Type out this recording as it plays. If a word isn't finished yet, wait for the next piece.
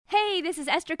Hey, this is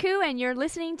Esther Koo, and you're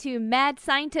listening to Mad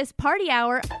Scientist Party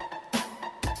Hour. I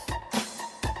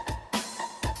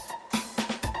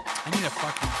need a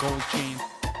fucking gold chain.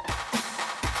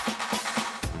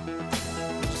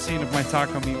 Just seeing if my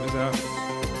taco meat was out.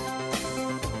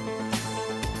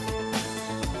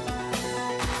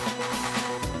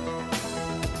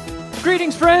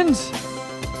 Greetings, friends!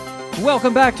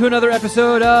 Welcome back to another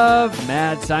episode of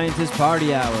Mad Scientist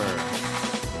Party Hour.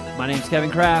 My name's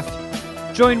Kevin Kraft,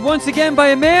 joined once again by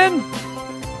a man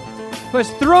who has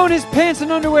thrown his pants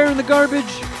and underwear in the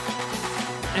garbage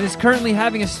and is currently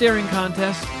having a staring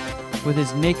contest with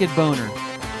his naked boner.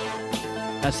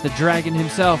 That's the dragon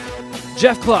himself,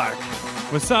 Jeff Clark.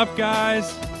 What's up,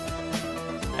 guys?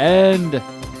 And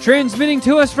transmitting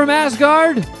to us from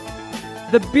Asgard,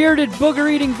 the bearded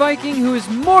booger-eating Viking who is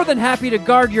more than happy to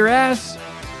guard your ass,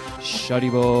 Shuddy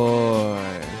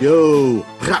Boy. Yo!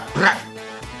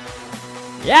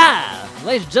 Yeah!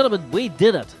 Ladies and gentlemen, we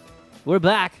did it. We're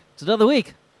back. It's another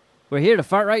week. We're here to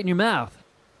fart right in your mouth.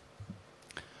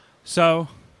 So,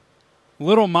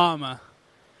 Little Mama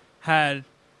had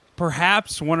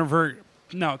perhaps one of her...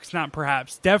 No, it's not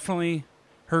perhaps. Definitely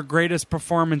her greatest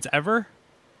performance ever.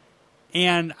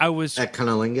 And I was... At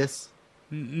Cunnilingus?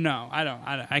 No,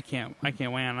 I can't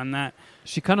weigh in on that.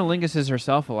 She cunnilinguses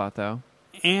herself a lot, though.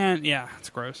 And, yeah,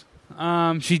 it's gross.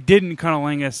 She didn't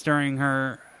cunnilingus during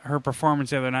her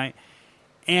performance the other night.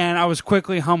 And I was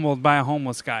quickly humbled by a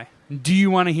homeless guy. Do you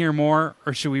want to hear more,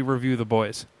 or should we review The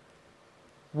Boys?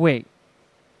 Wait.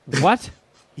 What?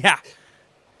 Yeah.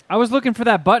 I was looking for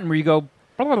that button where you go...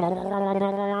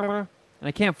 And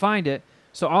I can't find it.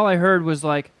 So all I heard was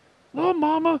like, "Little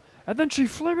Mama," and then she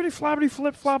flippity-flappity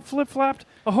flip-flop flip-flapped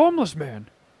a homeless man.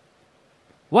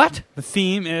 What? The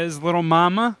theme is Little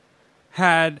Mama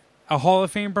had a Hall of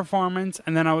Fame performance,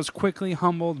 and then I was quickly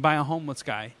humbled by a homeless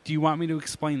guy. Do you want me to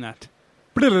explain that?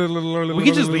 We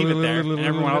can just leave it there, and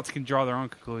everyone else can draw their own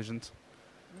conclusions.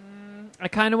 I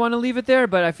kind of want to leave it there,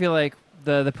 but I feel like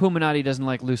the Puminati doesn't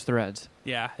like loose threads.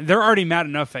 Yeah, they're already mad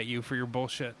enough at you for your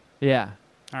bullshit. Yeah.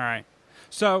 All right.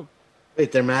 So...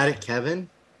 Wait, they're mad at Kevin?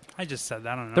 I just said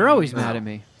that. I don't know. They're always mad at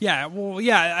me. Yeah, well,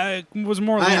 yeah, I was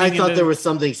more... I thought there was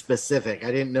something specific.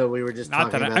 I didn't know we were just Not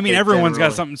talking that about I mean, their everyone's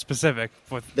general, got something specific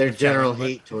with their with general Kevin,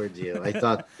 hate towards you. I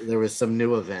thought there was some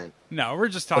new event. No, we're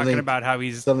just talking Something- about how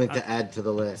he's Something to add to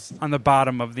the list. on the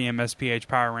bottom of the MSPH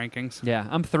power rankings. Yeah,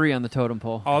 I'm 3 on the totem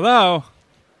pole. Although,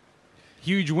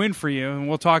 huge win for you, and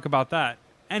we'll talk about that.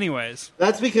 Anyways,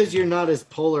 That's because you're not as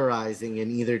polarizing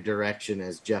in either direction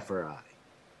as Jeff or I.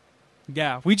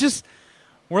 yeah,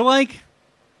 we're like,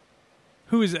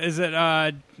 who is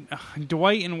it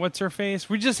Dwight and what's her face?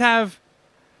 We just have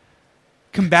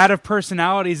combative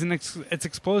personalities, and it's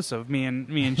explosive. Me and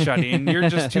Shuddy, and you're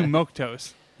just two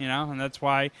milquetoast, and that's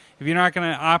why if you're not going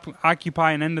to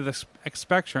occupy an end of the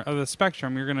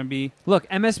spectrum, you're going to be Look,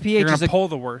 you're MSPH going is to pull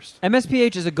the worst.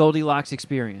 MSPH is a Goldilocks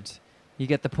experience. You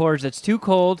get the porridge that's too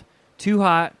cold, too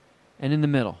hot, and in the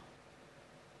middle.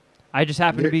 I just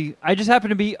happen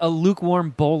to be a lukewarm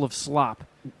bowl of slop,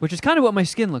 which is kind of what my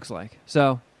skin looks like.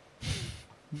 So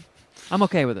I'm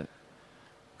okay with it.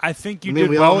 I think you I mean,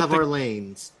 did we well. all have our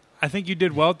lanes. I think you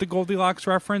did well at the Goldilocks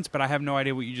reference, but I have no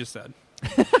idea what you just said.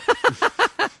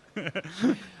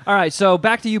 All right, so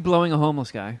back to you blowing a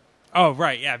homeless guy. Oh,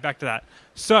 right. Yeah, back to that.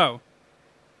 So,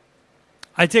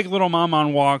 I take Little Mama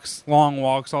on walks, long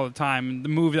walks all the time. And the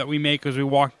move that we make is we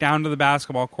walk down to the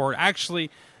basketball court. Actually,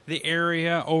 the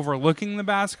area overlooking the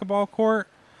basketball court,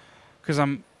 because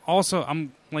I'm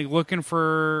looking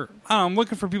for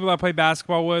people that I play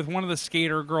basketball with. One of the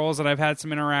skater girls that I've had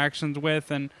some interactions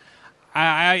with, and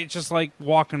I just like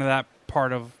walking to that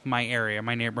part of my area,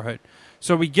 my neighborhood.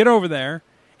 So we get over there,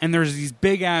 and there's these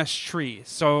big ass trees.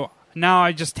 So now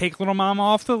I just take Little Mama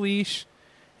off the leash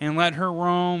and let her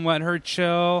roam, let her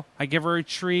chill. I give her a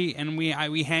treat, and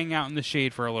we hang out in the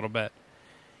shade for a little bit.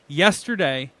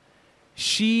 Yesterday,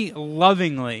 she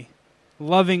lovingly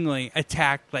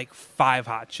attacked like 5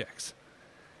 hot chicks.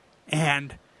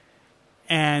 And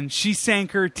she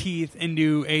sank her teeth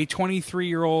into a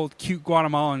 23-year-old cute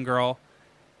Guatemalan girl.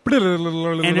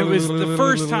 And it was the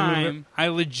first time I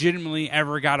legitimately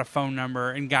ever got a phone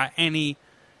number and got any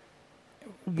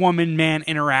woman-man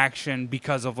interaction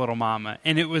because of Little Mama.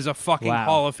 And it was a fucking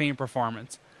Hall of Fame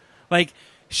performance. Like,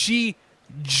 she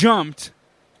jumped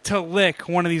to lick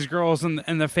one of these girls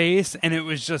in the face, and it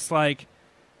was just like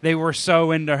they were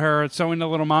so into her, so into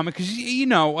Little Mama. Because,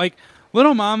 like,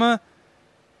 Little Mama,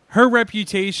 her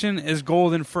reputation is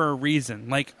golden for a reason.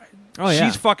 Like,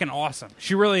 she's fucking awesome.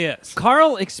 She really is.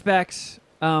 Carl expects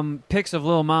pics of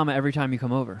Little Mama every time you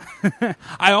come over.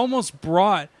 I almost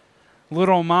brought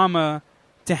Little Mama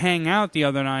to hang out the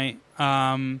other night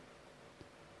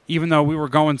even though we were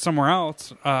going somewhere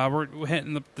else. We're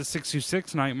hitting the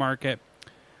 626 night market.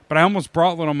 But I almost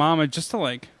brought little mama just to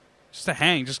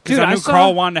hang, just because Dude, I knew saw-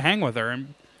 Carl wanted to hang with her.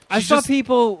 And I she's saw just-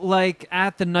 people like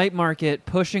at the night market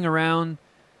pushing around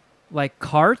like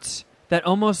carts that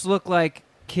almost look like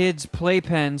kids'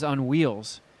 playpens on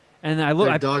wheels. And I look,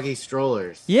 They're doggy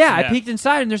strollers. I Yeah. peeked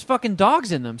inside and there's fucking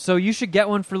dogs in them. So you should get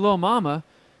one for little mama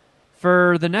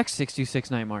for the next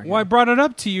 626 night market. Well, I brought it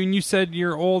up to you, and you said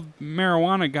your old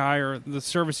marijuana guy or the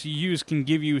service you use can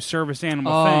give you a service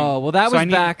animal thing. Oh, well, that So was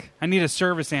back. I need a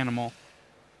service animal.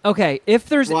 Okay, if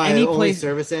there's Why any only place,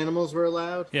 service animals were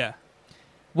allowed? Yeah.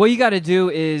 what you got to do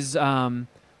is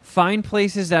find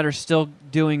places that are still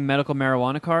doing medical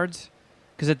marijuana cards,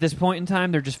 because at this point in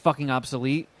time they're just fucking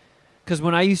obsolete. Because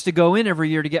when I used to go in every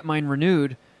year to get mine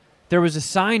renewed, there was a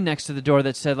sign next to the door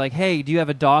that said like, "Hey, do you have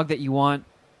a dog that you want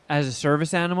as a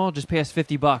service animal? Just pay us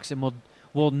 $50 and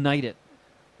we'll knight it.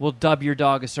 We'll dub your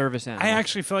dog a service animal." I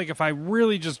actually feel like if I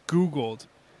really just Googled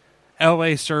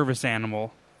LA service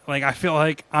animal, like I feel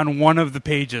like on one of the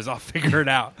pages I'll figure it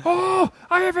out. Oh,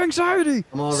 I have anxiety.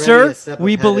 I'm already Sir, a step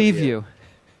we ahead of believe you.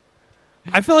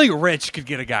 I feel like Rich could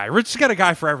get a guy. Rich's got a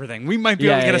guy for everything. We might be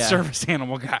able to get a yeah. service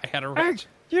animal guy out of Rich.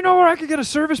 You know where I could get a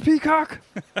service peacock?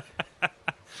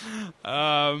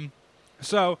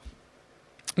 So,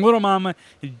 little mama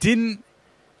didn't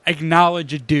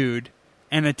acknowledge a dude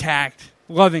and attacked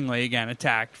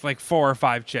like 4 or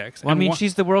 5 chicks. Well, I And mean, one-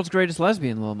 she's the world's greatest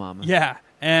lesbian, little mama. yeah,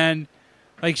 and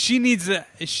like she needs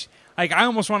like I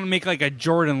almost want to make like a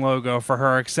Jordan logo for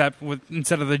her, except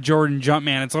instead of the Jordan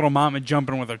Jumpman, it's little mama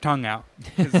jumping with her tongue out.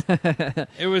 'Cause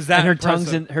it was that And her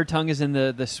impressive. tongue is in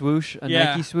the swoosh, a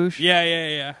Nike swoosh.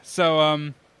 Yeah.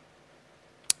 So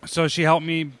so she helped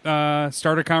me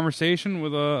start a conversation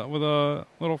with a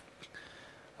little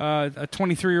a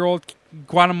 23-year-old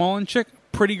Guatemalan chick,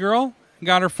 pretty girl.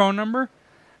 Got her phone number,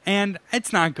 and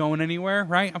it's not going anywhere,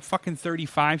 right? I'm fucking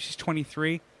 35. She's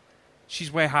 23.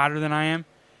 She's way hotter than I am.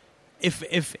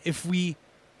 If we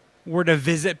were to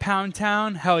visit Pound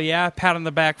Town, hell yeah, pat on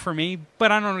the back for me.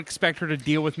 But I don't expect her to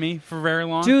deal with me for very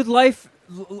long. Dude, life.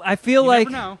 I feel you like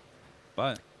never know.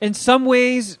 But in some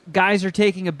ways, guys are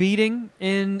taking a beating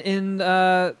in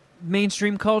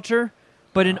mainstream culture,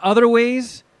 but in other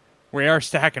ways, we are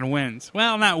stacking wins.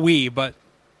 Well, not we, but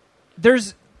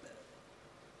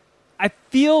I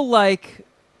feel like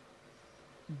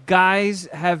guys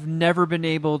have never been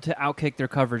able to outkick their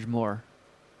coverage more.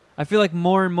 I feel like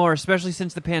more and more, especially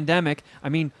since the pandemic. I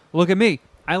mean, look at me.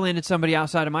 I landed somebody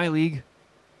outside of my league.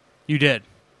 you did.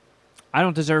 I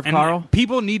don't deserve And Carl.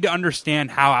 people need to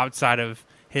understand how outside of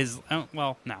his.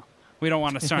 Well, no, we don't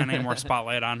want to shine any more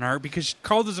spotlight on her because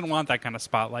Carl doesn't want that kind of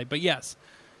spotlight. But yes,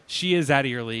 she is out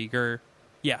of your league. Or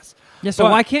yes, Yeah, so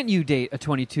But why can't you date a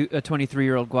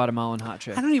 23-year-old Guatemalan hot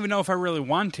chick? I don't even know if I really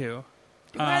want to.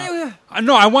 No,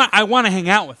 I want to hang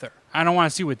out with her. I don't want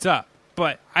to see what's up.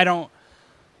 But I don't.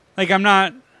 Like I'm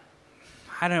not.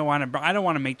 I don't want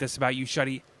to make this about you,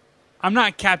 Shuddy. I'm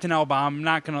not Captain Elba. I'm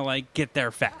not gonna like get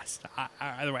there fast.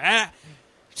 Either way.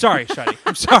 Sorry, Shuddy.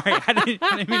 I'm sorry. I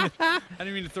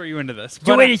didn't mean to throw you into this. So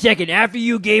But wait a second. After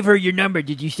you gave her your number,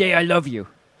 did you say "I love you"?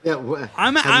 Yeah,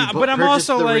 but I'm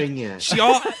also like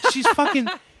she's fucking.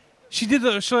 She did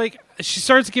the. She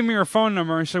starts giving me her phone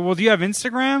number and she's like, "Well, do you have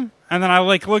Instagram?" And then I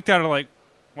like looked at her like,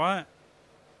 "What?"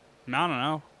 I don't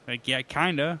know. Like, yeah,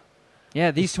 kinda.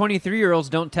 Yeah, these 23-year-olds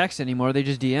don't text anymore. They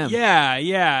just DM. Yeah,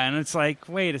 and it's like,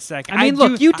 wait a second. I mean,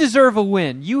 look, you deserve a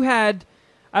win. You had,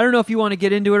 I don't know if you want to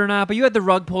get into it or not, but you had the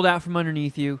rug pulled out from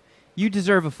underneath you. You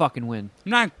deserve a fucking win. I'm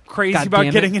not crazy God about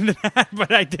damn getting into that,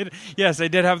 but I did. Yes, I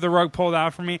did have the rug pulled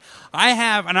out for me. I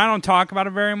have, and I don't talk about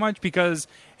it very much because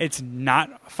it's not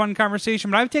a fun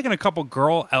conversation, but I've taken a couple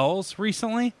girl L's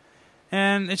recently,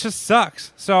 and it just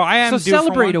sucks. So I am So due for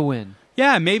celebrate one. a win.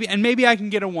 Yeah, maybe I can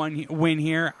get a win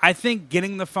here. I think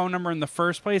getting the phone number in the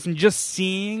first place and just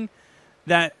seeing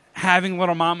that having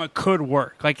little mama could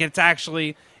work. Like it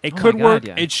could work.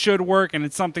 Yeah. It should work, and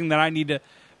it's something that I need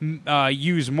to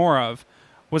use more of.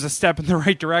 Was a step in the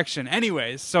right direction.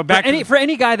 Anyways, so back For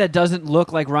any guy that doesn't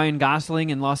look like Ryan Gosling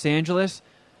in Los Angeles,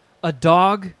 a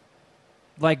dog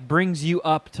like brings you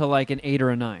up to like an 8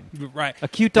 or a 9. right. A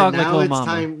cute dog like now Lil it's Mama.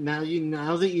 time. Now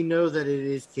that you know that it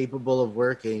is capable of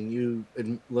working, you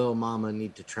and Lil Mama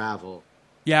need to travel.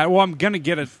 Yeah, well, I'm gonna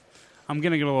get a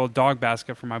little dog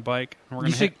basket for my bike. And we're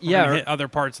gonna hit other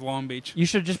parts of Long Beach. You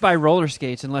should just buy roller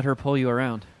skates and let her pull you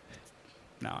around.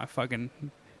 No,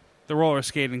 the roller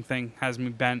skating thing has me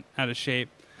bent out of shape.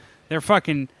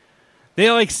 They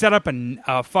like set up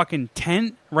a fucking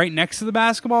tent right next to the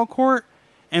basketball court,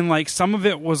 and like some of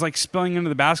it was like spilling into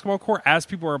the basketball court as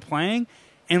people were playing,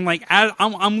 And like,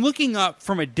 I'm looking up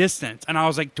from a distance, and I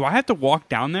was like, do I have to walk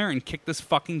down there and kick this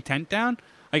fucking tent down?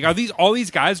 Like, are all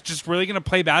these guys just really going to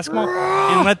play basketball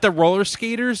and let the roller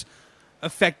skaters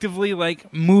effectively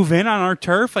like move in on our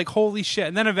turf? Like, holy shit!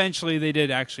 And then eventually they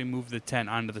did actually move the tent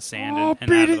onto the sand. and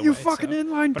beat out of it, the you way, fucking so.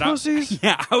 inline But pussies.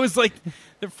 I was like,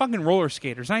 they're fucking roller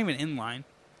skaters, not even inline.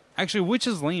 Actually, which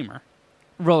is lamer?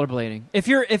 Rollerblading.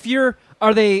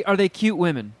 Are they cute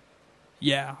women?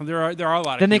 Yeah, there are a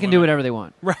lot of. Then they cute can do women. whatever they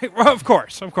want. Right? Well, of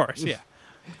course, yeah.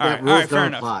 All Yeah, right, rules fair don't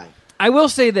enough. apply. I will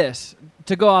say this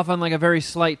to go off on like a very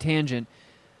slight tangent.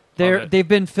 Love it. They've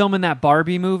been filming that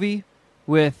Barbie movie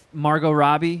with Margot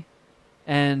Robbie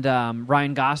and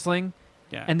Ryan Gosling,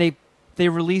 Yeah, and they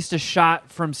released a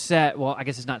shot from set. Well, I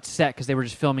guess it's not set because they were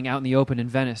just filming out in the open in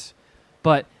Venice.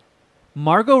 But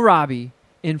Margot Robbie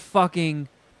in fucking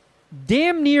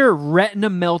damn near retina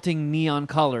melting neon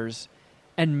colors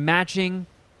and matching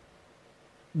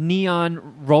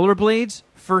neon rollerblades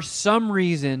for some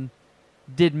reason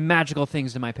did magical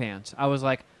things to my pants. I was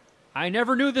like, I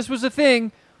never knew this was a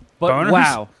thing, but Boners?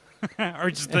 wow. or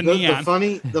just the The neon.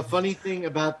 funny thing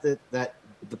about the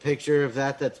picture of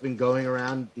that's been going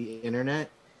around the internet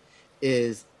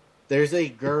is there's a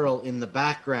girl in the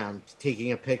background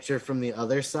taking a picture from the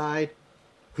other side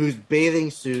whose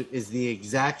bathing suit is the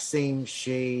exact same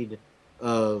shade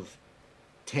of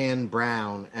tan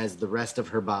brown as the rest of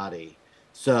her body.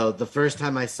 So the first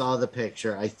time I saw the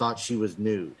picture, I thought she was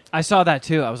nude. I saw that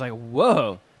too. I was like,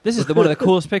 whoa, this is one of the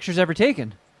coolest pictures ever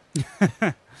taken.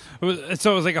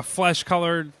 So it was like a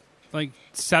flesh-colored like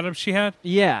setup she had.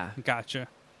 Yeah. Gotcha.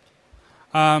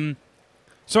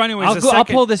 So, anyways, I'll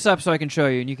pull this up so I can show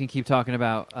you, and you can keep talking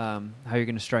about how you're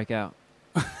going to strike out.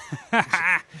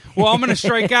 Well, I'm going to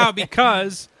strike out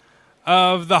because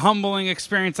of the humbling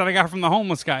experience that I got from the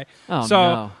homeless guy. Oh, so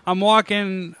no. I'm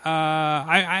walking.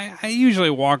 I usually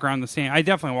walk around the same. I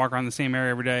definitely walk around the same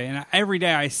area every day, and every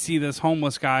day I see this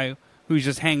homeless guy who's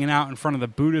just hanging out in front of the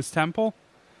Buddhist temple,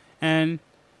 and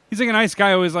he's like a nice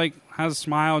guy. Always like has a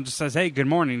smile, just says, "Hey, good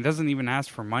morning." Doesn't even ask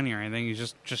for money or anything.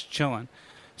 He's just chilling.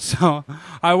 So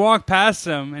I walk past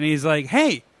him, and he's like,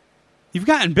 "Hey, you've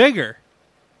gotten bigger."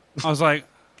 I was like,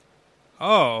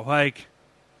 "Oh, like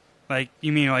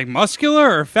you mean like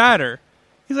muscular or fatter?"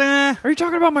 He's like, "Eh." Are you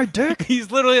talking about my dick? He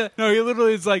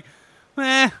literally is like,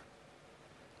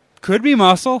 could be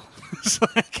muscle. It's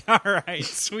like, all right,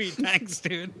 sweet, thanks,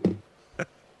 dude.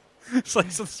 It's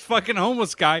like, so this fucking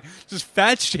homeless guy just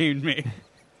fat shamed me.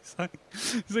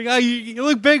 He's like, oh, you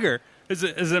look bigger. Is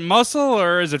it muscle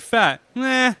or is it fat?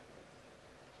 Maybe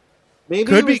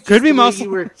Could be the way muscle.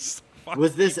 you were-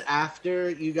 was this after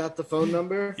you got the phone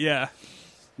number? Yeah,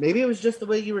 Maybe it was just the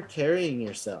way you were carrying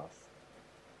yourself.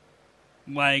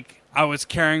 like I was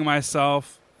carrying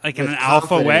myself like in With an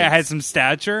alpha way. I confidence. had some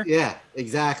stature. Yeah,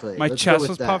 exactly. My Let's go chest with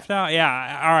was that. puffed out.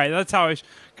 Yeah, all right, that's how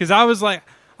because I was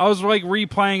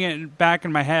replaying it back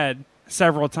in my head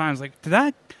several times. Like, did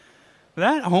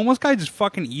that homeless guy just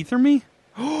fucking ether me?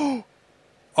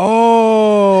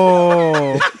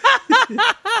 Oh,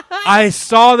 I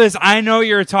saw this. I know what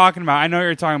you're talking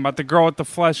about. The girl with the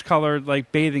flesh-colored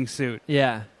like bathing suit.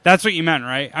 Yeah. That's what you meant,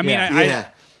 right? I mean, Yeah.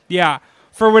 Yeah.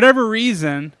 For whatever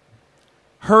reason,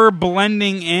 her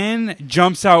blending in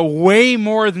jumps out way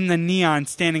more than the neon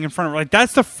standing in front of her. Like,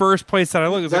 that's the first place that I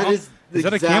look. It's That like, is is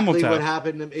that a camel exactly toe? what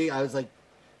happened to me. I was like,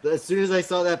 as soon as I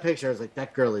saw that picture, I was like,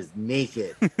 that girl is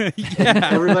naked. Yeah.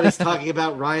 Everybody's talking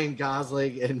about Ryan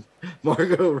Gosling and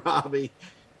Margot Robbie.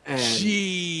 And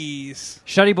Jeez.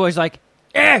 Shuddy Boy's like,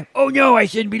 oh no, I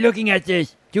shouldn't be looking at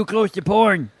this. Too close to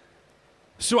porn.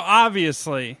 So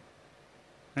obviously,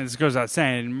 and this goes without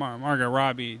saying, Margot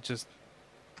Robbie just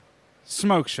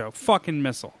smoke show, fucking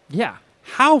missile. Yeah.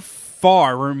 How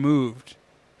far removed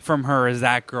from her is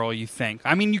that girl, you think?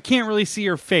 I mean, you can't really see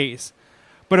her face,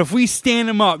 but if we stand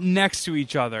them up next to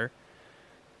each other,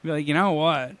 be like, you know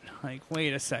what? Like,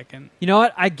 wait a second. You know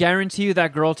what? I guarantee you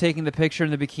that girl taking the picture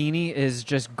in the bikini is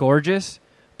just gorgeous.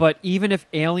 But even if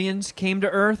aliens came to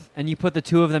Earth and you put the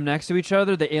two of them next to each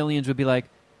other, the aliens would be like,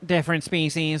 different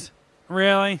species.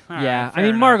 Really? All Yeah. right, I mean, fair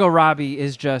enough. Margot Robbie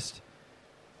is just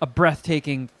a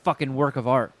breathtaking fucking work of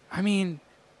art. I mean,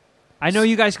 I know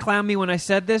you guys clown me when I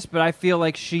said this, but I feel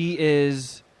like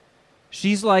she's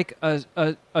like a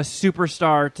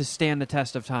superstar to stand the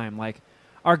test of time. Like,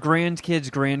 our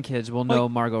grandkids will know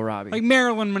Margot Robbie. like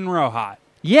Marilyn Monroe hot.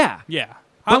 Yeah. Yeah.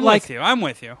 But I'm like- with you. I'm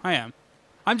with you. I am.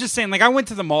 I'm just saying, like, I went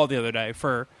to the mall the other day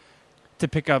to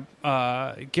pick up,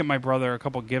 get my brother a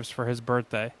couple gifts for his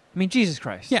birthday. I mean, Jesus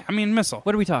Christ. Yeah, I mean, missile.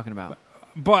 What are we talking about?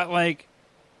 But, like,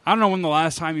 I don't know when the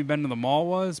last time you've been to the mall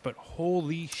was, but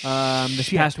holy This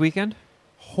shit. past weekend?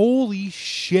 Holy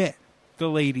shit. The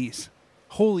ladies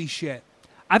Holy shit!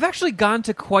 I've actually gone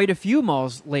to quite a few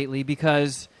malls lately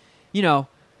because, you know,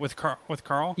 With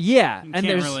Carl, yeah, you and can't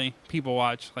there's really people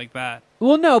watch like that.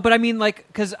 well, no, but I mean, like,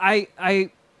 because I,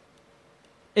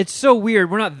 it's so weird.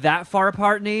 We're not that far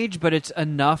apart in age, but it's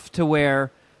enough to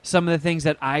where some of the things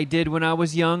that I did when I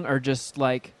was young are just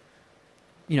like,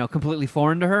 you know, completely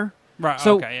foreign to her. Right.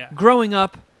 So okay. Yeah. growing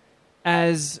up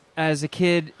as a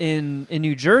kid in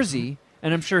New Jersey,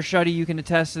 and I'm sure Shuddy, you can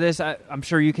attest to this. I'm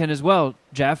sure you can as well,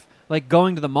 Jeff. Like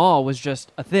going to the mall was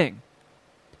just a thing.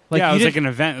 Yeah, it you was like didn't-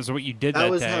 an event. It was what you did That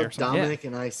that was day how or something. Dominic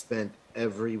and I spent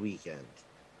every weekend.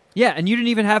 yeah, and you didn't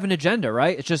even have an agenda,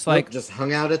 right? It's just like Nope, just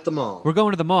hung out at the mall. we're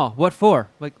going to the mall. What for?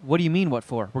 Like, what do you mean? What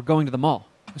for? We're going to the mall.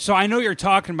 So I know what you're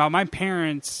talking about. My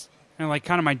parents and like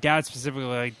kind of my dad specifically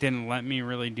like didn't let me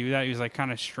really do that. He was like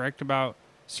kind of strict about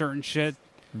certain shit,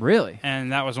 Really?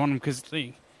 and that was one of them because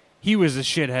he was a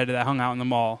shithead that hung out in the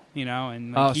mall, you know,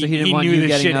 and like, Oh, so he didn't want knew you the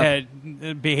getting up-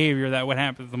 shithead behavior that would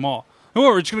happen at the mall. Oh,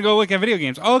 we're just gonna go look at video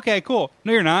games. Oh, okay, cool.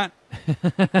 No, you're not.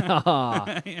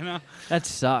 Aw, You know, that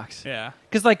sucks. yeah.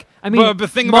 Because, like, I mean, But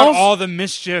think malls- about all the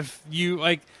mischief you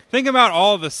like. Think about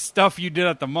all the stuff you did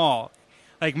at the mall.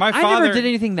 Like my I father never did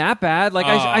anything that bad. Like,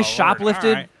 I Oh, shoplifted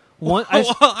all right. one,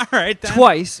 Well, all right, then.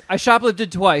 twice. I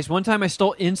shoplifted twice. One time I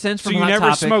stole incense So from you Hot never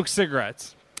Topic. smoked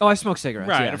cigarettes, Oh, I smoked cigarettes.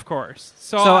 right? yeah. Of course.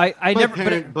 So I My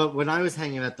never. but when I was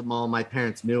hanging at the mall, my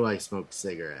parents knew I smoked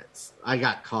cigarettes. I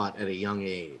got caught at a young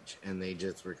age, and they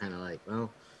just were kind of like, well,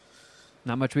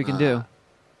 Not much we can do.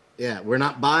 yeah, we're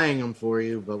not buying them for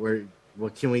you, but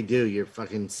what can we do? You're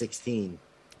fucking 16.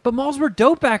 But malls were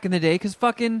dope back in the day because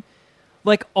fucking,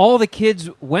 like, all the kids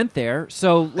went there.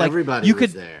 So like Everybody you was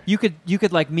could there. you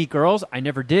could like meet girls. I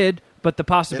never did, but the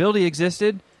possibility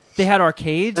existed. They had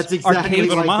arcades. That's exactly arcades.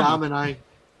 Little why Mama. Dom and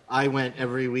I went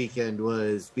every weekend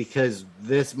was because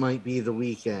this might be the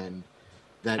weekend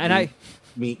that And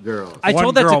we meet girls. I one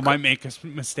told that girl to- might make a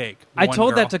mistake. I One told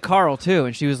girl. that to Carl too,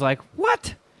 and she was like,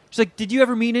 "What?" She's like, "Did you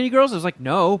ever meet any girls?" I was like,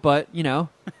 "No, but you know."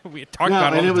 we had talked No,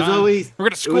 about it all and it the was time. always We're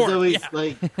gonna it score. was always Yeah.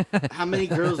 like, how many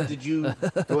girls did you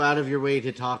go out of your way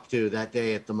to talk to that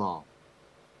day at the mall?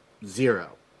 0.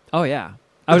 Oh yeah,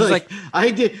 I was just like,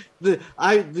 I did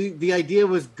the idea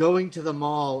was going to the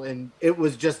mall and it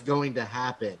was just going to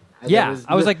happen. And there yeah.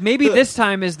 I was like, maybe this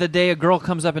time is the day a girl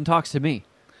comes up and talks to me.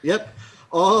 Yep.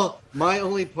 My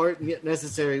only part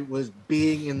necessary was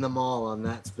being in the mall on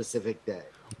that specific day.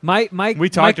 My We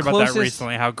talked my about closest, that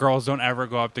recently. How girls don't ever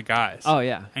go up to guys. Oh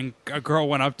yeah, And a girl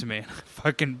went up to me and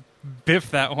fucking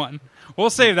biffed that one. We'll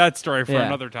save that story for Yeah.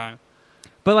 another time.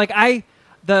 but like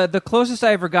the closest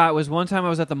I ever got was one time I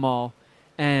was at the mall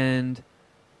and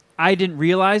I didn't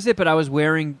realize it, but I was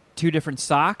wearing 2 different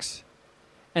socks,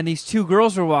 and these 2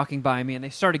 girls were walking by me and they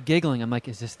started giggling. I'm like,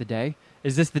 "Is this the day?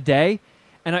 Is this the day?"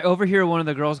 And I overhear one of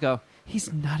the girls go,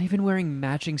 "He's not even wearing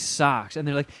matching socks," and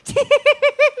they're like,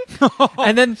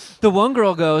 and then the one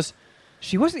girl goes,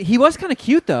 he was kind of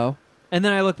cute though. And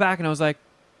then I look back and I was like,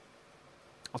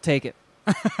 I'll take it.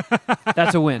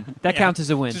 That's a win. That Yeah. counts as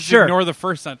a win. Just Sure. ignore the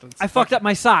first sentence. I fucked up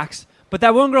my socks, but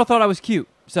that one girl thought I was cute.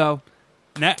 So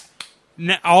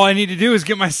All I need to do is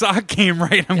get my sock game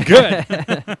right. I'm good.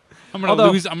 I'm gonna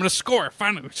Although- lose. I'm gonna score.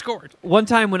 Finally, we scored. one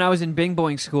time when I was in Bing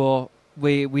Boing school,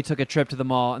 we took a trip to the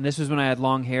mall, and this was when I had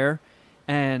long hair,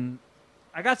 and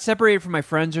I got separated from my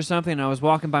friends or something, and I was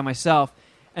walking by myself,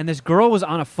 and this girl was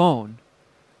on a phone,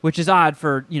 which is odd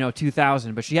for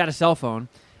 2000, but she had a cell phone,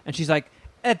 and she's like,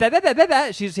 she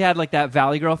had like that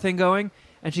Valley Girl thing going,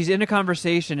 and she's in a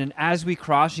conversation, and as we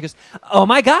cross, she goes, "Oh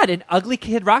my God, an ugly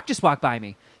Kid Rock just walked by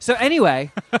me." So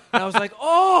anyway, I was like,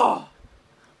 "Oh,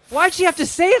 why'd she have to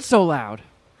say it so loud?"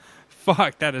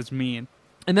 Fuck, that is mean.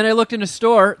 And then I looked in a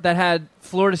store that had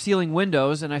floor-to-ceiling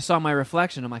windows, and I saw my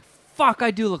reflection. I'm like, fuck, I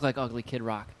do look like ugly Kid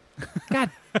Rock. God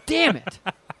damn it.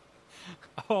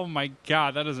 Oh my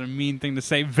god, that is a mean thing to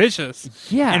say. Vicious.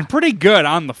 Yeah. And pretty good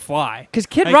on the fly. Because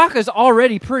Kid Like- Rock is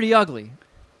already pretty ugly.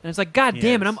 And it's like, God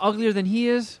damn it, Yes. I'm uglier than he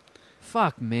is?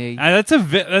 Fuck me. That's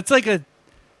like a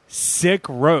sick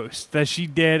roast that she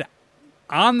did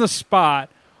on the spot,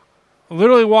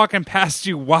 literally walking past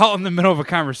you while in the middle of a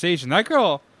conversation. That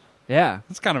girl, Yeah.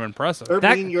 that's kind of impressive. Her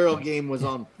That- Mean Girl game was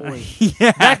on point.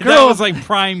 Yeah, that girl- was like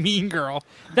prime mean girl.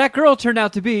 That girl turned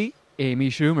out to be Amy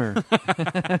Schumer.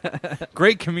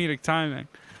 Great comedic timing.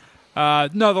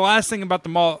 No, the last thing about the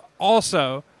mall,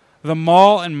 also, the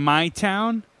mall in my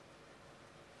town,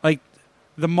 like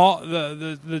the mall,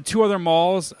 the 2 other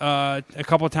malls, a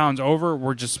couple of towns over,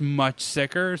 were just much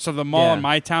sicker. So the mall Yeah. in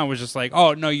my town was just like,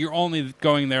 oh no, you're only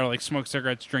going there to, like, smoke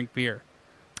cigarettes, drink beer,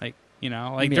 like,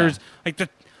 like Yeah. there's like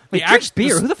Like, drink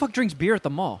beer. Who the fuck drinks beer at the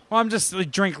mall? Well, I'm just like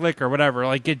drink liquor, whatever.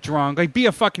 Like get drunk, like be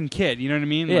a fucking kid. You know what I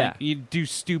mean? Yeah. Like, you do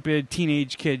stupid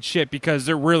teenage kid shit because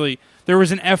there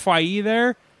was an FYE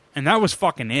there, and that was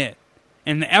fucking it.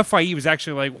 And the FYE was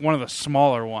actually like one of the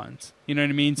smaller ones. You know what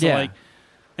I mean? So Yeah.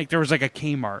 like there was like a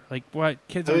Kmart. Like what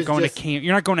kids It are was going just- to Kmart?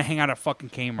 You're not going to hang out at fucking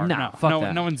Kmart. No, No, fuck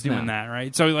that. no one's doing No. that,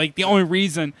 right? So like the only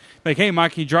reason, like, hey,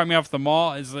 Mike, can you drop me off at the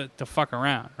mall? Is to fuck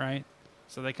around, right?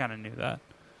 So they kind of knew that.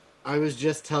 I was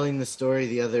just telling the story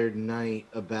the other night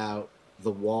about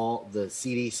the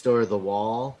CD store, The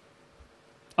Wall.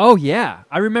 Oh, yeah.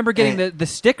 I remember getting the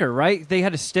sticker, right? They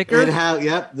had a sticker?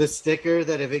 The sticker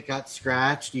that if it got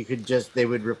scratched, they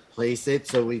would replace it.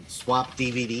 So we'd swap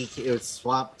CD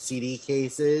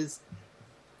cases.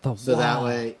 So that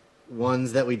way,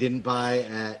 ones that we didn't buy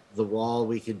at The Wall,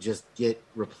 we could just get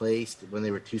replaced when they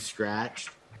were too scratched.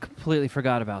 I completely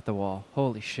forgot about the wall.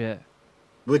 Holy shit.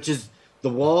 Which is, The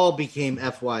Wall became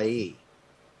FYE.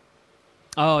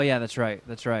 Oh, yeah, that's right.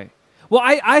 That's right. Well,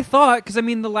 I thought, because, I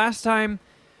mean, the last time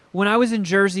when I was in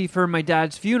Jersey for my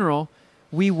dad's funeral,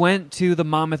 we went to the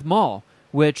Monmouth Mall,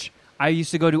 which I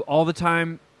used to go to all the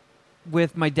time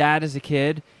with my dad as a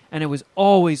kid, and it was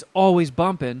always, always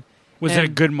bumping. Was it a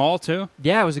good mall too?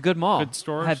 Yeah, it was a good mall. Good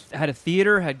stores? Had a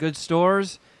theater, had good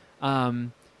stores,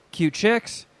 cute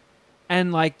chicks.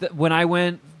 And, like, when I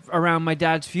went around my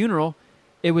dad's funeral,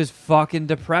 it was fucking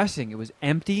depressing. It was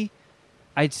empty.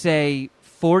 I'd say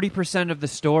 40% of the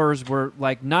stores were,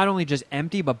 like, not only just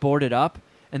empty, but boarded up.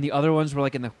 And the other ones were,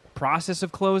 like, in the process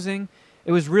of closing.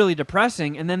 It was really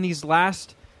depressing. And then these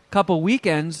last couple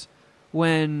weekends,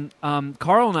 when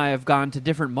Carl and I have gone to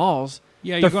different malls,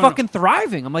 Yeah, they're you're going fucking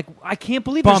thriving. I'm like, I can't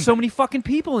believe there's so Bumping. many fucking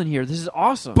people in here. This is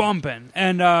awesome. bumping.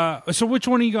 And so which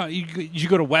one are you going? Did you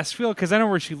go to Westfield? Because I know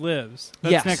where she lives.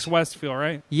 That's Yes. next Westfield,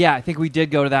 right? Yeah, I think we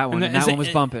did go to that one, and is that one was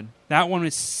it- bumping. That one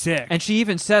was sick. And she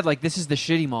even said, like, this is the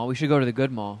shitty mall. We should go to the good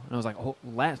mall. And I was like, oh,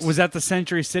 let's. Was that the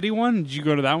Century City one? Did you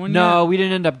go to that one? No, yet? we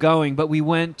didn't end up going, but we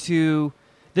went to...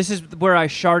 This is where I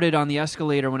sharted on the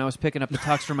escalator when I was picking up the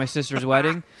tux for my sister's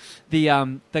wedding.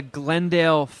 The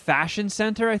Glendale Fashion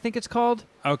Center, I think it's called.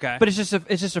 Okay. But it's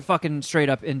just a fucking straight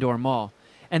up indoor mall.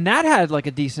 And that had like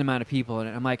a decent amount of people in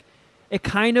it. I'm like, it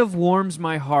kind of warms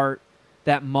my heart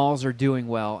that malls are doing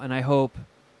well, and I hope...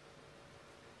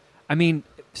 I mean,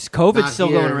 COVID's Not still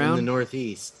here going in around. the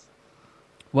Northeast.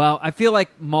 Well, I feel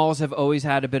like malls have always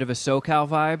had a bit of a SoCal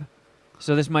vibe,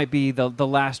 so this might be the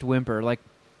last whimper. Like,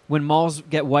 when malls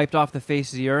get wiped off the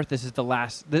face of the earth, this is the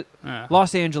last... Yeah.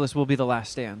 Los Angeles will be the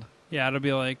last stand. Yeah, it'll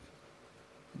be like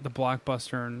the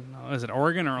Blockbuster in, is it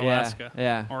Oregon or Alaska?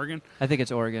 Yeah. Oregon. I think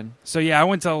it's Oregon. So yeah, I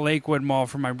went to Lakewood Mall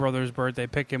for my brother's birthday,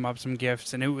 picked him up some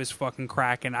gifts, and it was fucking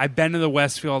cracking. I've been to the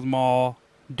Westfield Mall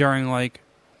during like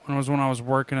when I was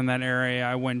working in that area.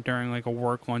 I went during like a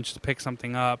work lunch to pick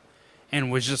something up,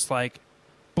 and was just like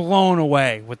blown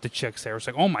away with the chicks there. It was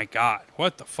like, oh my god,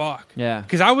 what the fuck? Yeah.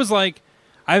 Because I was like,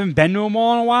 I haven't been to a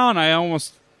mall in a while, and I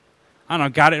don't know,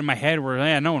 got it in my head where,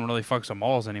 yeah, no one really fucks at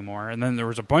malls anymore. And then there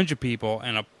was a bunch of people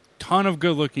and a ton of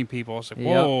good-looking people. It's like, Yep.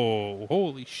 whoa,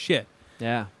 holy shit.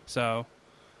 Yeah. So,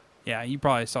 yeah, you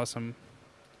probably saw some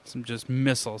just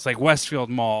missiles. Like Westfield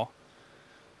Mall.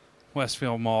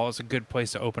 Westfield Mall is a good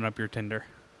place to open up your Tinder.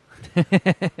 I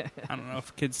don't know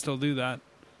if kids still do that.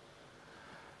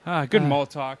 Good mall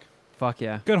talk. Fuck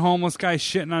yeah. Good homeless guy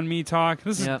shitting on me talk.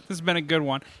 This Yep. has been a good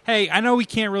one. Hey, I know we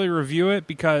can't really review it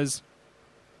because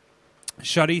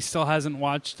Shuddy still hasn't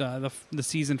watched the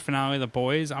season finale of The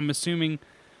Boys. I'm assuming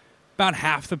about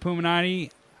half the Puminati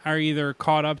are either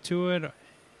caught up to it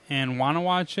and want to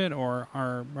watch it,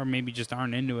 or maybe just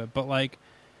aren't into it. But like,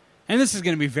 and this is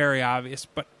going to be very obvious,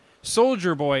 but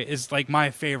Soldier Boy is like my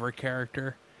favorite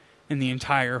character in the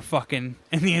entire fucking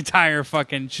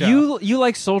show. You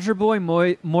like Soldier Boy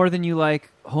more than you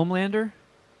like Homelander?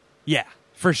 Yeah,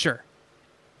 for sure.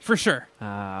 For sure.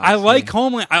 I like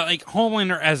Homelander. I like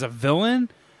Homelander as a villain.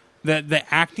 The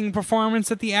acting performance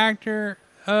that the actor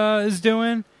is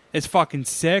doing is fucking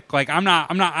sick. Like I'm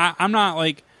not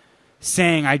like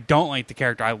saying I don't like the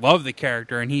character. I love the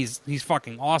character, and he's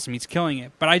fucking awesome. He's killing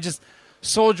it. But I just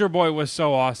Soldier Boy was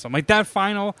so awesome. Like that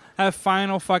final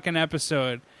fucking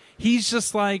episode. He's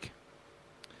just like.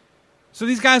 So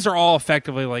these guys are all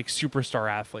effectively like superstar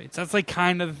athletes. That's like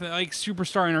kind of like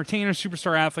superstar entertainers,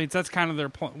 superstar athletes. That's kind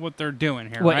of what they're doing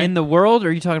here. What, right? in the world, or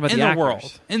are you talking about in the the actors?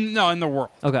 world? In the world.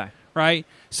 Okay. Right.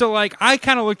 So like I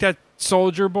kind of looked at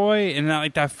Soldier Boy and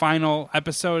that final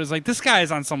episode is like this guy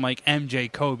is on some like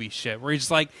MJ Kobe shit where he's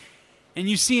just like, and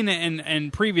you've seen it in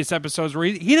previous episodes where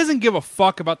he doesn't give a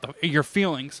fuck about your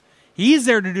feelings. He's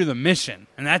there to do the mission,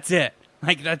 and that's it.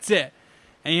 Like that's it.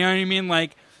 And you know what I mean?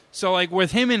 Like So, like,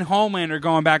 with him and Homelander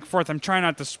going back and forth, I'm trying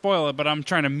not to spoil it, but I'm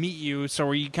trying to meet you so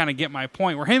where you kind of get my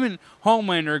point. Where him and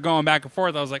Homelander are going back and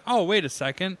forth, I was like, oh, wait a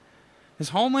second. Has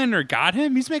Homelander got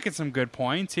him? He's making some good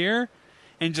points here.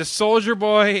 And just Soldier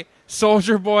Boy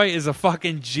is a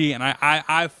fucking G, and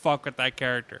I fuck with that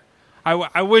character.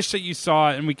 I wish that you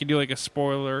saw it and we could do, like, a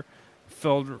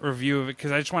spoiler-filled review of it,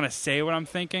 because I just want to say what I'm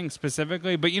thinking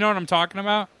specifically. But you know what I'm talking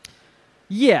about?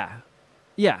 Yeah.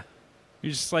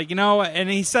 You're just like, and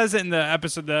he says it in the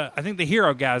episode, I think the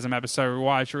Hero-gasm episode we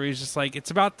watched, where he's just like,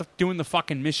 it's about doing the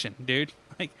fucking mission, dude.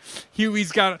 Like,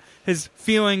 Huey's got his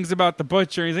feelings about the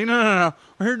Butcher. He's like, no,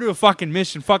 we're here to do a fucking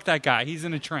mission. Fuck that guy. He's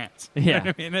in a trance. You know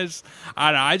what I mean?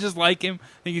 I don't know. I just like him.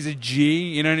 I think he's a G.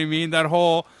 You know what I mean? That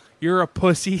whole you're a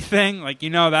pussy thing, like,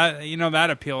 that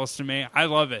appeals to me. I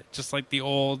love it. Just like the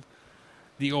old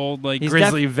like He's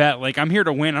grizzly vet. Like, I'm here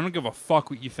to win. I don't give a fuck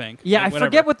what you think. Yeah, Like, I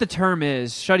forget what the term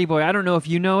is, Shuddy Boy. I don't know if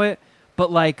you know it,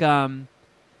 but like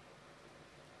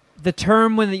the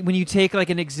term when you take like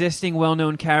an existing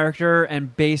well-known character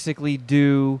and basically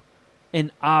do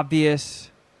an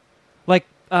obvious, like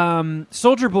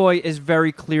Soldier Boy is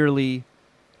very clearly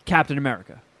Captain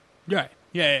America. Yeah.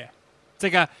 It's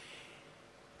like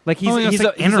Like he's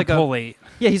like interpolate.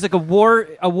 He's like a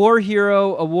war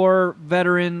hero, a war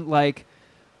veteran, like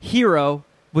hero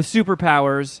with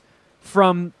superpowers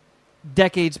from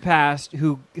decades past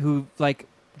who like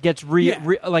gets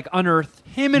like unearthed.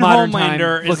 Him and modern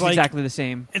Homelander time, looks is like, exactly the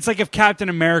same. It's like if Captain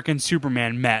America and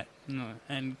Superman met,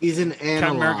 and He's an Captain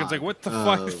analog. America's like, what the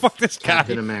of fuck this guy.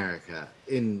 Captain America.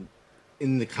 In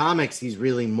the comics, he's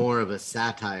really more of a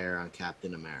satire on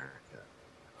Captain America.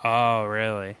 Oh,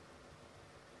 really?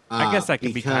 I guess that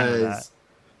could be kind of that. Because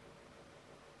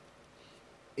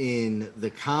in the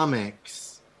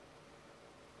comics,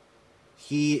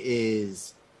 he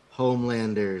is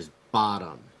Homelander's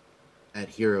bottom at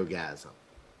Hero-gasm.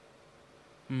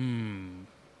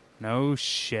 No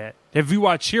shit. Have you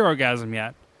watched Hero-gasm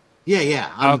yet?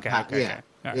 Yeah. Okay. All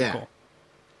right, cool.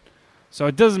 So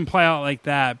it doesn't play out like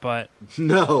that, but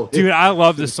No, dude, I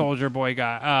love the Soldier Boy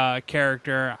guy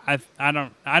character. I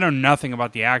know nothing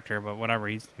about the actor, but whatever.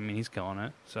 He's killing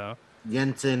it. So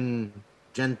Jensen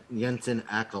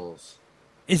Ackles.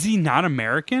 is he not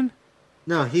American?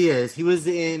 No, he is. He was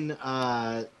in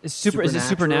Is it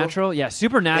Supernatural? Yeah,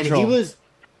 Supernatural. And he was,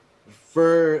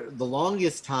 for the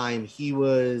longest time, he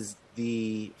was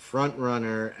the front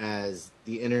runner as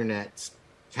the internet's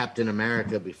Captain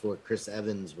America before Chris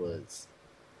Evans was.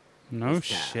 No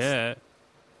cast. shit.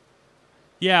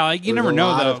 Yeah, like you There was never know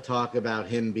a lot though. of talk about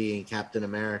him being Captain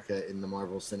America in the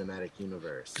Marvel Cinematic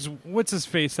Universe. Because what's his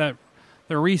face? That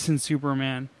the recent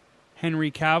Superman,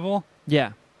 Henry Cavill.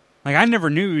 Yeah. Like I never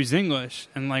knew he was English,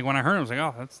 and like when I heard him, I was like,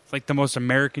 oh, that's like the most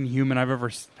American human I've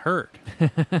ever heard.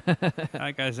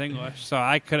 That guy's English, so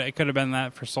it could have been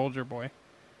that for Soldier Boy.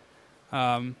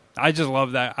 I just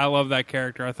love that. I love that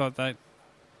character. I thought that.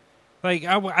 Like,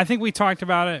 I think we talked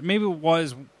about it. Maybe it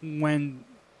was when...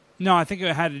 No, I think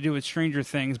it had to do with Stranger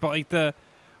Things. But, like,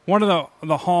 one of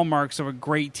the hallmarks of a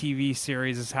great TV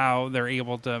series is how they're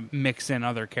able to mix in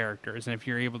other characters. And if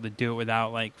you're able to do it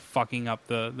without, like, fucking up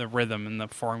the rhythm and the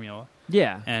formula.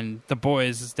 Yeah. And The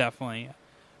Boys is definitely, at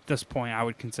this point, I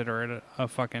would consider it a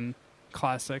fucking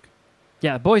classic.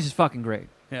 Yeah, The Boys is fucking great.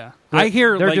 Yeah. I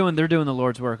hear, they're like, doing the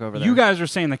Lord's work over there. you guys are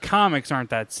saying the comics aren't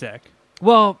that sick.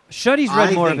 Well, Shuddy's read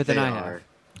I more of think it than they I are. have.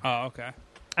 Oh, okay.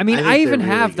 I mean, I think I even they're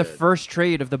really have the good. first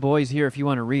trade of The Boys here if you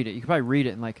want to read it. You could probably read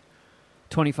it in like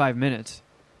 25 minutes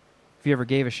if you ever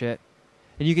gave a shit.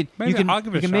 And you Maybe can I'll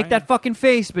give it a shot, make yeah. that fucking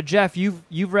face, but Jeff,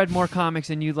 you've read more comics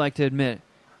than you'd like to admit.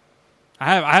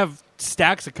 I have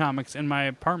stacks of comics in my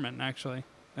apartment, actually.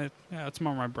 It's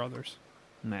more my brother's.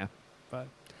 Nah. But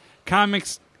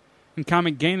comics and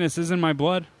comic gayness is in my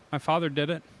blood. My father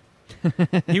did it.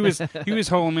 he was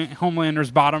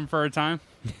Homelander's bottom for a time.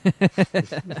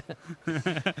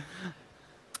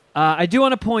 I do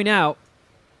want to point out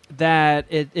that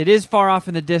it is far off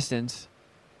in the distance,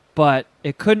 but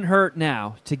it couldn't hurt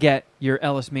now to get your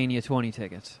Ellis Mania 20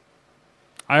 tickets.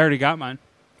 I already got mine.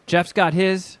 Jeff's got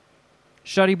his.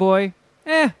 Shuddy Boy,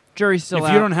 jury's still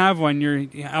out. If you don't have one, your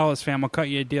Alice fam will cut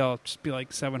you a deal. It'll just be like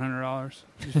 $700.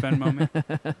 Just Venmo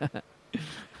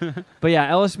me. But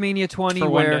yeah, Ellis Mania 20, For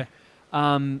one where day.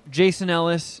 Jason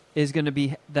Ellis is going to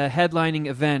be the headlining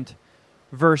event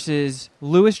versus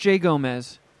Luis J.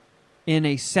 Gomez in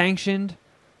a sanctioned,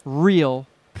 real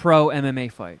pro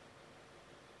MMA fight.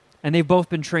 And they've both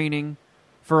been training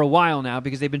for a while now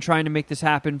because they've been trying to make this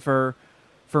happen for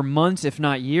months, if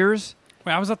not years.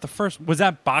 Wait, I was at the first. Was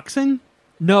that boxing?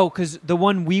 No, because the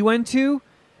one we went to,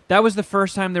 that was the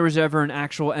first time there was ever an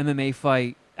actual MMA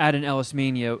fight at an Ellis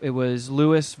Mania. It was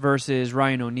Lewis versus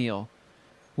Ryan O'Neal,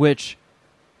 which,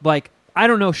 like, I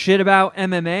don't know shit about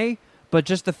MMA, but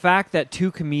just the fact that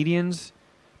two comedians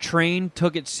trained,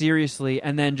 took it seriously,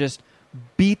 and then just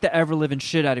beat the ever-living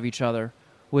shit out of each other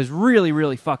was really,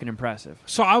 really fucking impressive.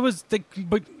 So I was thinking,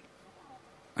 but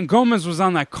Gomez was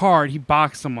on that card. He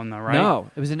boxed someone, though, right? No,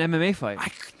 it was an MMA fight.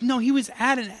 No, he was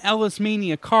at an Ellis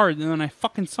Mania card, and then I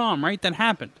fucking saw him, right? That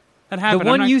happened. The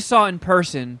one you saw in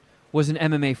person was an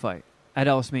MMA fight at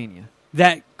Ellis Mania.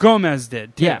 That Gomez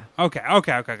did, too. Yeah. Okay.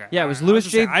 Yeah, it was Louis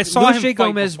J. I saw Louis him J. fight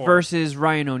Gomez before. versus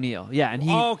Ryan O'Neal. Yeah, and he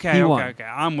won. Okay.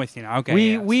 I'm with you now. Okay.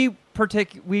 We yes.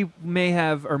 we may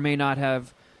have or may not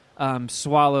have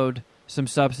swallowed some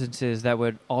substances that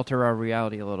would alter our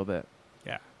reality a little bit.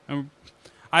 Yeah.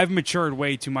 I've matured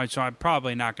way too much, so I'm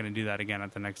probably not going to do that again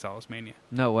at the next Ellis Mania.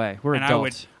 No way. We're And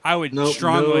adults. I would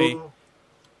strongly...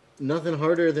 Nothing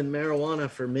harder than marijuana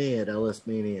for me at Ellis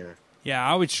Mania. Yeah,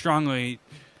 I would strongly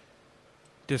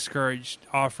discourage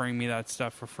offering me that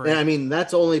stuff for free. And I mean,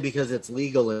 that's only because it's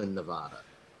legal in Nevada.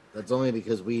 That's only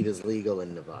because weed is legal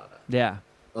in Nevada. Yeah.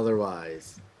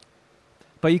 Otherwise...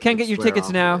 But you can get your swear tickets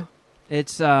off now. of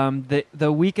It's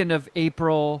the weekend of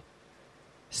April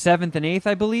 7th and 8th,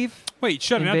 I believe. Wait,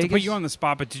 shut it. in Not to put Vegas? you on the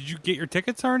spot, but did you get your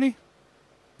tickets already?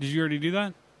 Did you already do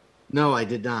that? No, I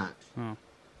did not. Oh.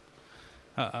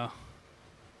 Uh-oh.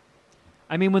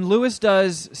 I mean, when Lewis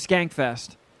does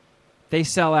Skankfest, they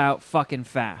sell out fucking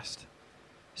fast.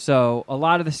 So a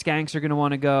lot of the skanks are going to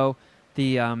want to go.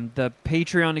 The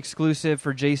Patreon exclusive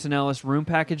for Jason Ellis room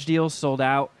package deals sold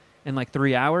out in like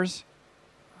 3 hours.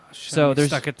 So there's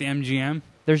stuck at the MGM.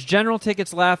 There's general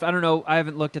tickets left. I don't know. I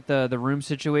haven't looked at the room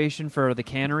situation for the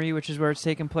Cannery, which is where it's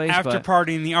taking place. After but,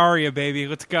 party in the Aria, baby.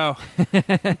 Let's go.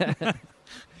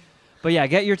 but yeah,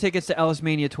 get your tickets to Ellis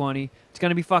Mania 20. It's going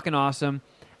to be fucking awesome.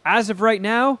 As of right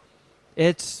now,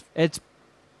 it's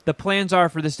the plans are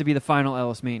for this to be the final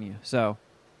Ellis Mania. So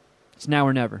it's now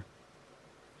or never.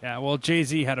 Yeah, well,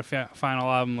 Jay-Z had a final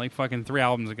album like fucking 3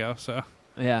 albums ago, so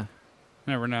Yeah.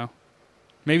 never know.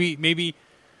 Maybe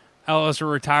Ellis will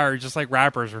retire just like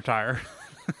rappers retire.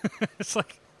 It's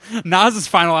like Nas's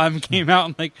final album came out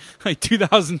in like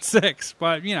 2006,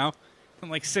 but you know,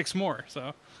 like 6 more.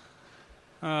 So,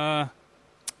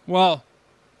 well,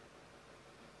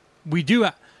 we do.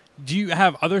 Do you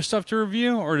have other stuff to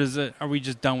review, or are we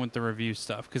just done with the review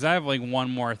stuff? Because I have like one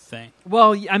more thing.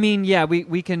 Well, I mean, yeah,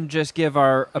 we can just give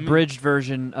our abridged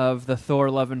version of the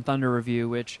Thor Love and Thunder review,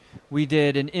 which we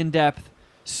did an in-depth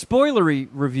spoilery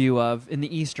review of in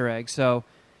the Easter egg. So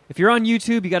if you're on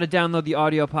YouTube, you got to download the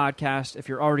audio podcast. If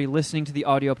you're already listening to the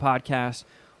audio podcast,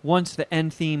 once the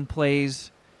end theme plays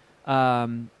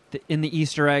in the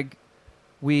Easter egg,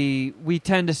 we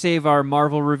tend to save our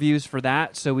Marvel reviews for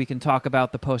that, so we can talk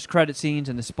about the post-credit scenes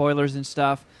and the spoilers and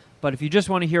stuff. But if you just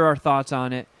want to hear our thoughts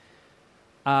on it,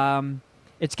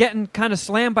 it's getting kind of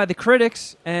slammed by the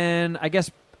critics, and I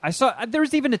guess I saw there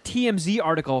was even a TMZ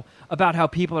article about how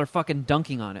people are fucking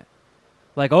dunking on it.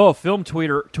 Like, oh, film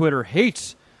Twitter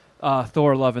hates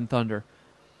Thor Love and Thunder.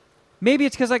 Maybe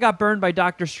it's because I got burned by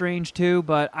Doctor Strange too,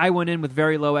 but I went in with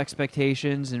very low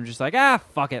expectations and just like,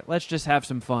 fuck it, let's just have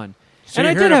some fun. So and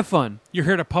I did have fun. You're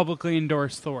here to publicly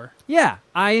endorse Thor. Yeah,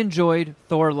 I enjoyed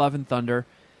Thor Love and Thunder.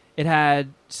 It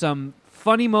had some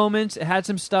funny moments. It had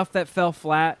some stuff that fell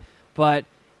flat, but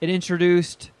it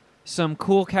introduced some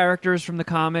cool characters from the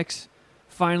comics,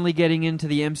 finally getting into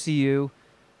the MCU.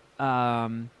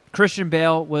 Christian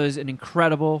Bale was an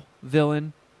incredible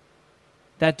villain.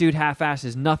 That dude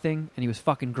half-asses nothing, and he was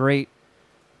fucking great.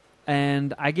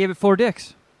 And I gave it 4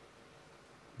 dicks.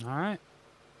 All right.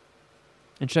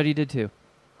 And Shuddy did too.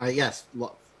 Yes,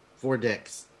 4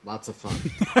 dicks. Lots of fun.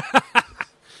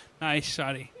 Nice,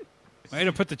 Shoddy. Way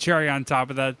to put the cherry on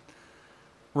top of that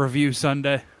review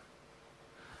Sunday.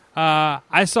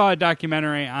 I saw a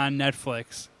documentary on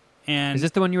Netflix. And Is this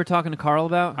the one you were talking to Carl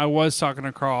about? I was talking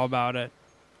to Carl about it.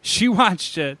 She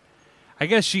watched it. I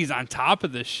guess she's on top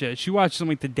of this shit. She watched them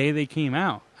like the day they came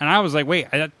out. And I was like,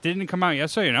 wait, that didn't come out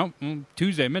yesterday? No,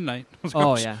 Tuesday, midnight. I was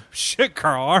like, yeah. Shit,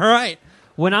 Carl, all right.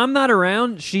 When I'm not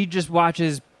around, she just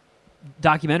watches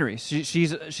documentaries.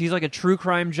 She's like a true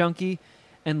crime junkie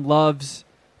and loves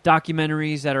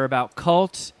documentaries that are about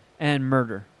cults and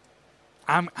murder.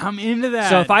 I'm into that.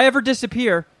 So if I ever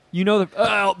disappear, you know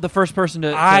the first person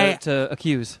to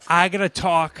accuse. I gotta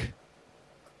talk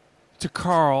to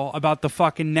Carl about the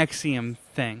fucking NXIVM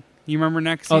thing. You remember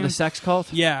NXIVM? Oh, the sex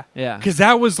cult? Yeah. Yeah. Because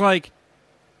that was like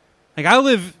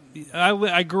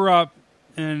I grew up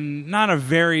in not a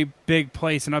very big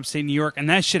place in upstate New York, and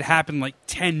that shit happened like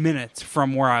 10 minutes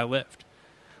from where I lived.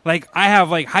 Like, I have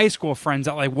like high school friends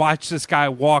that like watch this guy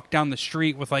walk down the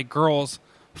street with like girls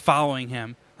following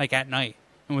him like at night.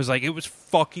 It was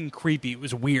fucking creepy. It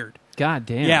was weird. God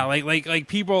damn. Yeah, like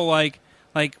people like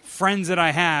friends that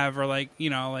I have, or like, you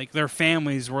know, like their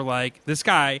families were like, this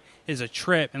guy is a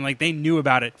trip, and like they knew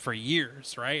about it for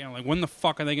years, right? And like, when the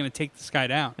fuck are they going to take this guy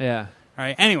down? Yeah.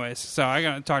 Right. Anyways, so I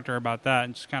got to talk to her about that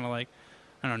and just kind of like,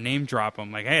 I don't know, name drop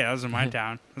them. Like, hey, that was in my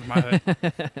town. That was my hood.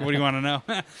 What do you want to know?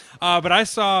 But I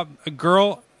saw a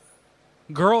Girl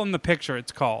in the Picture,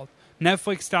 it's called.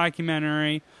 Netflix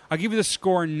documentary. I'll give you the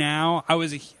score now. It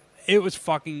was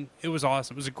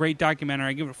awesome. It was a great documentary.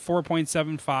 I give it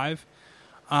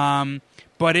 4.75.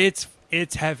 But it's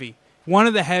heavy. One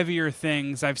of the heavier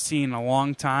things I've seen in a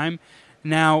long time.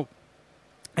 Now,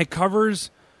 it covers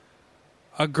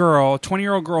a girl, a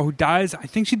 20-year-old girl who dies. I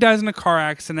think she dies in a car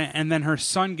accident, and then her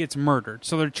son gets murdered.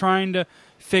 So they're trying to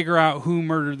figure out who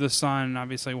murdered the son,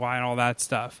 obviously why, and all that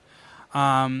stuff.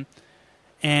 And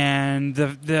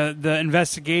the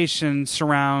investigation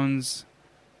surrounds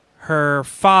her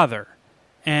father,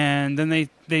 and then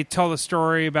they tell the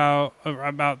story about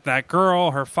that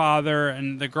girl, her father,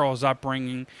 and the girl's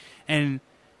upbringing, and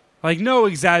like, no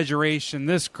exaggeration,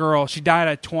 this girl, she died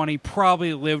at 20,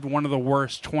 probably lived one of the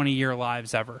worst 20-year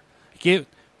lives ever. It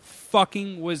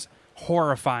fucking was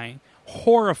horrifying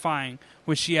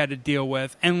what she had to deal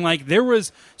with. And like,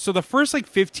 so the first like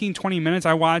 15, 20 minutes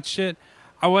I watched it,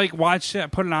 I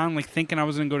put it on like thinking I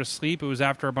was going to go to sleep. It was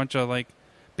after a bunch of like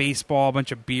baseball, a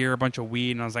bunch of beer, a bunch of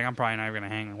weed, and I was like, I'm probably not going to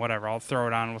hang, whatever, I'll throw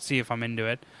it on, we'll see if I'm into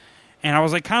it. And I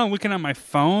was like kind of looking at my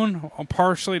phone,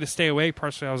 partially to stay awake,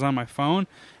 partially I was on my phone.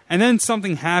 And then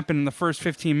something happened in the first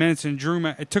 15 minutes and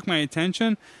it took my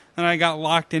attention, and I got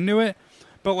locked into it.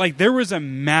 But like, there was a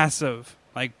massive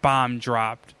like bomb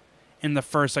dropped in the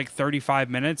first like 35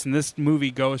 minutes, and this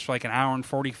movie goes for like an hour and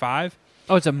 45.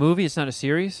 Oh, it's a movie? It's not a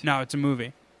series? No, it's a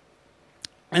movie.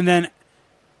 And then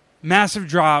massive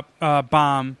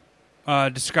bomb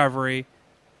discovery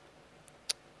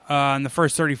in the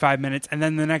first 35 minutes, and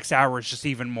then the next hour is just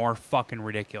even more fucking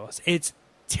ridiculous. It's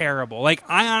terrible. Like,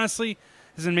 I honestly,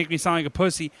 this doesn't make me sound like a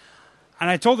pussy, and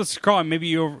I told this to Carl, and maybe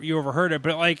you overheard it,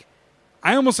 but like,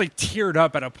 I almost like teared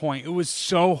up at a point. It was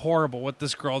so horrible what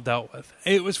this girl dealt with.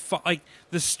 It was like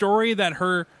the story that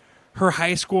her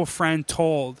high school friend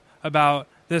told about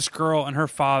this girl and her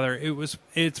father.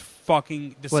 It's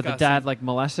fucking disgusting. What, the dad like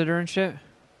molested her and shit?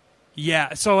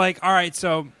 Yeah. So like, all right.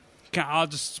 So I'll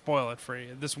just spoil it for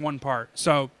you. This one part.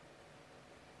 So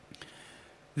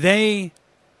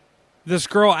this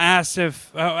girl asked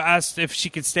if she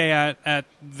could stay at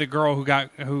the girl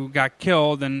who got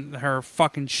killed and her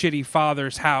fucking shitty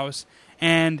father's house,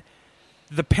 and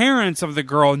the parents of the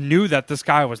girl knew that this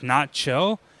guy was not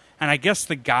chill, and I guess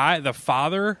the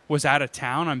father was out of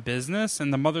town on business,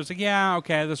 and the mother's like, yeah,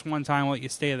 okay, this one time I'll let you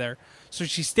stay there. So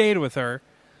she stayed with her.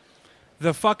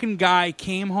 The fucking guy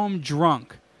came home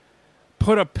drunk,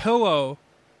 put a pillow,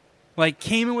 like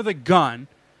came in with a gun,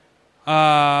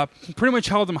 pretty much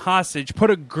held him hostage,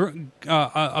 put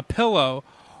a pillow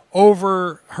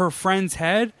over her friend's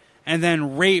head, and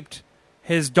then raped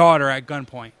his daughter at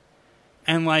gunpoint.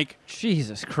 And like,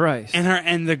 Jesus Christ.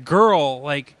 And the girl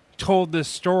like told this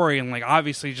story, and like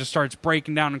obviously just starts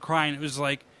breaking down and crying. It was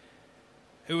one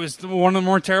of the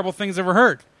more terrible things I've ever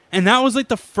heard. And that was like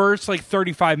the first like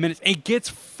 35 minutes.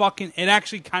 It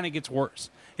actually kind of gets worse.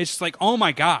 It's just like, oh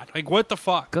my God, like what the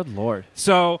fuck? Good Lord.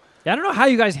 So yeah, I don't know how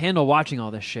you guys handle watching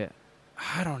all this shit.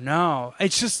 I don't know.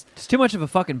 It's too much of a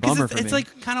fucking bummer for me. It's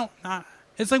like kind of not.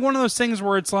 It's like one of those things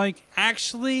where it's like,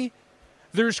 actually,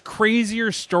 there's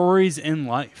crazier stories in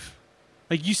life.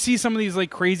 Like you see some of these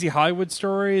like crazy Hollywood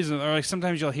stories, or like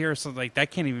sometimes you'll hear something like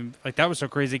that can't even, like that was so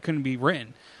crazy it couldn't be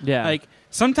written. Yeah. Like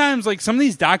sometimes like some of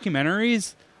these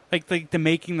documentaries, like the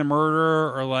Making the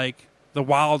Murderer, or like the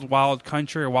Wild Wild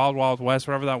Country or Wild Wild West,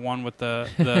 whatever that one with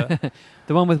the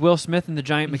the one with Will Smith and the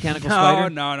giant mechanical spider.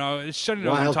 No, it shouldn't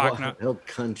know what I'm talking about. Wild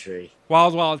Country.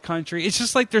 Wild Wild Country. It's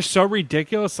just like they're so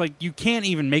ridiculous. Like you can't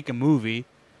even make a movie.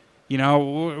 You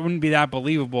know, it wouldn't be that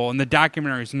believable. And the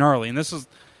documentary is gnarly. And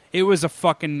it was a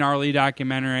fucking gnarly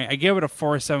documentary. I gave it a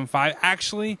 4.75.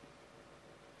 Actually,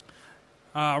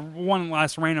 one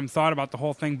last random thought about the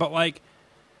whole thing, but like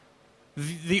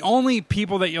the only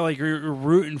people that you're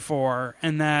rooting for,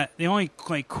 and that the only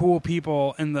like cool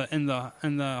people in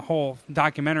the whole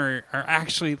documentary are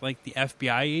actually like the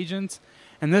FBI agents.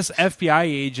 And this FBI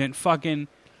agent fucking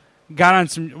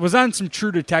was on some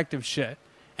True Detective shit.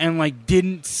 And like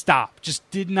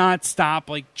did not stop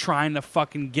like trying to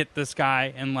fucking get this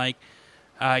guy and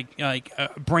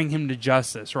bring him to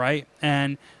justice, right?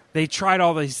 And they tried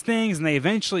all these things, and they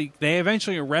eventually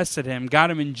arrested him,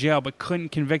 got him in jail, but couldn't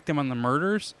convict him on the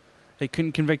murders. They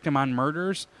couldn't convict him on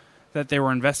murders. that they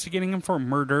were investigating him for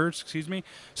murders. Excuse me.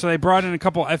 So they brought in a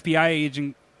couple FBI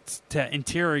agents to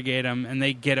interrogate him, and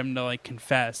they get him to like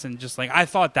confess. And just like I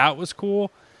thought that was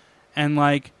cool, and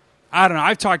like I don't know.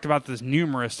 I've talked about this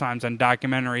numerous times on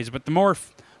documentaries, but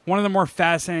one of the more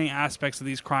fascinating aspects of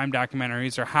these crime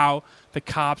documentaries are how the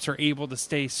cops are able to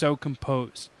stay so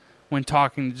composed when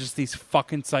talking to just these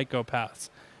fucking psychopaths.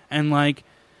 And like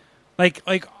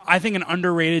I think an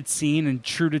underrated scene in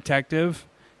True Detective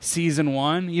season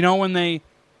 1, you know, when they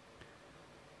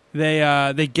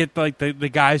get like the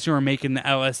guys who are making the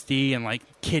LSD and like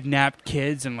kidnapped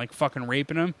kids and like fucking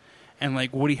raping them, and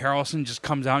like Woody Harrelson just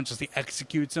comes out and just like,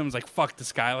 executes them. It's like, fuck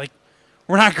this guy. Like,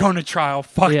 we're not going to trial.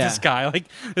 Fuck this guy. Like,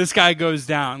 this guy goes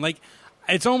down. Like,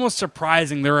 it's almost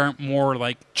surprising there aren't more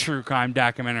like true crime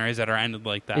documentaries that are ended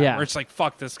like that. Yeah. Where it's like,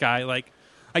 fuck this guy. Like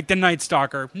the Night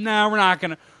Stalker. No, we're not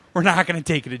gonna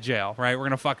take you to jail, right? We're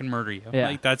gonna fucking murder you. Yeah.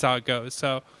 Like, that's how it goes.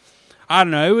 So I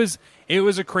don't know. It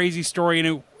was a crazy story,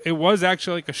 and it was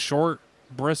actually like a short,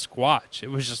 brisk watch. It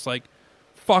was just like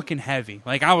fucking heavy.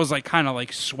 Like, I was like kind of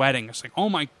like sweating. It's like, oh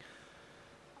my.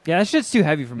 Yeah, that shit's too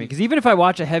heavy for me. Because even if I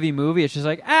watch a heavy movie, it's just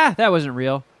like, that wasn't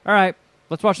real. All right,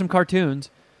 let's watch some cartoons.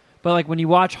 But like when you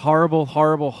watch horrible,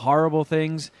 horrible, horrible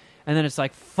things, and then it's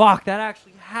like, fuck, that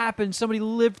actually happened. Somebody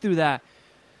lived through that.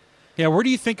 Yeah, where do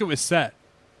you think it was set?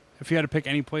 If you had to pick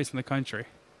any place in the country.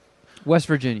 West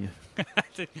Virginia.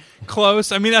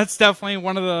 Close. I mean, that's definitely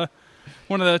one of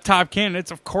the top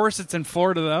candidates. Of course, it's in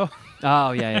Florida, though.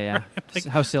 Oh, yeah. Like,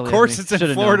 how silly. Of course, me. it's in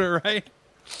Should've Florida, known. right?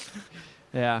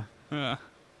 Yeah.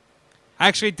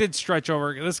 Actually, it did stretch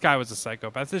over. This guy was a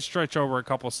psychopath. It did stretch over a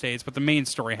couple states, but the main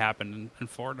story happened in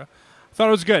Florida. I thought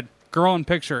it was good. Girl in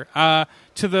picture.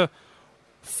 To the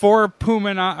for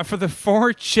the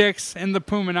 4 chicks in the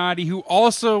Puminati who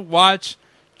also watch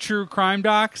true crime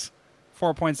docs,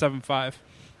 4.75.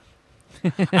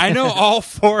 I know all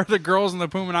 4 of the girls in the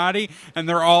Puminati, and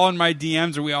they're all in my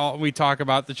DMs, and we talk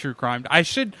about the true crime. I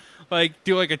should like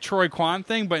do like a Troy Kwan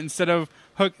thing, but instead of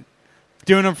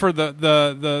doing them for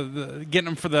the getting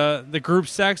them for the group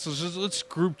sex, let's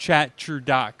group chat true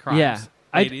doc crimes. Yeah.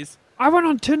 Ladies. I went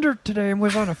on Tinder today and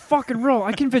was on a fucking roll.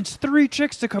 I convinced 3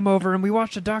 chicks to come over and we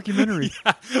watched a documentary.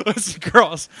 Listen,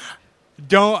 girls,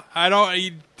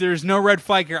 there's no red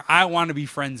flag here. I want to be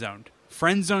friend zoned.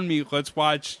 Friend zone me. Let's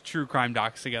watch true crime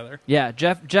docs together. Yeah,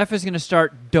 Jeff is going to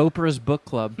start Dopra's book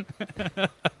club.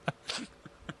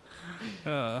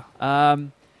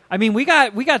 I mean, we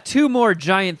got 2 more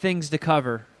giant things to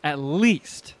cover, at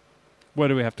least. What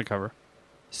do we have to cover?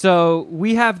 So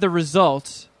we have the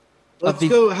results. Let's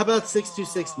go. How about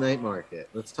 626 Night Market?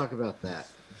 Let's talk about that.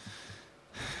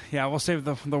 Yeah, we'll save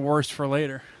the worst for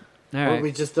later. All Well, right.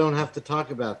 we just don't have to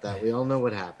talk about that. We all know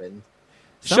what happened.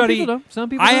 Some Shuddy, people don't. Some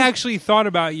people I don't. actually thought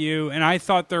about you, and I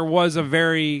thought there was a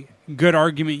very good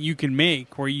argument you can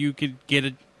make where you could get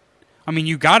it. I mean,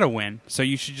 you got to win, so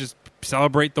you should just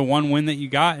celebrate the one win that you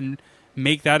got and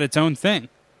make that its own thing.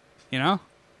 You know,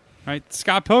 right?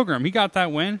 Scott Pilgrim, he got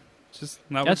that win.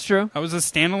 That's true. That was a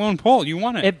standalone poll. You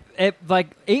won it. It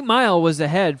like 8 Mile was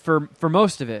ahead for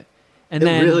most of it, and It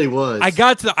then really was.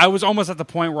 I was almost at the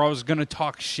point where I was going to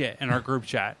talk shit in our group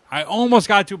chat. I almost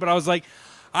got to, but I was like,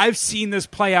 I've seen this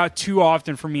play out too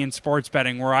often for me in sports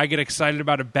betting where I get excited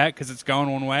about a bet because it's going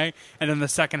one way, and then the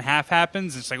second half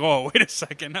happens. It's like, oh, wait a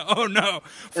second. Oh, no.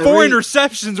 4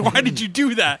 interceptions. Why did you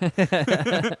do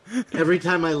that? Every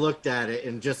time I looked at it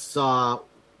and just saw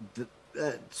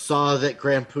that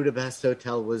Grand Budapest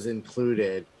Hotel was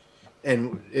included,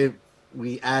 and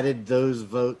we added those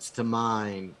votes to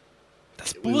mine,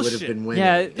 That's we would have bullshit. been winning.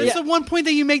 Yeah, That's the one point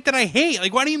that you make that I hate.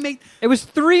 Like, why do you make... it was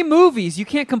 3 movies. You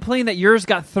can't complain that yours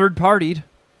got third-partied.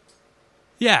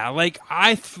 Yeah, like,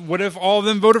 I would have all of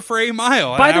them voted for 8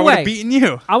 Mile. By and the I would way, have beaten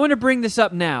you. I want to bring this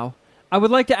up now. I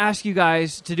would like to ask you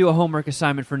guys to do a homework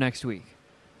assignment for next week.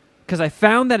 Because I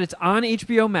found that it's on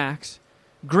HBO Max.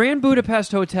 Grand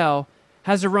Budapest Hotel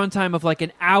has a runtime of like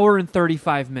an hour and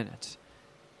 35 minutes.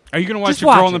 Are you going to watch Just a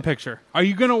girl watch in the it. picture? Are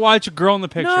you going to watch a girl in the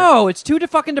picture? No, it's too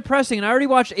fucking depressing, and I already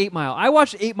watched 8 Mile. I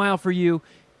watched 8 Mile for you,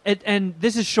 and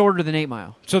this is shorter than 8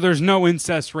 Mile. So there's no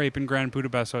incest rape in Grand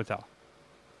Budapest Hotel?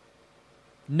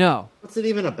 No. What's it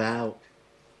even about?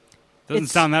 Doesn't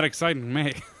It's- sound that exciting to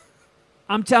me.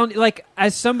 I'm telling you, like,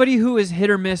 as somebody who is hit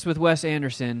or miss with Wes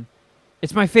Anderson,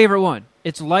 it's my favorite one.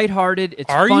 It's lighthearted.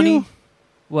 It's Are funny. you?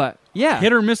 What? Yeah.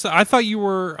 Hit or miss? I thought you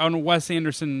were a Wes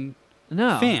Anderson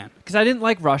no. fan. Because I didn't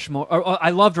like Rushmore. Or,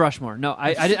 I loved Rushmore. No,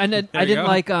 I didn't There you go.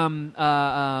 like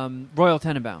Royal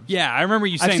Tenenbaums. Yeah, I remember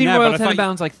you saying I've seen that, Royal but I thought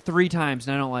Tenenbaums like 3 times,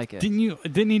 and I don't like it.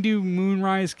 didn't he do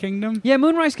Moonrise Kingdom? Yeah,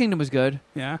 Moonrise Kingdom was good.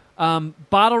 Yeah.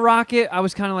 Bottle Rocket, I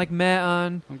was kind of like meh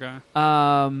on. Okay.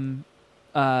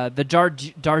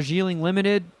 The Darjeeling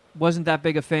Limited, wasn't that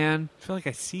big a fan. I feel like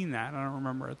I've seen that. I don't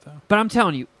remember it though. But I'm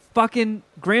telling you, fucking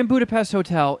Grand Budapest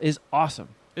Hotel is awesome.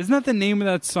 Isn't that the name of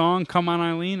that song, Come On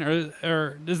Eileen?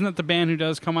 Or isn't that the band who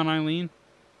does Come On Eileen?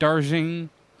 Darjeeling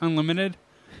Unlimited?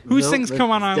 Who sings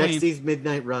Come On Eileen? Dexy's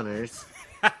Midnight Runners.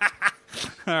 All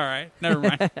right. Never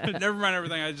mind. Never mind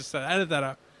everything I just said. Edit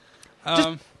that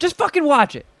out. Just fucking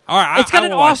watch it. All right. It's got I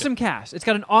an will watch awesome cast. It's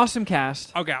got an awesome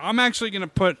cast. Okay. I'm actually going to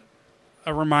put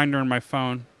a reminder on my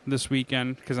phone this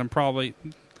weekend because I'm probably...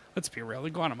 Let's be real. The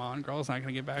Guatemalan girl's not going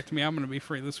to get back to me. I'm going to be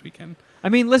free this weekend. I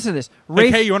mean, listen to this.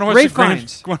 Hey, you want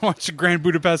to watch the Grand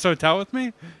Budapest Hotel with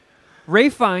me? Ray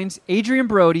Fiennes, Adrian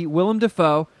Brody, Willem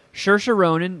Dafoe, Saoirse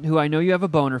Ronan, who I know you have a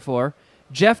boner for,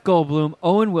 Jeff Goldblum,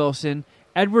 Owen Wilson,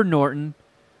 Edward Norton,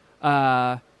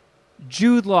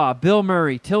 Jude Law, Bill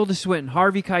Murray, Tilda Swinton,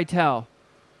 Harvey Keitel,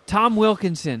 Tom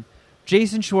Wilkinson,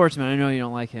 Jason Schwartzman. I know you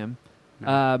don't like him.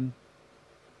 No.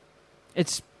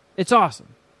 It's awesome.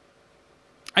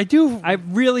 I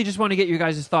really just want to get your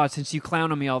guys' thoughts since you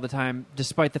clown on me all the time,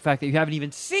 despite the fact that you haven't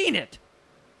even seen it.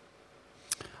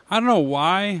 I don't know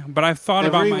why, but I've thought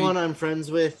about everyone I'm friends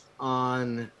with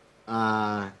on.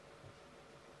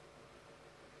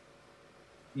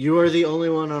 You are the only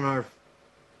one on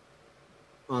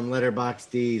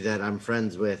Letterboxd that I'm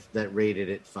friends with that rated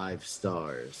it 5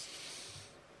 stars,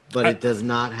 but it does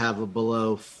not have a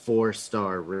below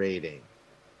 4-star rating.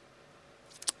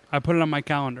 I put it on my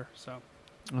calendar, so.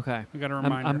 Okay. We got a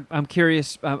reminder. I'm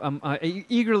curious. I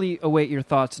eagerly await your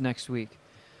thoughts next week.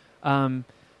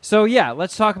 So, yeah,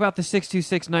 let's talk about the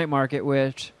 626 Night Market,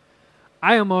 which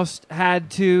I almost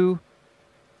had to...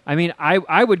 I mean,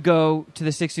 I would go to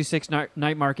the 626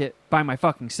 Night Market by my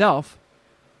fucking self,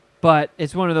 but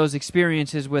it's one of those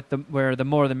experiences where the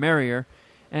more the merrier,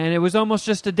 and it was almost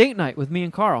just a date night with me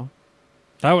and Carl.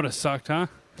 That would have sucked, huh?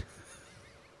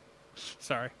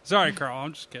 Sorry, Carl.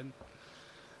 I'm just kidding.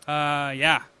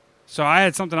 Yeah. So I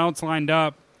had something else lined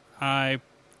up. I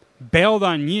bailed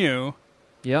on you.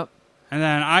 Yep. And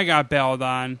then I got bailed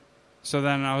on. So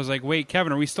then I was like, wait,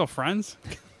 Kevin, are we still friends?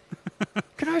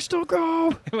 Can I still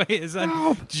go? Wait, is that...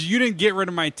 No. You didn't get rid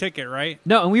of my ticket, right?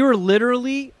 No, and we were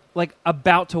literally like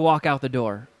about to walk out the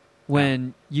door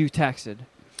when you texted.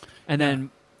 And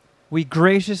then we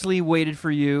graciously waited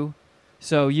for you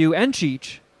so you and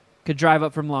Cheech could drive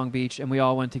up from Long Beach, and we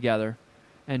all went together.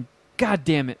 And God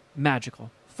damn it, magical.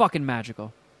 Fucking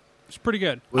magical. It's pretty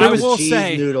good. I will was cheese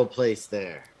say noodle place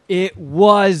there. It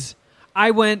was. I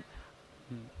went.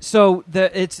 So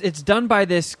it's done by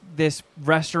this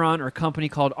restaurant or company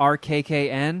called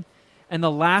RKKN, and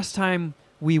the last time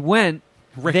we went,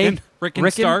 Rick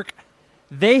and Stark.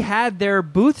 They had their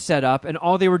booth set up, and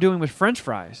all they were doing was French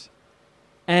fries.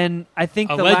 And I think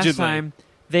the last time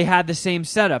they had the same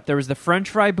setup. There was the French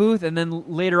fry booth, and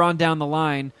then later on down the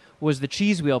line was the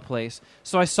cheese wheel place.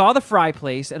 So I saw the fry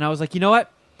place, and I was like, you know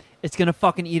what? It's going to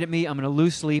fucking eat at me. I'm going to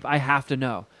lose sleep. I have to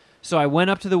know. So I went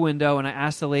up to the window, and I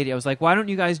asked the lady, I was like, why don't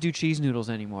you guys do cheese noodles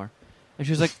anymore? And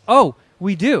she was like, oh,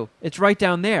 we do. It's right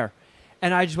down there.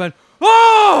 And I just went,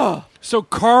 oh! So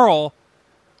Carl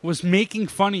was making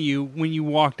fun of you when you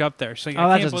walked up there. So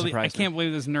that doesn't surprise me. I can't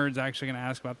believe this nerd's actually going to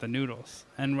ask about the noodles.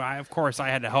 And of course, I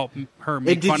had to help her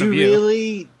make fun of you. Did you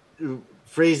really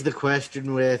phrase the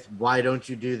question with, why don't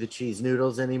you do the cheese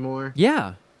noodles anymore?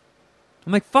 Yeah.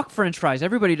 I'm like, fuck French fries.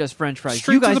 Everybody does French fries.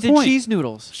 Straight you guys to the did point. Cheese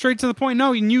noodles. Straight to the point.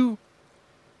 No, and you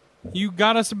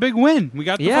got us a big win. We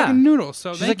got the fucking noodles.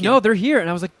 So she's like, no, they're here. And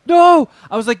I was like, no.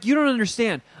 I was like, you don't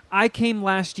understand. I came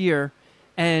last year,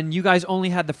 and you guys only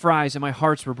had the fries, and my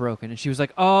hearts were broken. And she was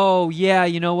like, oh, yeah,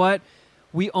 you know what?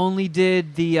 We only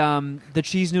did the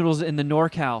cheese noodles in the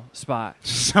NorCal spot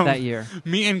that year.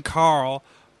 Me and Carl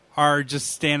are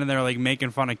just standing there like making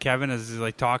fun of Kevin as he's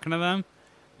like talking to them.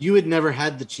 You had never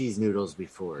had the cheese noodles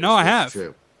before. No, I have.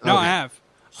 True. No, Okay. I have.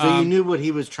 So you knew what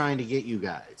he was trying to get you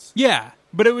guys. Yeah,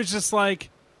 but it was just like...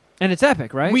 And it's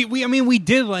epic, right? We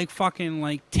did like fucking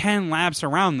like 10 laps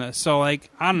around this. So like,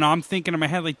 I don't know, I'm thinking in my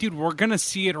head like, dude, we're going to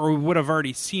see it or we would have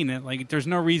already seen it. Like, there's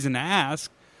no reason to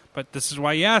ask, but this is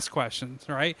why you ask questions,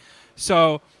 right?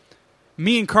 So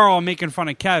me and Carl are making fun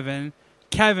of Kevin.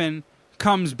 Kevin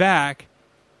comes back,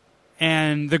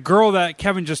 and the girl that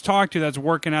Kevin just talked to that's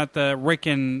working at the Rick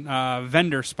and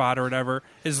vendor spot or whatever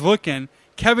is looking.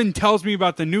 Kevin tells me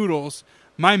about the noodles.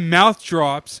 My mouth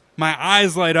drops, my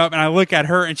eyes light up, and I look at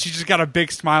her, and she just got a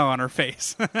big smile on her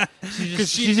face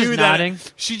because she's just nodding.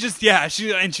 She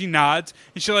nods,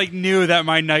 and she like knew that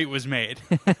my night was made.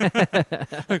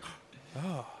 Like,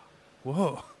 oh,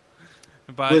 whoa!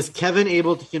 But was Kevin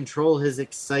able to control his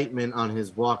excitement on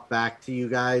his walk back to you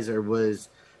guys, or was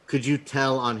could you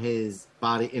tell on his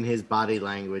body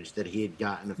language that he had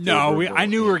gotten a No, favorable I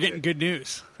knew we were answer? getting good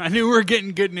news. I knew we were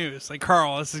getting good news. Like,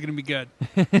 Carl, this is going to be good.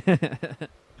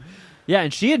 Yeah,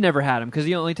 and she had never had him because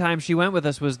the only time she went with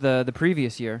us was the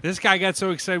previous year. This guy got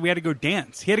so excited we had to go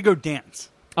dance. He had to go dance.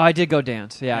 Oh, I did go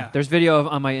dance. Yeah, Yeah. there's video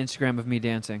on my Instagram of me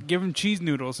dancing. Give him cheese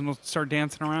noodles and he'll start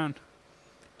dancing around.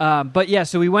 But yeah,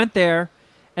 so we went there,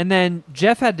 and then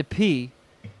Jeff had to pee,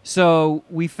 so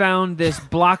we found this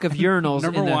block of urinals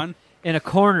Number one. in a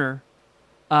corner.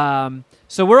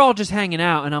 So we're all just hanging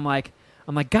out, and I'm like,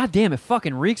 God damn, it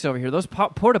fucking reeks over here. Those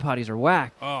porta potties are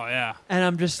whack. Oh, yeah. And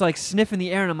I'm just like sniffing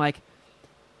the air, and I'm like,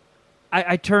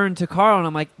 I turned to Carl, and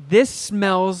I'm like, this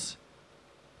smells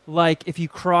like if you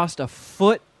crossed a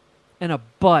foot and a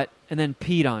butt and then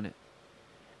peed on it.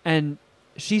 And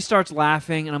she starts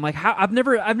laughing, and I'm like, "How? I've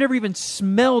never even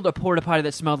smelled a porta potty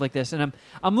that smelled like this." And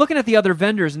I'm looking at the other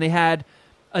vendors, and they had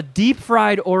a deep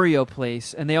fried Oreo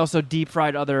place, and they also deep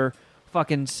fried other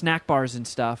fucking snack bars and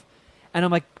stuff. And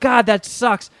I'm like, God, that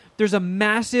sucks. There's a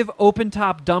massive open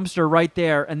top dumpster right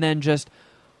there, and then just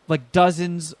like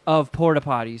dozens of porta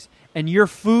potties, and your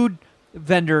food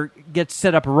vendor gets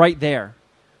set up right there.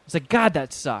 It's like, God,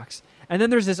 that sucks. And then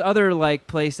there's this other like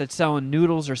place that's selling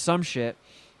noodles or some shit.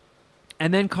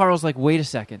 And then Carl's like, wait a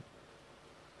second.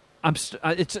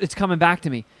 It's coming back to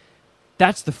me.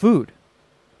 That's the food.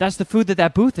 That's the food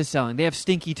that booth is selling. They have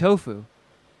stinky tofu.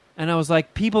 And I was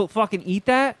like, people fucking eat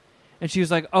that? And she was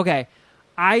like, okay,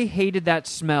 I hated that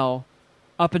smell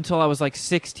up until I was like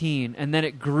 16. And then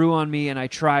it grew on me and I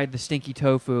tried the stinky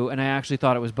tofu and I actually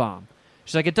thought it was bomb.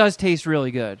 She's like, it does taste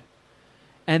really good.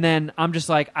 And then I'm just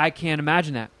like, I can't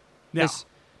imagine that. Yeah.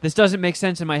 This doesn't make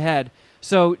sense in my head.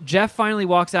 So Jeff finally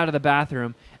walks out of the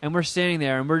bathroom, and we're standing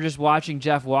there, and we're just watching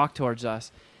Jeff walk towards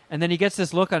us. And then he gets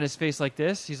this look on his face like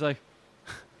this. He's like...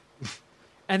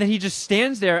 and then he just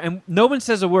stands there, and no one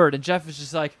says a word, and Jeff is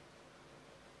just like,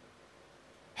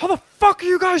 how the fuck are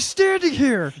you guys standing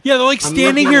here? Yeah, they're like I'm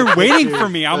standing looking here at waiting pictures for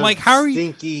me. I'm of like, how are you...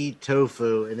 stinky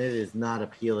tofu, and it is not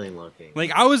appealing looking.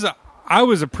 Like, I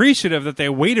was appreciative that they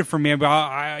waited for me, but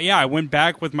I went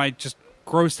back with my just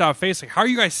grossed out face. Like, how are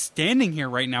you guys standing here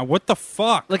right now? What the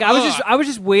fuck? Like I was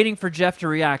just waiting for Jeff to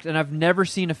react, and I've never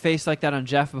seen a face like that on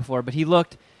Jeff before. But he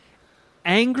looked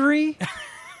angry,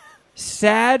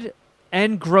 sad,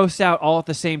 and grossed out all at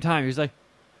the same time. He was like,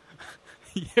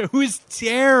 it was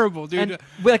terrible, dude. and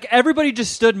like everybody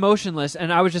just stood motionless,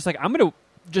 and I was just like, I'm gonna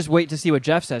just wait to see what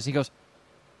Jeff says. He goes,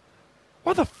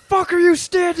 "What the fuck are you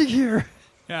standing here?"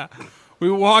 Yeah, we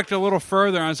walked a little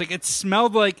further, and I was like, it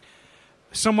smelled like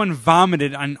someone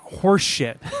vomited on horse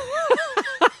shit.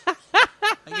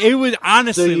 It was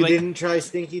honestly So you like didn't try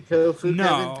stinky tofu,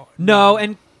 no. No,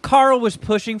 and Carl was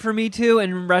pushing for me to,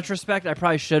 and in retrospect, I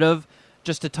probably should have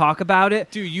just to talk about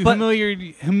it. Dude, you But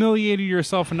humiliated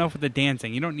yourself enough with the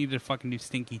dancing. You don't need to fucking do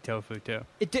stinky tofu too.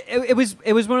 It was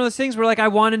one of those things where like I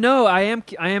want to know. I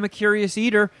am a curious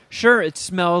eater. Sure, it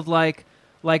smelled like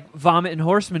vomit and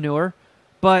horse manure,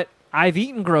 but I've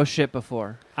eaten gross shit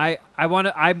before.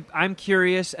 I'm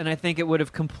curious, and I think it would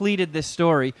have completed this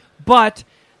story. But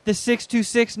the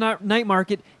 626 night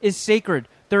market is sacred.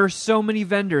 There are so many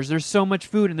vendors. There's so much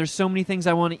food, and there's so many things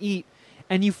I want to eat.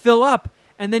 And you fill up,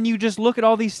 and then you just look at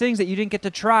all these things that you didn't get to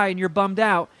try, and you're bummed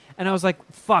out. And I was like,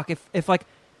 fuck, if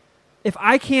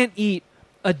I can't eat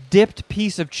a dipped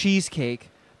piece of cheesecake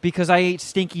because I ate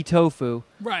stinky tofu,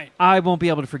 Right. I won't be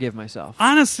able to forgive myself.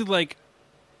 Honestly, like,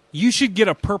 you should get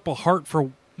a Purple Heart for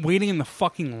waiting in the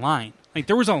fucking line. Like,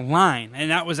 there was a line,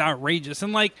 and that was outrageous.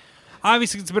 And, like,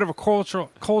 obviously it's a bit of a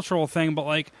cultural thing, but,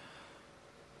 like,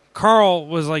 Carl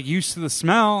was, like, used to the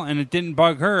smell, and it didn't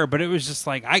bug her, but it was just,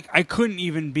 like, I couldn't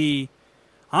even be,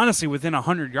 honestly, within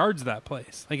 100 yards of that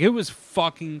place. Like, it was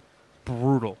fucking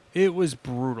brutal. It was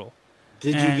brutal.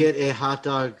 Did And- you get a hot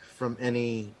dog from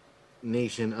any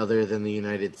nation other than the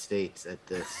United States at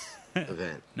this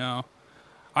event? No.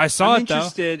 I saw I'm it, though.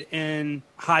 interested in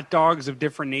hot dogs of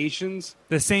different nations.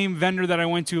 The same vendor that I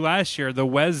went to last year, the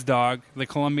Wes dog, the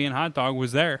Colombian hot dog,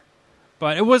 was there.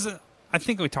 But it wasn't, I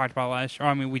think we talked about last year.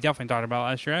 I mean, we definitely talked about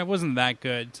last year. It wasn't that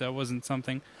good, so it wasn't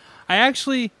something. I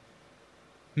actually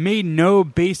made no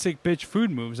basic bitch food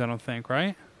moves, I don't think,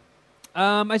 right?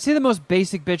 I'd say the most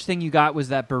basic bitch thing you got was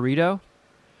that burrito.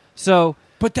 So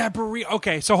But that burrito,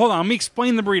 okay, so hold on. Let me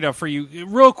explain the burrito for you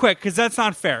real quick, because that's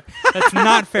not fair. That's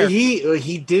not fair.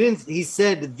 He didn't. He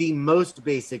said the most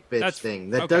basic bitch That's- thing.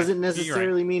 That okay. doesn't You're right.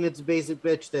 necessarily mean it's a basic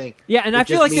bitch thing. yeah, and It I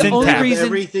feel just like the means only syntax. of reason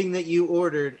everything that you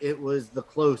ordered, it was the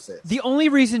closest. the only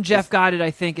reason Jeff got it,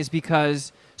 I think, is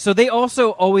because so they also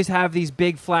always have these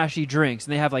big flashy drinks,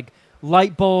 and they have like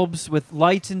light bulbs with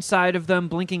lights inside of them,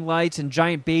 blinking lights, and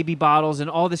giant baby bottles, and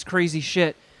all this crazy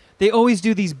shit. they always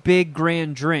do these big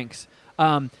grand drinks.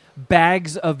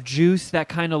 Bags of juice that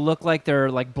kind of look like they're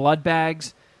like blood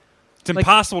bags. It's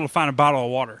impossible to find a bottle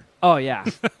of water. Oh yeah,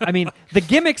 I mean the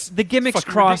gimmicks Fucking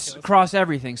cross ridiculous. cross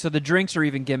everything. So the drinks are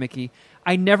even gimmicky.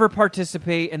 I never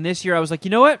participate, and this year I was like,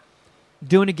 you know what,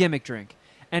 doing a gimmick drink.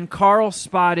 And Carl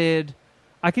spotted.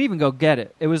 I can even go get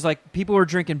it. It was like people were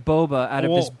drinking boba out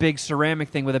of this Whoa. big ceramic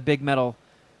thing with a big metal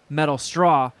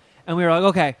straw, and we were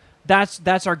like, okay,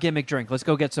 that's our gimmick drink. Let's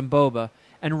go get some boba.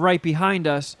 And right behind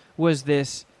us was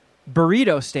this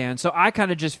burrito stand. So I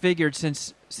kind of just figured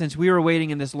since we were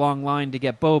waiting in this long line to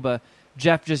get boba,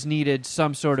 Jeff just needed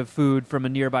some sort of food from a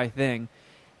nearby thing.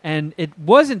 And it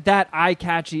wasn't that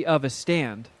eye-catchy of a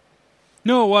stand.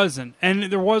 No, it wasn't. And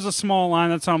there was a small line.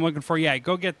 That's what I'm looking for. Yeah,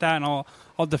 go get that, and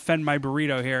I'll defend my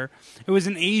burrito here. It was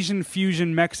an Asian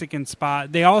fusion Mexican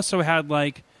spot. They also had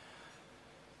like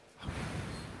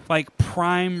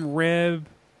prime rib,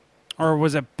 or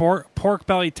was it pork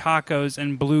belly tacos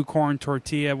and blue corn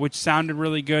tortilla, which sounded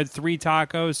really good. 3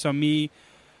 tacos, so me,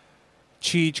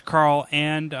 Cheech, Carl,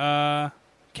 and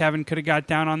Kevin could have got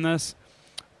down on this.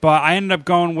 But I ended up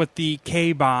going with the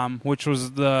K-Bomb, which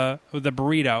was the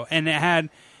burrito. And it had,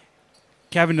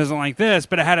 Kevin doesn't like this,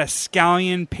 but it had a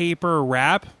scallion paper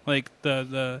wrap, like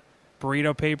the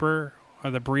burrito paper, or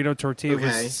the burrito tortilla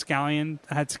was scallion,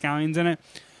 had scallions in it.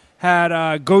 Had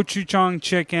gochujang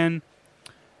chicken,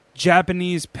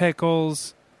 Japanese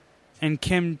pickles, and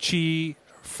kimchi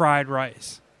fried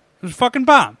rice. It was fucking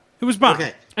bomb. It was bomb.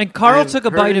 Okay. And Carl I have took a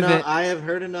heard bite of enough- it. I have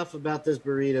heard enough about this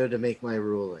burrito to make my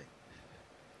ruling.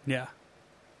 Yeah.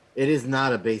 It is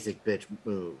not a basic bitch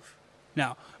move.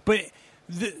 No. But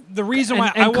the reason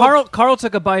why And I will- Carl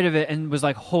took a bite of it and was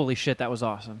like, holy shit, that was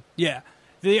awesome. Yeah.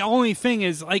 The only thing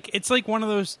is, like, it's like one of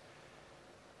those.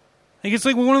 Like, it's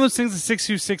like one of those things at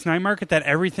 626 Night Market that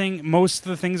most of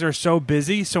the things are so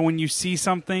busy. So when you see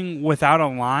something without a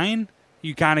line,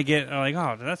 you kind of get like,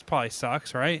 oh, that's probably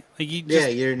sucks, right? Like, you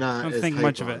just You're not. don't as think hype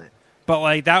much of on it. But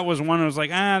like that was one that was like,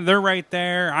 they're right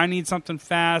there. I need something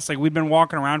fast. Like, we've been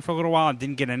walking around for a little while and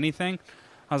didn't get anything.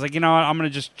 I was like, you know what? I'm gonna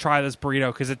just try this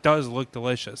burrito because it does look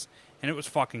delicious, and it was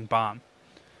fucking bomb.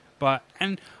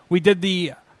 And we did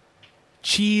the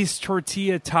cheese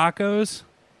tortilla tacos,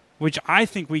 which I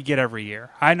think we get every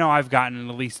year. I know I've gotten it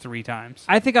at least 3 times.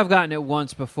 I think I've gotten it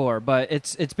once before, but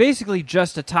it's basically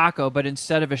just a taco, but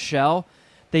instead of a shell,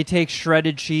 they take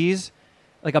shredded cheese,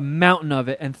 like a mountain of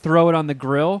it, and throw it on the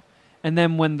grill. And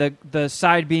then when the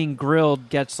side being grilled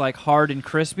gets like hard and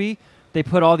crispy, they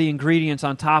put all the ingredients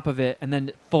on top of it, and then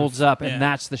it folds up, and Yeah.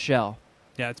 that's the shell.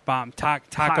 Yeah, it's bomb.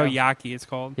 Takoyaki, it's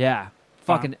called. Yeah,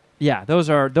 fucking yeah. Those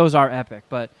are epic.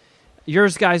 But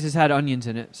yours guys has had onions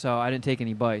in it, so I didn't take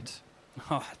any bites.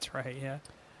 Oh, that's right.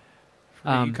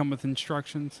 Yeah. You come with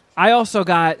instructions. I also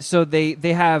got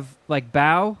they have like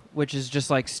bao, which is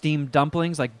just like steamed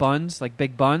dumplings, like buns, like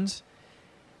big buns.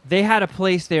 They had a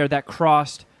place there that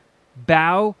crossed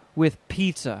bao with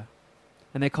pizza,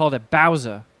 and they called it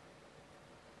Bowser.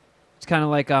 It's kind of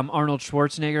like Arnold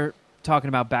Schwarzenegger talking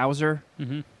about Bowser.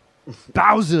 Mm-hmm.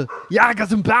 Bowser, yeah, I got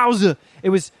some Bowser. It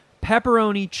was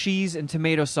pepperoni, cheese, and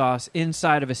tomato sauce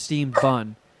inside of a steamed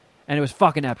bun, and it was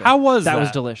fucking epic. How was that? That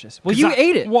was delicious. Well, 'Cause you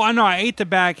ate it. Well, I know I ate the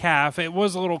back half. It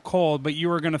was a little cold, but you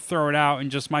were going to throw it out, and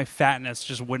just my fatness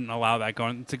just wouldn't allow that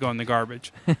to go in the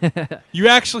garbage. You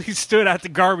actually stood at the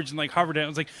garbage and like hovered it. I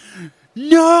was like,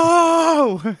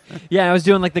 no. Yeah, I was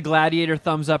doing like the gladiator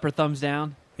thumbs up or thumbs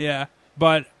down. Yeah,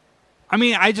 but I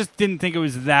mean, I just didn't think it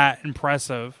was that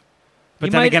impressive. But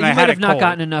you then might, again, you I might had have it not cold.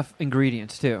 gotten enough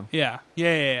ingredients too, Yeah.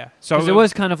 So because it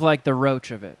was kind of like the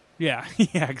roach of it. Yeah,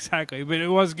 yeah, exactly. But it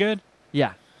was good.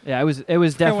 Yeah, it was forget what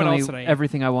else did I definitely eat.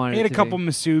 everything I wanted. I ate it a to couple be.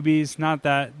 Masubis. Not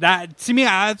that to me.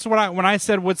 That's what when I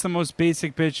said what's the most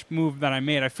basic bitch move that I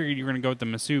made. I figured you were gonna go with the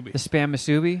Masubi. The spam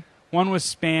masubi. One was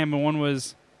spam and one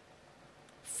was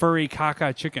furry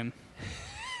caca chicken.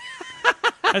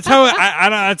 That's how I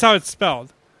don't. That's how it's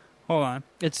spelled. Hold on.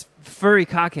 It's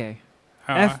furikake.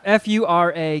 Oh,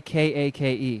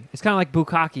 Furakake. It's kind of like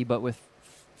bukkake, but with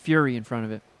fury in front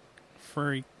of it.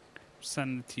 furry.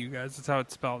 Send it to you guys. That's how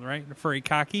it's spelled, right? Furry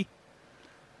cocky.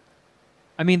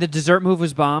 I mean, the dessert move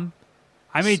was bomb.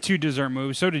 I made 2 dessert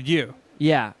moves. So did you.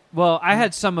 Yeah. Well, I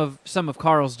had some of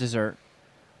Carl's dessert,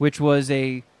 which was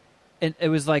it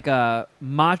was like a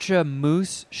matcha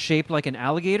mousse shaped like an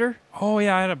alligator. Oh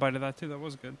yeah, I had a bite of that too. That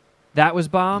was good. That was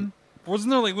bomb.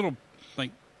 Wasn't there like little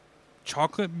like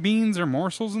chocolate beans or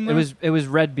morsels in there? It was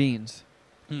red beans.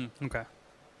 Okay.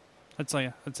 That's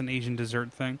an Asian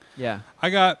dessert thing. Yeah. I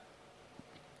got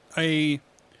a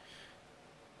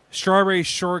strawberry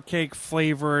shortcake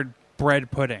flavored bread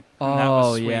pudding. And that was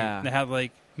Oh, sweet. yeah. They had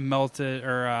like melted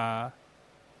or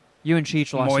You and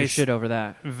Cheech lost your Moist. shit over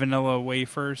that. vanilla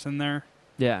wafers in there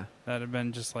Yeah. that had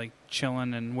been just like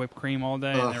chilling in whipped cream all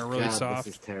day, and Oh, they were really God, soft.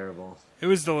 This is terrible. It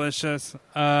was delicious.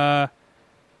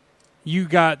 You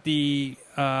got the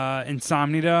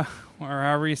Insomnita, or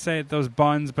however you say it, those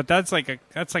buns, but that's like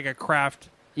a craft.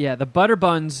 Yeah, the butter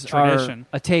buns Tradition.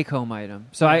 are a take-home item.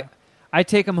 So Yeah. I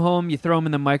take them home. You throw them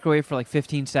in the microwave for like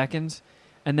 15 seconds,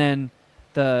 and then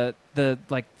the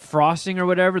like frosting or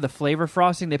whatever, the flavor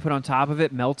frosting they put on top of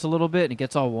it melts a little bit and it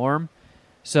gets all warm.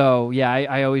 So yeah,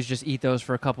 I always just eat those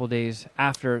for a couple of days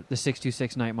after the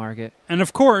 626 night market. And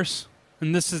of course,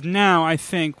 and this is now, I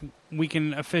think we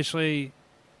can officially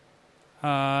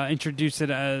introduce it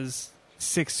as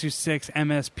 626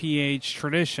 MSPH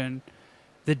tradition.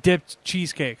 The dipped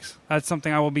cheesecakes. That's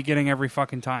something I will be getting every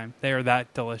fucking time. They are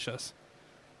that delicious.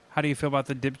 How do you feel about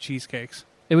the dipped cheesecakes?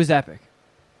 It was epic.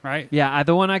 Right? Yeah,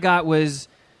 the one I got was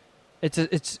it's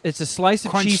a slice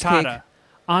of Crunch cheesecake Tata.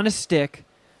 on a stick,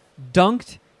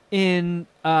 dunked in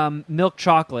milk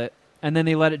chocolate, and then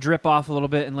they let it drip off a little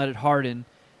bit and let it harden,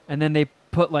 and then they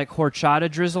put like horchata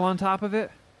drizzle on top of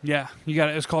it. Yeah, you got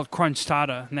it. It was called Crunch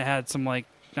Tata, and they had some like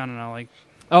I don't know, like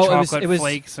It was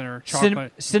flakes or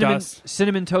chocolate cinnamon dust.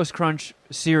 cinnamon toast crunch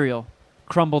cereal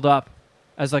crumbled up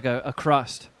as like a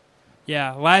crust.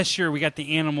 Yeah, last year we got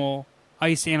the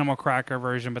ice animal cracker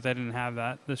version, but they didn't have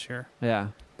that this year. Yeah.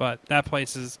 But that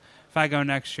place is, if I go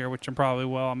next year, which I probably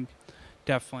will, I'm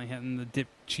definitely hitting the dip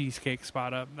cheesecake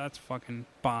spot up. That's fucking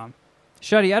bomb.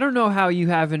 Shuddy, I don't know how you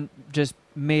haven't just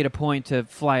made a point to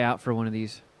fly out for one of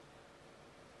these.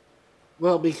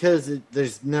 Well, because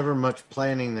there's never much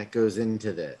planning that goes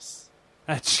into this.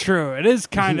 That's true. It is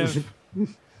kind of,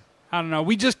 I don't know.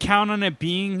 We just count on it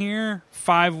being here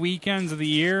 5 weekends of the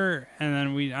year, and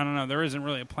then I don't know. There isn't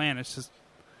really a plan. It's just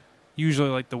usually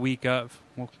like the week of.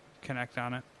 We'll connect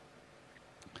on it.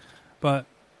 But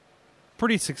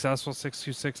pretty successful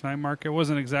 626 night market.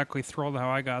 Wasn't exactly thrilled how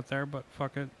I got there, but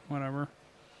fuck it. Whatever.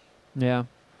 Yeah.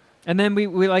 And then we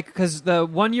like, because the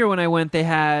one year when I went, they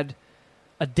had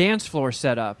a dance floor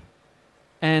set up,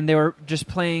 and they were just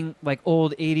playing like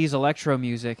old 80s electro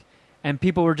music, and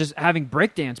people were just having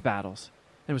breakdance battles.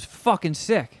 And it was fucking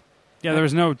sick. Yeah, there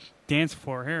was no dance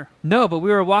floor here. No, but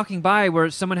we were walking by where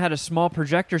someone had a small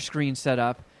projector screen set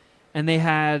up, and they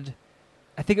had,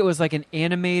 I think it was like an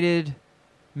animated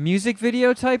music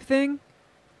video type thing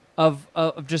of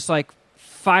just like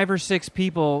 5 or 6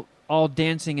 people all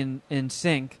dancing in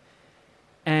sync.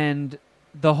 And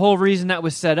the whole reason that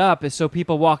was set up is so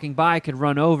people walking by could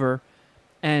run over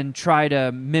and try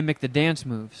to mimic the dance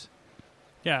moves.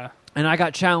 Yeah. And I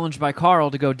got challenged by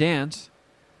Carl to go dance.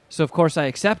 So, of course, I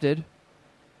accepted.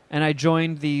 And I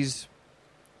joined these...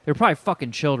 They were probably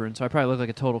fucking children, so I probably looked like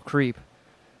a total creep.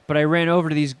 But I ran over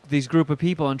to these group of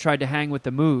people and tried to hang with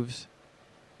the moves.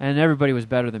 And everybody was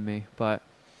better than me, but...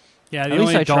 Yeah, the At only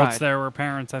least I adults tried. there were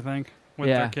parents, I think, with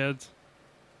Yeah. their kids.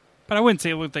 But I wouldn't say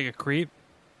it looked like a creep.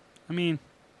 I mean...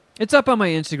 It's up on my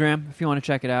Instagram if you want to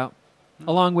check it out.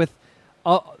 Along with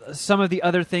some of the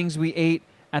other things we ate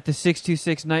at the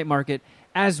 626 night market,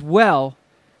 as well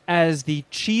as the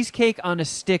cheesecake on a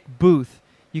stick booth.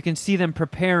 You can see them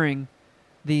preparing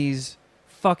these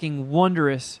fucking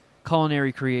wondrous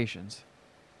culinary creations.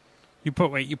 You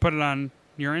put it on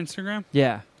your Instagram?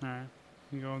 Yeah. All right.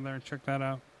 You can go there and check that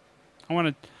out.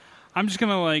 I'm just going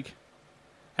to like,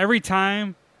 every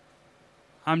time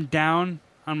I'm down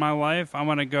on my life, I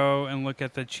want to go and look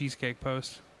at the cheesecake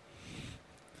post.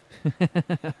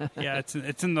 Yeah,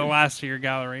 it's in the last of your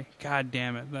gallery. God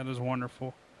damn it. That is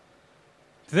wonderful.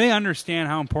 Do they understand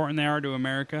how important they are to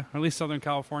America? Or at least Southern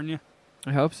California?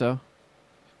 I hope so.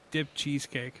 Dipped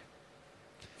cheesecake.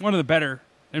 One of the better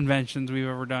inventions we've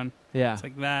ever done. Yeah. It's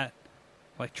like that.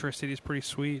 Electricity is pretty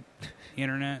sweet. The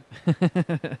internet.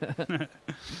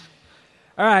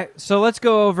 All right, so let's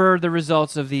go over the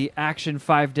results of the Action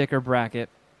 5-Dicker bracket.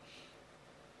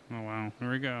 Oh, wow.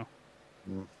 Here we go.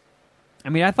 I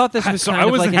mean, I thought this was So kind I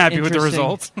of wasn't like an happy with the interesting-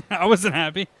 results. I wasn't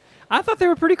happy. I thought they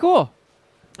were pretty cool.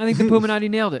 I think the Puminati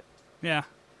nailed it. Yeah.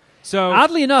 So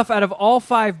Oddly enough, out of all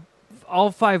five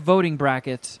voting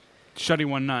brackets, Shuddy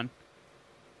won none.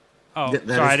 Oh, That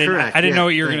sorry. is correct. I didn't know Yeah,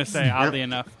 what you were going to thanks. say. Oddly Yep.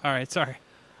 enough. All right. Sorry.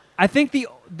 I think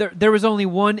there was only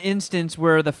one instance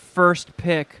where the first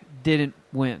pick didn't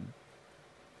win.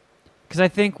 Because I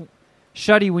think,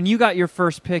 Shuddy, when you got your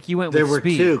first pick, you went There with were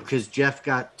speed. 2 because Jeff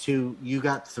got 2, you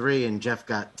got 3, and Jeff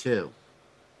got 2.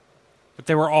 But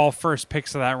they were all first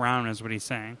picks of that round, is what he's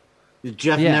saying.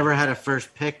 Jeff Yeah. never had a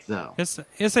first pick though. Yes,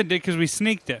 I did because we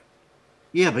sneaked it.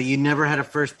 Yeah, but you never had a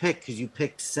first pick because you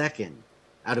picked second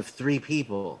out of 3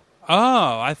 people.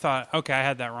 Oh, I thought. Okay, I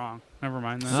had that wrong. Never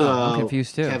mind that. So I'm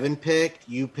confused too. Kevin picked,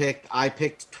 you picked, I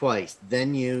picked twice.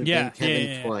 Then you, Yeah, then Kevin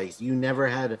yeah. twice. You never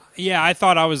had. Yeah, I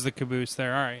thought I was the caboose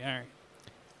there. All right.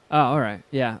 Oh, all right.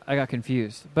 Yeah, I got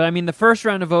confused. But I mean, the first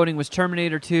round of voting was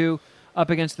Terminator 2 up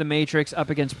against The Matrix, up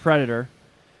against Predator.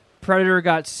 Predator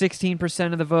got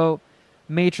 16% of the vote,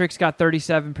 Matrix got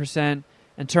 37%,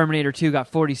 and Terminator 2 got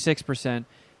 46%.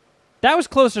 That was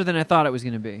closer than I thought it was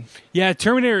going to be, Yeah,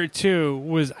 Terminator 2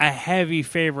 was a heavy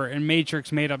favorite, and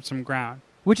Matrix made up some ground.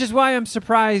 which is why I'm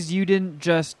surprised you didn't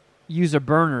just use a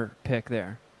burner pick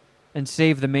there and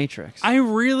save The Matrix. I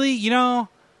really,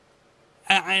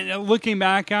 looking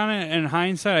back on it in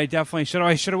hindsight, I definitely should have.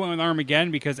 I should have went with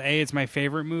Armageddon because A, it's my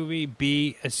favorite movie.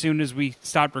 B, as soon as we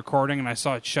stopped recording and I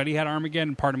saw Shuddy had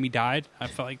Armageddon, part of me died. I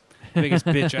felt like the biggest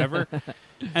bitch ever.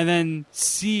 And then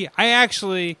C, I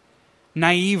actually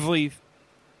naively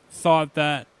thought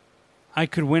that I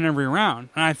could win every round.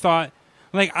 And I thought,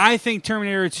 I think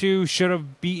Terminator 2 should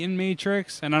have beaten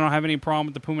Matrix, and I don't have any problem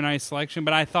with the Puminati selection,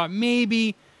 but I thought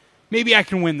maybe I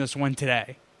can win this one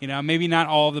today. Maybe not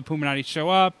all of the Puminati show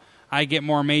up. I get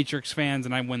more Matrix fans,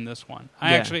 and I win this one.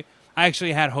 I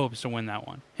actually had hopes to win that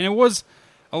one, and it was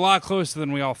a lot closer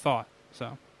than we all thought.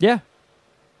 So Yeah.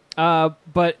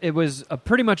 But it was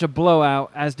pretty much a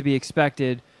blowout, as to be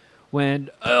expected, when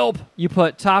you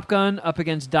put Top Gun up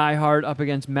against Die Hard, up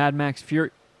against Mad Max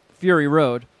Fury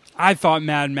Road. I thought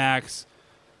Mad Max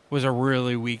was a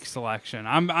really weak selection.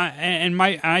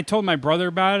 I told my brother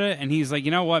about it, and he's like, you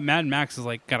know what? Mad Max is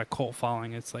got a cult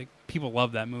following. It's people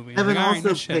love that movie. Kevin All right, also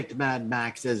no shit. picked Mad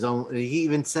Max as own. He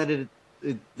even said it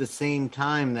at the same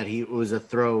time that it was a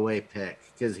throwaway pick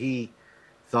because he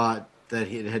thought that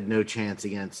it had no chance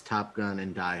against Top Gun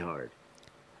and Die Hard.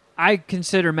 I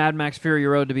consider Mad Max Fury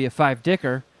Road to be a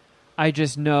five-dicker. I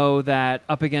just know that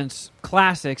up against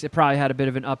classics, it probably had a bit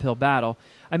of an uphill battle.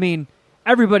 I mean,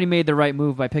 everybody made the right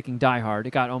move by picking Die Hard.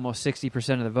 It got almost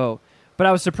 60% of the vote. But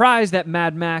I was surprised that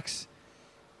Mad Max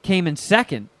came in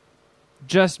second,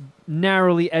 just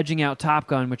narrowly edging out Top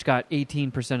Gun, which got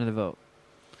 18% of the vote.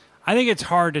 I think it's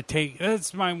hard to take.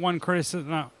 That's my one criticism.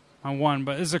 Not my one,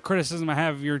 but this is a criticism I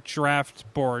have of your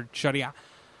draft board, Shuddy.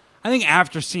 I think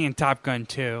after seeing Top Gun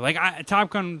 2, Top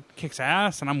Gun kicks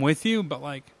ass, and I'm with you, but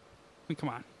come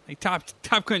on.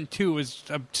 Top Gun 2 was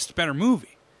just a better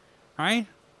movie, right?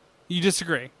 You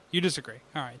disagree.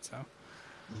 All right, so.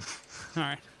 All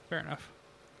right, fair enough.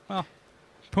 Well,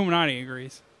 Puminati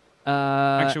agrees.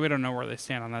 Actually, we don't know where they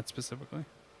stand on that specifically.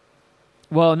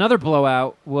 Well, another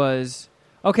blowout was...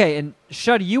 Okay, and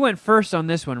Shuddy, you went first on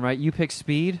this one, right? You picked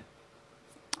Speed?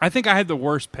 I think I had the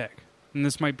worst pick, and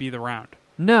this might be the round.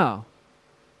 No.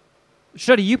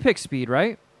 Shuddy, you picked Speed,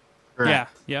 right?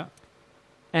 Correct. Yeah.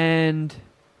 And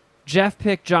Jeff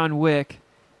picked John Wick,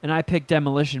 and I picked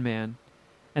Demolition Man.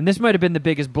 And this might have been the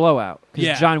biggest blowout, because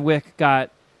Yeah. John Wick got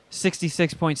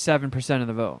 66.7% of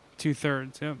the vote.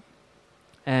 2/3, yep.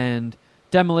 And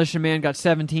Demolition Man got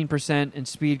 17%, and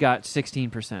Speed got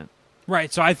 16%.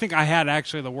 Right, so I think I had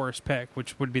actually the worst pick,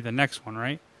 which would be the next one,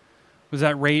 right? Was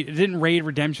that Raid? Didn't Raid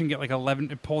Redemption get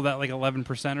 11? It pulled out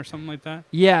 11% or something like that.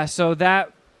 Yeah, so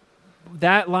that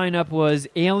lineup was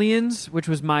Aliens, which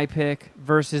was my pick,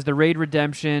 versus the Raid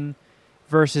Redemption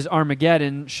versus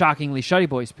Armageddon, shockingly Shuddy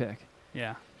Boy's pick.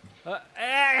 Yeah.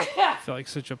 I feel like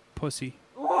such a pussy.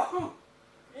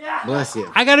 Bless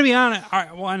you. I got to be honest. All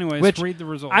right, well, anyways, Which read the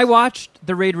results. I watched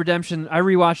the Raid Redemption. I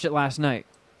rewatched it last night,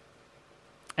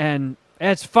 and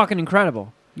it's fucking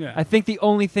incredible. Yeah. I think the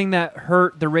only thing that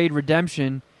hurt the Raid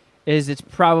Redemption is it's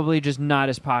probably just not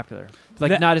as popular.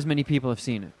 Not as many people have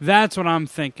seen it. That's what I'm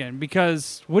thinking.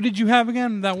 Because what did you have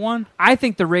again? That one? I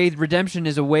think the Raid Redemption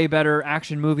is a way better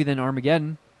action movie than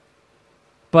Armageddon.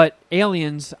 But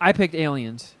Aliens, I picked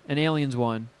Aliens, and Aliens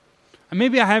won.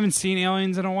 Maybe I haven't seen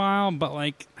Aliens in a while, but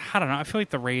I don't know. I feel like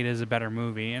The Raid is a better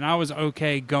movie, and I was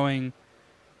okay going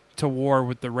to war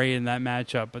with The Raid in that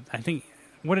matchup. But I think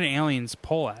what did Aliens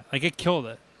pull at? It killed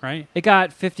it, right? It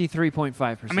got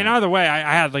 53.5%. I mean, either way,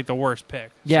 I had the worst pick.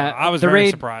 So Yeah, I was The very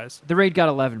Raid- surprised. The Raid got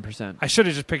 11%. I should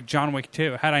have just picked John Wick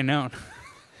 2 had I known.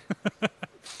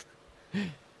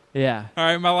 Yeah. All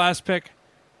right, my last pick,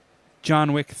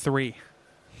 John Wick 3.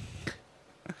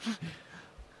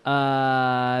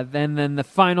 Then the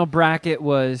final bracket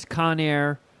was Con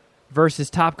Air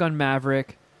versus Top Gun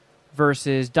Maverick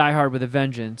versus Die Hard with a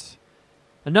Vengeance.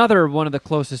 Another one of the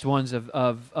closest ones of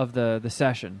the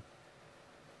session.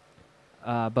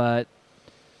 But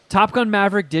Top Gun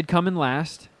Maverick did come in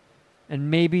last, and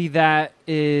maybe that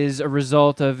is a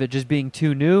result of it just being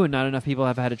too new and not enough people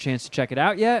have had a chance to check it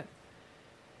out yet.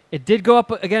 It did go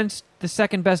up against the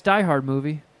second best Die Hard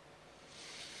movie.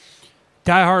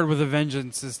 Die Hard with a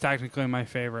Vengeance is technically my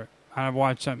favorite. I've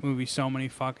watched that movie so many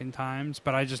fucking times,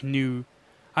 but I just knew,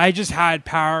 I just had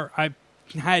Power. I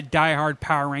had Die Hard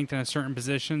Power ranked in a certain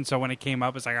position, so when it came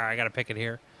up, it's like, all right, I got to pick it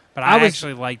here. But I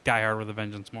actually like Die Hard with a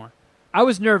Vengeance more. I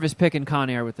was nervous picking Con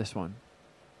Air with this one.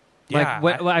 Yeah,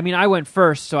 I went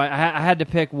first, so I had to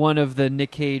pick one of the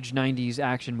Nick Cage 90s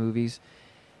action movies.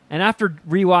 And after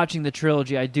rewatching the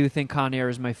trilogy, I do think Con Air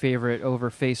is my favorite over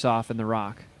Face Off and The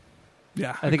Rock.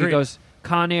 yeah. I think it goes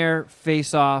Con Air,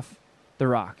 Face Off, The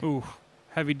Rock. Ooh,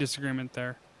 heavy disagreement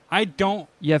there. I don't.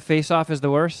 You have Face Off as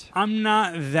the worst? I'm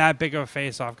not that big of a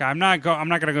face-off guy. I'm not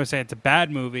gonna go say it's a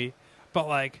bad movie, but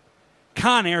like,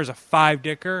 Con Air is a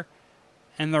 5-dicker,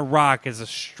 and The Rock is a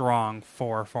strong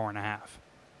 4.5.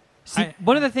 See,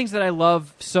 one of the things that I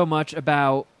love so much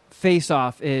about Face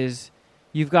Off is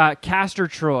you've got Castor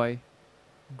Troy,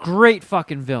 great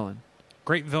fucking villain.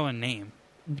 Great villain name.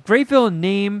 Great villain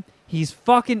name. He's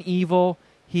fucking evil.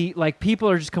 He people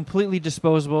are just completely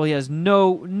disposable. He has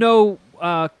no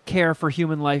care for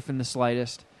human life in the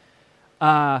slightest.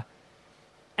 And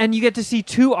you get to see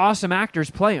two awesome actors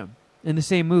play him in the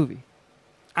same movie.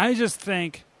 I just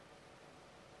think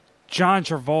John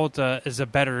Travolta is a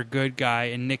better good guy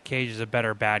and Nick Cage is a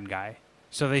better bad guy.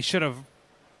 So they should have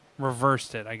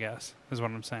reversed it, I guess, is what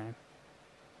I'm saying.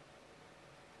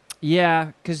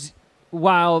 Yeah, because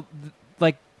while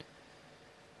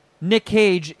Nick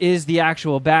Cage is the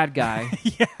actual bad guy.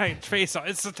 Yeah, Face Off.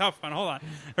 It's a tough one. Hold on.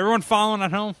 Everyone following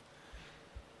at home?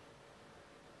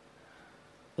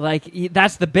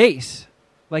 That's the base.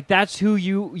 That's who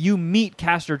you meet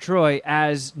Castor Troy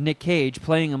as Nick Cage,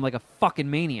 playing him like a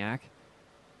fucking maniac.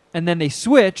 And then they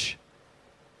switch,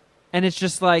 and it's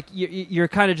just like you're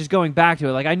kind of just going back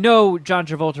to it. I know John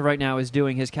Travolta right now is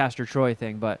doing his Castor Troy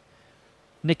thing, but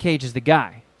Nick Cage is the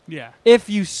guy. Yeah. If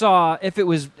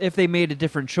they made a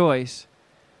different choice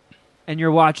and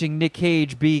you're watching Nick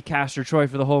Cage be Castor Troy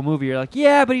for the whole movie, you're like,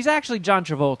 yeah, but he's actually John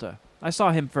Travolta. I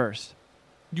saw him first.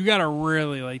 You got to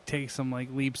really take some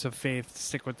leaps of faith to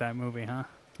stick with that movie, huh?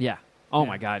 Yeah. Oh Yeah.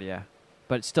 my God, yeah.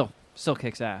 But it still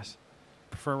kicks ass.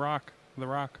 Prefer The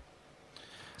Rock.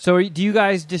 So do you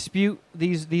guys dispute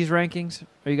these rankings?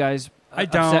 Are you guys I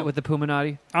don't. upset with the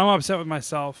Puminati? I'm upset with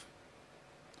myself.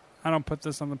 I don't put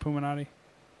this on the Puminati.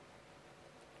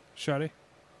 Shuddy.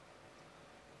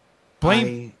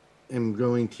 Blame. I am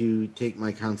going to take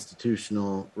my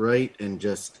constitutional right and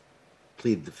just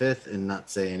plead the fifth and not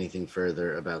say anything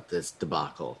further about this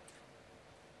debacle.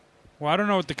 Well, I don't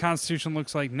know what the Constitution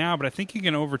looks like now, but I think you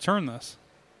can overturn this.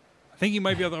 I think you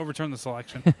might be able to overturn this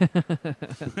election.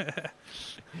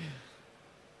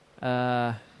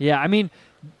 Yeah, I mean,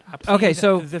 okay,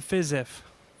 so the FISIF.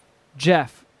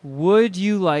 Jeff, would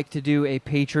you like to do a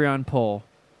Patreon poll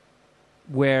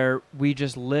where we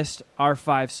just list our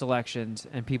 5 selections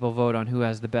and people vote on who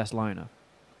has the best lineup?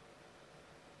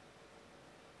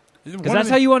 Because that's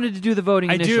how you wanted to do the voting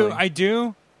initially. I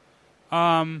do.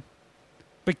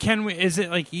 But can we? Is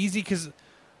it easy? Because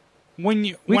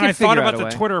when I thought about the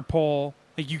Twitter poll,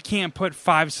 you can't put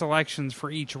 5 selections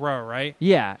for each row, right?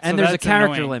 Yeah, and So there's a that's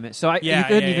character annoying. limit, so you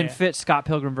couldn't even fit Scott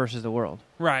Pilgrim versus the World.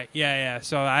 Right. Yeah.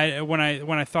 So when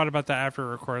I thought about that after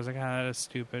record, I was like, that is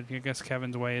stupid. I guess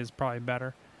Kevin's way is probably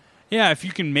better. Yeah, if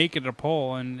you can make it a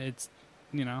poll and it's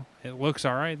it looks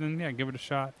all right, then yeah, give it a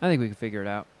shot. I think we can figure it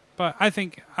out. But I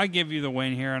think I give you the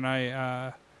win here, and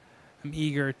I am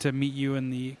eager to meet you in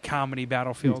the comedy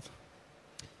battlefield.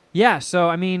 Yeah, so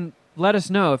I mean, let us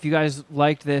know if you guys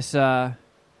liked this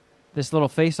this little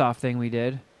face-off thing we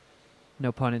did.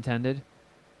 No pun intended.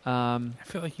 I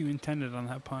feel like you intended on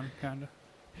that pun, kind of.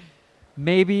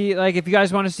 Maybe if you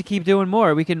guys want us to keep doing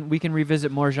more, we can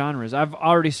revisit more genres. I've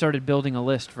already started building a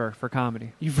list for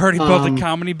comedy. You've already built a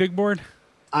comedy big board?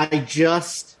 I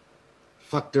just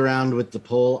fucked around with the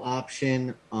poll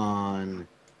option on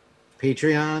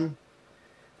Patreon,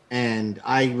 and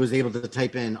I was able to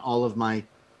type in all of my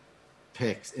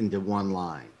picks into one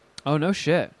line. Oh, no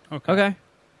shit. Okay.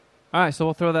 All right, so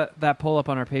we'll throw that poll up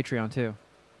on our Patreon too.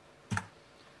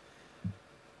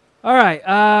 All right.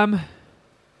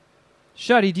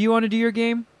 Shuddy, do you want to do your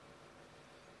game?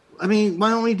 I mean,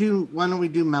 why don't we do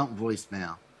Mount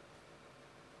Voicemail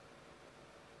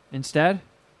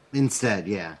Instead,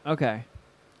 yeah. Okay.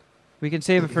 We can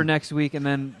save it for next week, and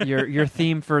then your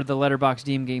theme for the Letterboxd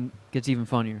Deem game gets even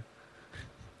funnier.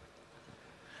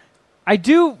 I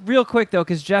do real quick though,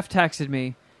 because Jeff texted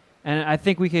me, and I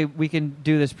think we can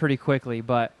do this pretty quickly.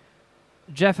 But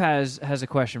Jeff has a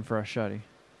question for us, Shuddy.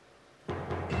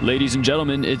 Ladies and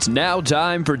gentlemen, it's now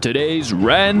time for today's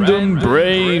Random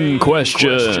Brain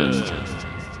question.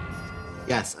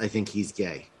 Yes, I think he's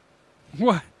gay.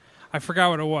 What? I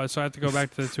forgot what it was, so I have to go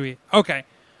back to the tweet. Okay.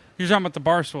 You're talking about the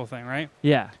Barstool thing, right?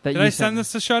 Yeah. That Did you I send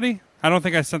this to Shuddy? I don't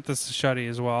think I sent this to Shuddy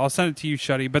as well. I'll send it to you,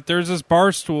 Shuddy. But there's this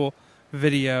Barstool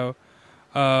video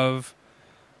of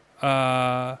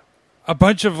a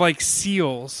bunch of like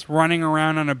seals running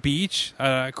around on a beach,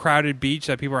 a crowded beach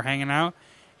that people are hanging out,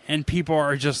 and people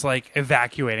are just like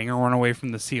evacuating and run away from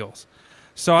the seals.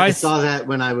 So I saw that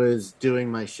when I was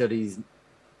doing my Shuddy's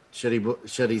All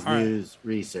News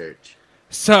research.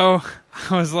 So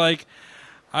I was like,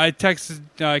 I texted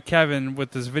Kevin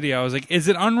with this video. I was like, is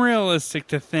it unrealistic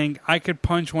to think I could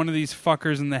punch one of these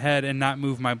fuckers in the head and not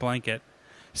move my blanket?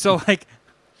 So, like,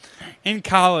 in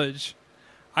college,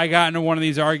 I got into one of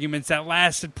these arguments that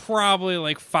lasted probably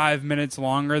like 5 minutes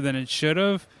longer than it should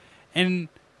have. And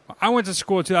I went to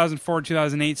school in 2004,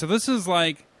 2008. So this is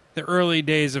like the early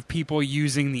days of people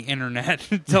using the internet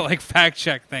to like fact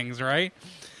check things, right?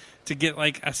 To get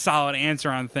like a solid answer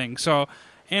on things. So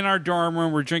in our dorm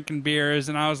room, we're drinking beers,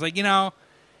 and I was like,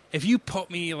 if you put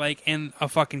me like in a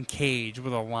fucking cage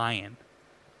with a lion,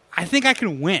 I think I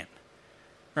can win,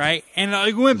 right? And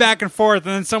like, we went back and forth,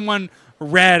 and then someone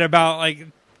read about like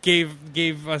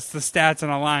gave us the stats on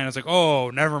a lion. I was like,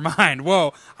 oh, never mind.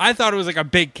 Whoa, I thought it was like a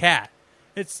big cat.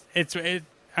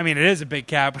 I mean, it is a big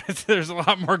cat, but there's a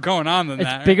lot more going on than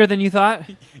that. It's bigger than you thought?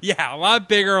 Yeah, a lot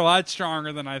bigger, a lot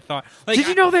stronger than I thought. Like, Did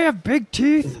you know they have big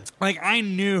teeth? Like, I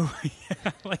knew,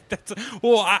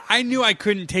 I knew I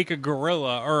couldn't take a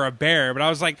gorilla or a bear, but I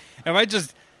was like, if I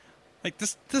just, like,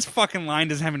 this fucking lion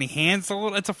doesn't have any hands,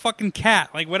 it's a fucking cat.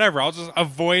 Like, whatever, I'll just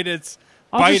avoid its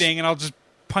biting, and I'll just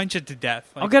punch it to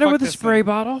death. Like, I'll get it with a spray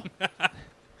bottle.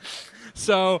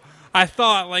 So, I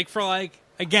thought,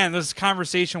 again,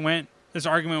 this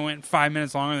argument went 5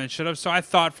 minutes longer than it should have, so I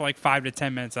thought for 5 to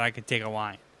 10 minutes that I could take a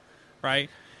lion, right?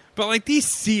 But like these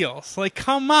seals,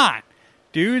 come on,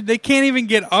 dude, they can't even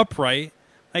get upright.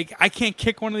 Like, I can't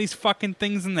kick one of these fucking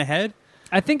things in the head.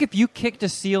 I think if you kicked a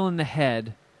seal in the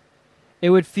head,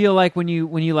 it would feel like when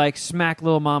you smack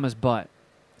little mama's butt.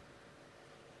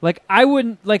 Like, I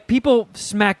wouldn't, people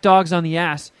smack dogs on the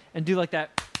ass and do that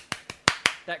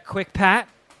quick pat.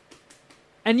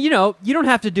 And, you don't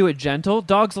have to do it gentle.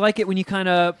 Dogs like it when you kind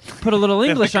of put a little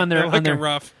English on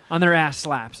their ass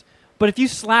slaps. But if you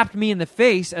slapped me in the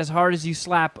face as hard as you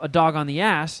slap a dog on the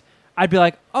ass, I'd be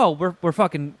like, oh, we're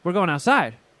going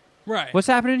outside. Right. What's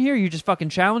happening here? You just fucking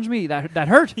challenged me? That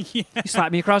hurt. Yeah. You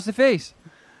slapped me across the face.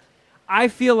 I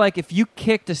feel like if you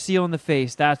kicked a seal in the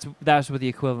face, that's what the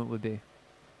equivalent would be.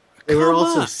 They were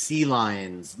also sea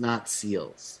lions, not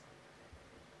seals.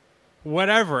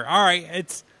 Whatever. All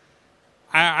right,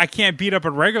 I can't beat up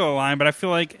a regular lion, but I feel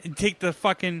like take the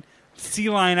fucking sea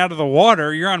lion out of the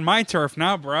water. You're on my turf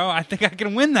now, bro. I think I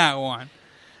can win that one.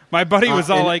 My buddy was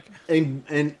a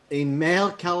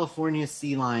male California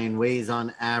sea lion weighs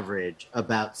on average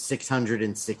about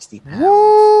 660 pounds.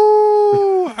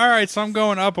 Woo! All right, so I'm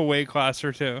going up a weight class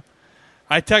or two.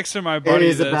 I texted my buddy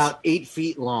this. It is about 8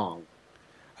 feet long.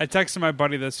 I texted my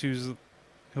buddy this who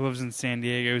lives in San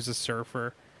Diego. He's a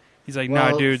surfer. He's like,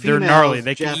 no, dude, they're gnarly.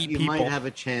 They can eat people. You might have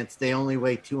a chance. They only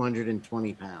weigh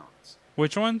 220 pounds.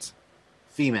 Which ones?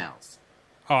 Females.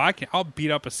 Oh, I'll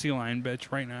beat up a sea lion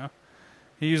bitch right now.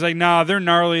 He was like, nah, they're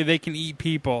gnarly. They can eat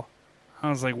people. I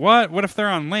was like, what? What if they're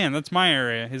on land? That's my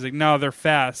area. He's like, no, they're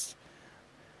fast.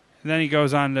 And then he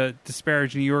goes on to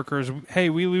disparage New Yorkers. Hey,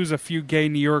 we lose a few gay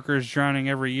New Yorkers drowning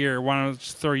every year. Why don't I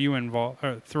just throw you into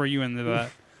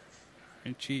that?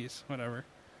 Jeez, whatever.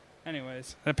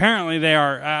 Anyways, apparently they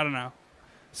are, I don't know,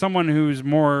 someone who's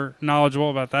more knowledgeable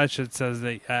about that shit says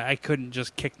that I couldn't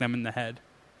just kick them in the head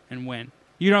and win.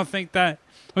 You don't think that?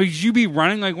 Would you be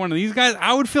running like one of these guys?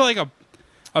 I would feel like a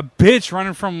bitch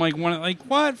running from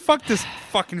what? Fuck this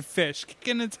fucking fish.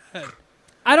 Kicking its head.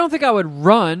 I don't think I would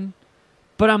run,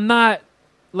 but I'm not,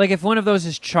 if one of those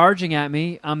is charging at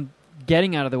me, I'm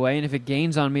getting out of the way, and if it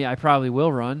gains on me, I probably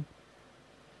will run.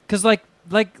 Because, like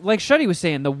Shuddy was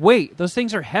saying, the weight, those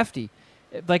things are hefty.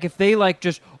 If they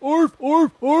just orf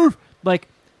orf orf,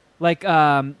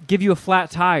 give you a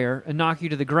flat tire and knock you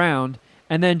to the ground,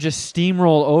 and then just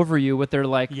steamroll over you with their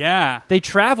they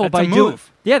travel by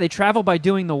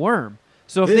doing the worm.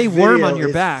 So if they worm on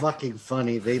your back, fucking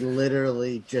funny. They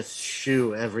literally just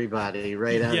shoo everybody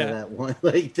right out of that one.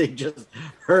 They just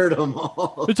hurt them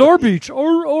all. It's our beach.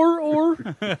 Or.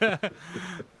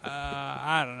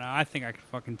 I don't know. I think I could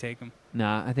fucking take them.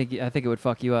 Nah, I think it would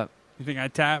fuck you up. You think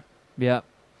I'd tap? Yeah.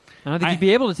 I don't think you'd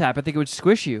be able to tap. I think it would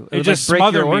squish you. It would just break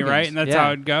smother your organs. Me, right? And that's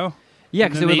how it'd go? Yeah,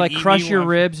 because it would crush your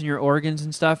ribs and your organs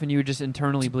and stuff, and you would just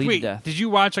internally bleed to death. Did you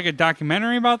watch a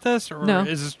documentary about this? Or no.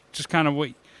 Is this just kind of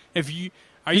what...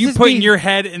 Are you putting your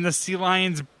head in the sea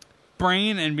lion's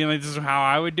brain and being like, this is how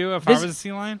I would do it if I was a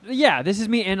sea lion? Yeah, this is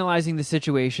me analyzing the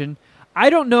situation. I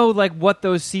don't know, like, what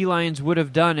those sea lions would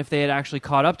have done if they had actually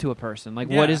caught up to a person. Like,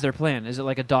 what Yeah. is their plan? Is it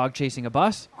like a dog chasing a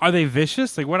bus? Are they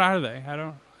vicious? Like, what are they? I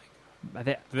don't...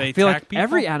 Do they I feel attack like people?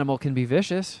 every animal can be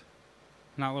vicious.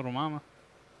 Not Little Mama.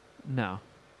 No.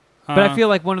 But I feel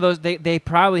like one of those, they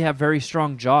probably have very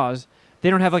strong jaws. They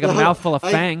don't have like a No, mouthful of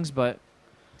I- fangs, but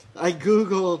I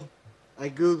googled,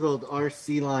 are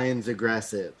sea lions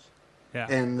aggressive? Yeah.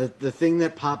 And the thing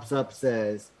that pops up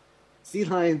says, sea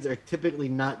lions are typically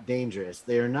not dangerous.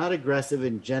 They are not aggressive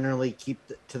and generally keep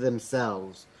to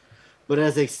themselves. But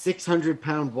as a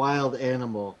 600-pound wild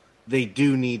animal, they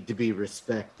do need to be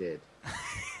respected.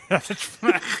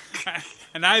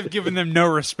 And I've given them no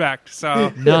respect, so...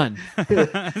 none. sea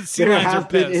There lions are have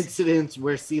been pissed. incidents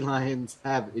where sea lions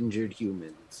have injured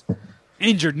humans.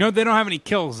 Injured. No, they don't have any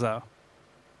kills, though.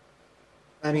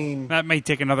 I mean, That may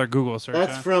take another Google search.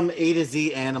 that's huh? from A to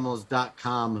Z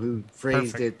Animals.com, who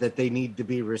phrased Perfect. it that they need to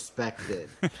be respected.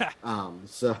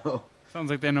 So Sounds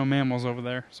like they know mammals over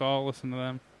there, so I'll listen to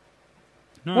them.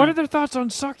 No. What are their thoughts on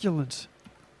succulents?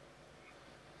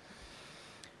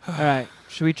 All right,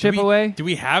 should we chip away? Do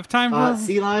we have time for...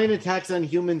 sea lion attacks on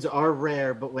humans are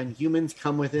rare, but when humans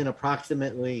come within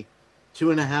approximately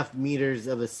 2.5 meters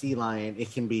of a sea lion,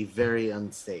 it can be very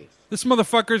unsafe. This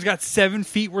motherfucker's got 7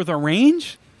 feet worth of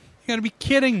range? You gotta be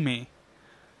kidding me.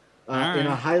 In right.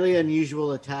 a highly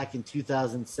unusual attack in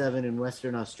 2007 in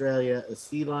Western Australia, a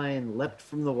sea lion leapt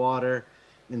from the water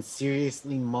and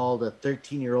seriously mauled a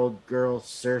 13-year-old girl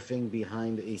surfing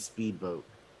behind a speedboat.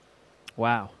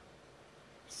 Wow.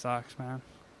 Sucks, man.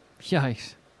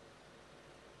 Yikes.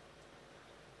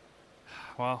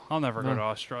 Well, I'll never go No. to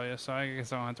Australia, so I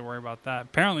guess I don't have to worry about that.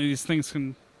 Apparently these things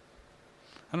can...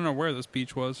 I don't know where this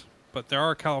beach was, but there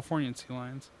are Californian sea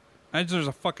lions. Imagine there's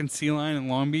a fucking sea lion in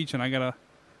Long Beach, and I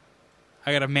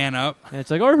gotta man up. And it's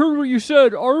like, I heard what you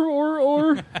said.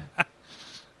 Or.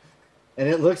 And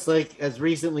it looks like as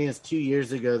recently as 2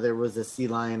 years ago, there was a sea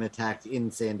lion attack in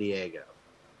San Diego.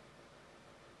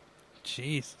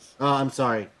 Jesus. Oh, I'm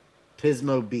sorry.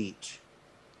 Pismo Beach.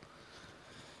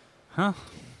 Huh?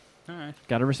 All right.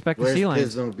 Gotta respect the Where's sea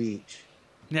lions. Pismo Beach?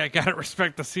 Yeah, gotta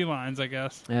respect the sea lions, I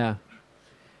guess. Yeah.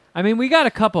 I mean, we got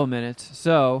a couple minutes,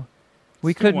 so we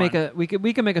Let's do could make one.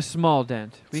 we can make a small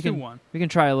dent. Let's do one. We can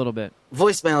try a little bit.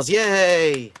 Voicemails,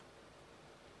 yay!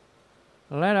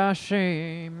 Let us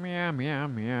see. Meow, meow,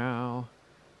 meow.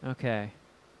 Okay.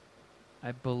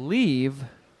 I believe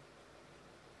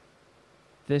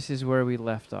this is where we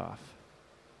left off.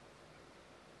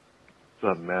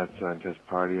 What's up, Mad Scientist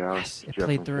Party Hour? Yes, it Jeff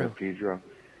played from through. San Pedro.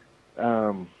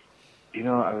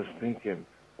 I was thinking,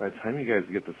 by the time you guys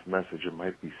get this message, it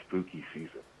might be spooky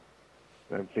season.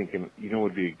 And I'm thinking, what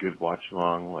would be a good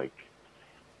watch-along, like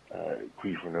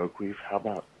Queef or No Queef? How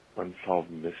about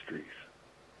Unsolved Mysteries?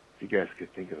 If you guys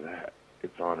could think of that,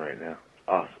 it's on right now. It's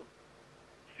awesome.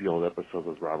 It's the old episode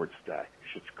with Robert Stack.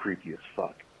 Shit's creepy as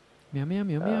fuck. Meow, meow,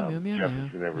 meow, meow, meow, meow, Jeff, meow.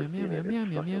 if you've never Meow, meow, seen meow, it, meow, it's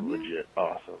meow, fucking meow, meow. legit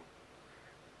awesome.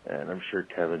 And I'm sure,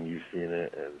 Kevin, you've seen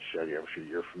it, and Shaggy, I'm sure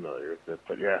you're familiar with it.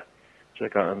 But yeah,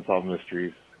 check out Unsolved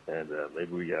Mysteries, and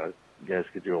maybe you guys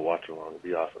could do a watch-along. It'd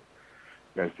be awesome.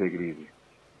 You guys take it easy.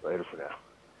 Later for now.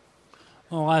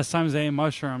 Well, last time I ate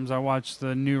mushrooms, I watched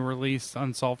the new release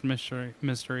Unsolved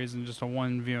Mysteries in just a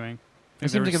one viewing. It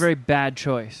seems like a very bad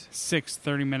choice. 6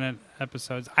 30-minute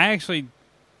episodes. I actually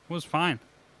was fine.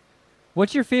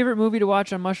 What's your favorite movie to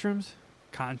watch on mushrooms?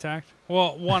 Contact.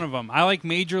 Well, one of them. I like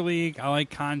Major League. I like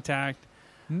Contact.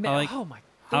 I like. Oh my!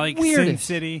 I like Sin weirdest.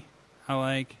 City. I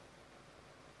like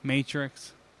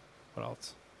Matrix. What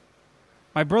else?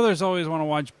 My brothers always want to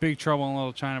watch Big Trouble in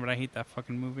Little China, but I hate that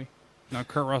fucking movie. No,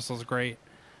 Kurt Russell's great.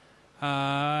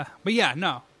 But yeah,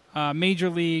 no. Major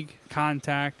League,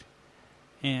 Contact,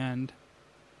 and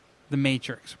The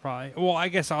Matrix, probably. Well, I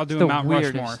guess I'll do The a Mount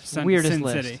weirdest- Rushmore. weirdest Sin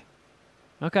list. City.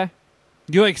 Okay.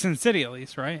 You like Sin City at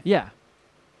least, right? Yeah.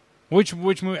 Which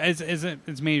movie is it?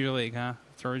 It's Major League, huh?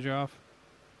 Throws you off?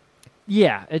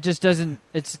 Yeah. It just doesn't.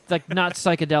 It's like not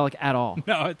psychedelic at all.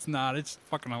 No, it's not. It's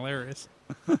fucking hilarious.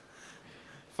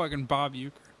 Fucking Bob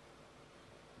Euchre.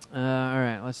 All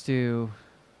right. Let's do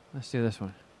this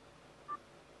one.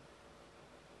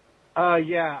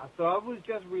 Yeah, so I was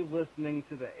just re-listening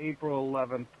to the April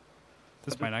 11th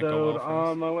This episode might not go well for us.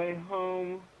 on my way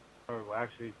home, or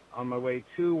actually on my way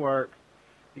to work.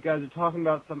 You guys are talking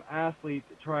about some athlete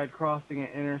that tried crossing an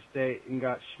interstate and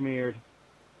got smeared.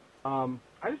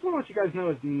 I just want to let you guys know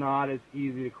it's not as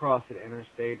easy to cross an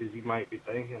interstate as you might be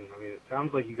thinking. I mean, it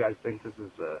sounds like you guys think this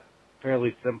is a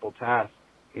fairly simple task,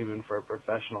 even for a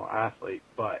professional athlete,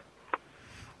 but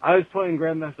I was playing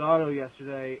Grand Theft Auto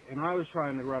yesterday, and I was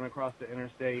trying to run across the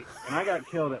interstate, and I got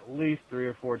killed at least 3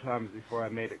 or 4 times before I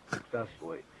made it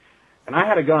successfully. And I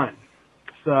had a gun,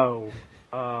 so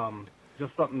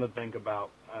just something to think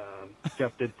about.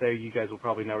 Jeff did say you guys will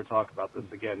probably never talk about this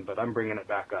again, but I'm bringing it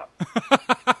back up.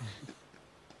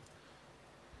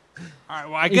 All right,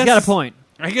 well, I He's guess got a point.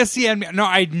 I guess he had me. No,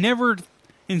 I'd never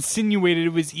insinuated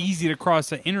it was easy to cross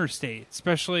the interstate,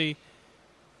 especially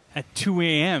at 2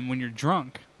 a.m. when you're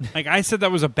drunk. Like, I said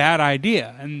that was a bad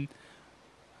idea, and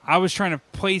I was trying to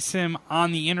place him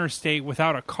on the interstate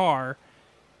without a car,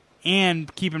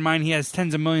 and keep in mind he has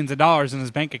tens of millions of dollars in his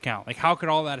bank account. Like, how could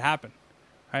all that happen?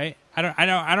 Right? I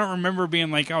don't remember being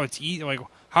like, oh, it's easy. Like,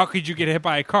 how could you get hit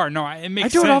by a car? No, it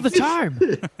makes sense. I do it all the time.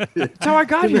 That's how I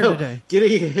got here today.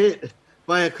 Getting hit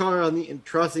by a car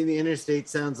crossing the interstate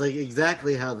sounds like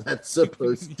exactly how that's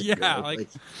supposed to go. Like,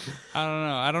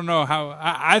 I don't know how.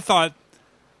 I thought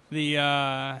his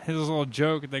little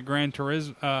joke at the Gran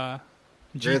Turismo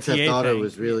GTA Grand Theft Auto thing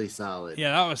was really solid.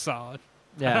 Yeah, that was solid.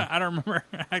 Yeah. I don't remember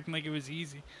acting like it was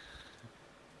easy.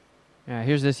 Yeah,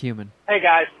 here's this human. Hey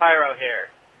guys, Pyro here.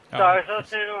 So Oh. I was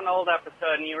listening to an old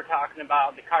episode, and you were talking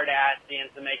about the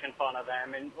Kardashians and making fun of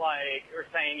them, and like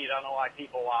you're saying you don't know why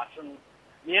people watch them.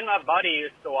 Me and my buddy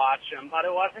used to watch them, but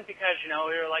it wasn't because we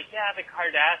were like, yeah, the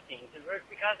Kardashians. It was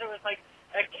because it was like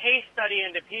a case study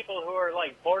into people who are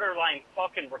like borderline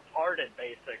fucking retarded,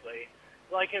 basically.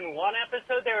 Like in one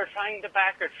episode, they were trying to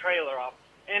back a trailer up,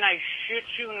 and I shit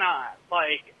you not,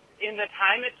 like in the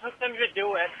time it took them to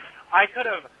do it, I could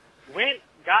have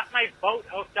got my boat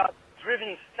hooked up,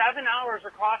 driven 7 hours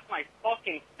across my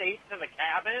fucking state to the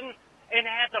cabin, and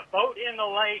had the boat in the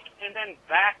lake, and then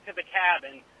back to the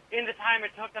cabin in the time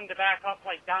it took them to back up,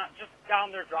 like down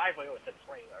their driveway with the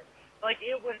trailer. Like,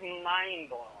 it was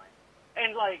mind-blowing.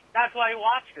 And, like, that's why I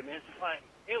watched them. It's like,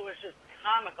 it was just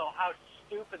comical how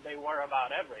stupid they were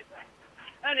about everything.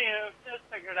 Anywho, just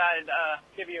figured I'd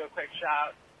give you a quick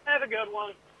shout. Have a good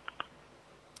one.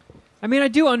 I mean, I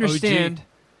do understand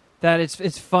that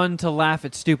it's fun to laugh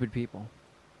at stupid people.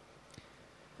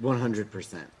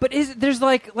 100%. But there's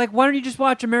like why don't you just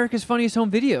watch America's Funniest Home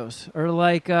Videos or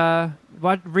like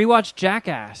rewatch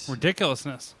Jackass?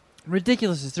 Ridiculousness.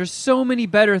 There's so many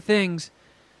better things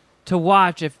to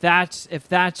watch if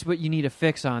that's what you need a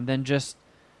fix on than just,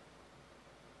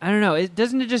 I don't know.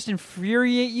 Doesn't it just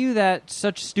infuriate you that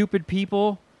such stupid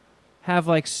people have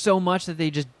like so much that they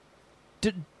just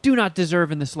do not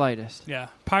deserve in the slightest? Yeah.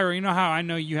 Pyro, you know how I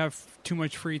know you have too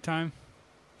much free time?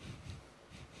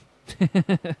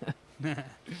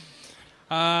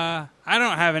 I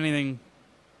don't have anything.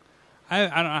 I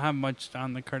don't have much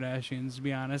on the Kardashians, to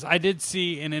be honest. I did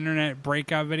see an internet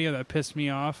breakout video that pissed me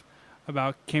off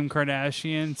about Kim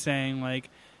Kardashian saying, like,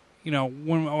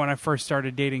 when I first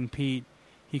started dating Pete,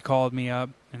 he called me up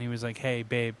and he was like, hey,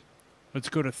 babe, let's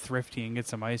go to Thrifty and get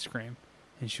some ice cream.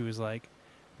 And she was like,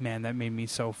 man, that made me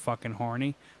so fucking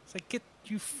horny. It's like, get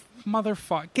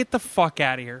the fuck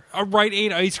out of here. A Rite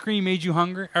Aid ice cream made you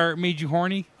hungry or made you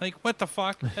horny? Like, what the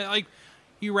fuck? Like,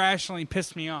 you rationally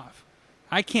pissed me off.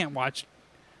 I can't watch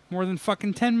more than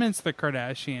fucking 10 minutes of the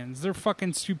Kardashians. Their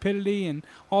fucking stupidity and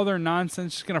all their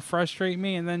nonsense is gonna frustrate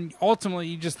me. And then ultimately,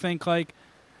 you just think like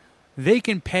they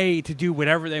can pay to do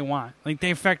whatever they want. Like,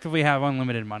 they effectively have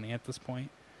unlimited money at this point.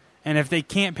 And if they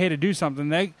can't pay to do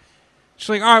something, she's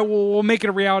like, all right, well, we'll make it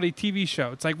a reality TV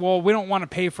show. It's like, well, we don't want to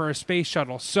pay for a space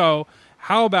shuttle. So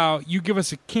how about you give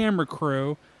us a camera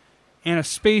crew and a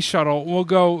space shuttle? We'll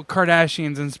go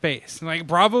Kardashians in space. And like,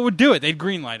 Bravo would do it. They'd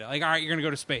greenlight it. Like, all right, you're going to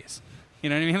go to space. You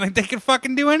know what I mean? Like, they can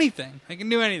fucking do anything. They can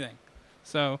do anything.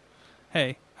 So,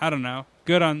 hey, I don't know.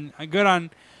 Good on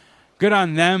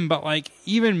them, but like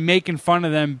even making fun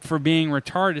of them for being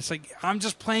retarded, it's like I'm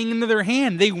just playing into their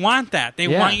hand. They want that. They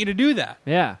want you to do that.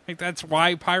 Yeah. Like that's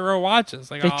why Pyro watches.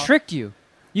 Like they tricked you.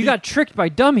 You got tricked by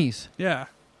dummies. Yeah.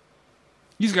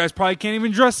 These guys probably can't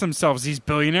even dress themselves, these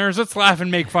billionaires. Let's laugh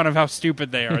and make fun of how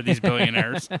stupid they are, these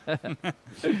billionaires.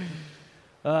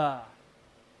 All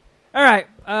right.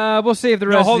 We'll save the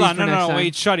rest hold of on. these for next time.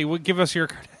 Wait, Shuddy, give us your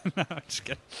no, just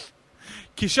kidding.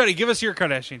 Shuddy, give us your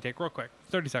Kardashian take real quick.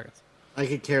 30 seconds. I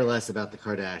could care less about the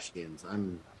Kardashians.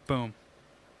 Boom.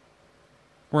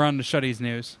 We're on to Shuddy's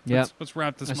news. Yep. Let's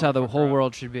wrap this. That's how the whole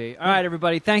world should be. All right,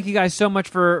 everybody. Thank you guys so much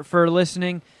for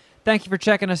listening. Thank you for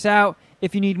checking us out.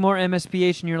 If you need more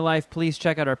MSPH in your life, please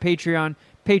check out our Patreon,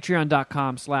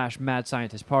 patreon.com/Mad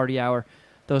Scientist Party Hour.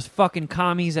 Those fucking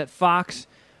commies at Fox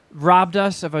robbed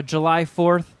us of a July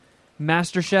 4th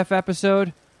MasterChef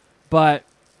episode, but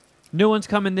new one's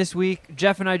coming this week.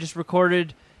 Jeff and I just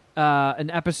recorded an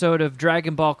episode of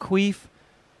Dragon Ball Queef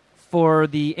for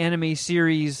the anime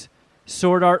series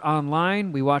Sword Art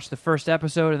Online. We watched the first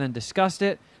episode and then discussed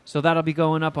it. So that'll be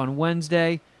going up on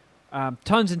Wednesday.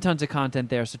 Tons and tons of content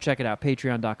there, so check it out.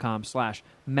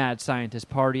 Patreon.com/Mad Scientist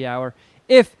Party Hour.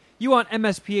 If you want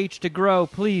MSPH to grow,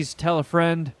 please tell a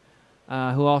friend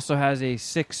who also has a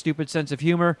sick, stupid sense of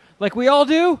humor, like we all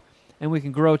do, and we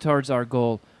can grow towards our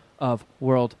goal of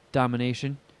world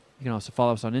domination. You can also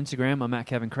follow us on Instagram. I'm at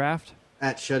Kevin Kraft.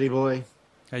 At Shuddy Boy.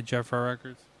 At Jeff R.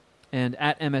 Records. And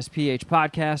at MSPH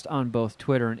Podcast on both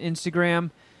Twitter and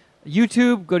Instagram.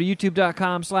 YouTube, go to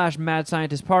youtube.com/Mad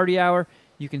Scientist Party Hour.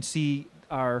 You can see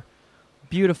our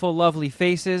beautiful, lovely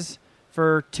faces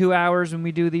for 2 hours when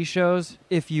we do these shows,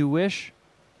 if you wish.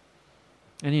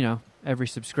 And, you know, every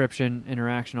subscription,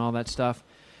 interaction, all that stuff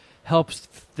helps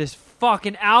this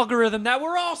fucking algorithm that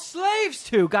we're all slaves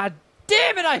to. God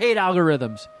damn it, I hate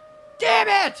algorithms.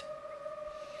 Damn it!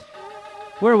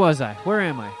 Where was I? Where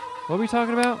am I? What were we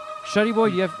talking about? Shuddy Boy,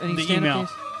 do you have any The stand-up email.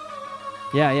 games?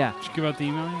 Yeah. Did you give out the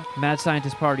email yet?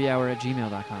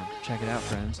 MadScientistPartyHour@gmail.com. Check it out,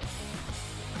 friends.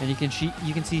 And you can see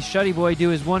Shuddy Boy do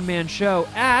his one-man show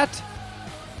at...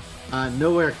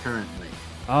 Nowhere currently.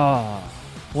 Oh,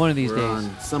 one of these We're days.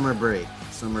 on summer break.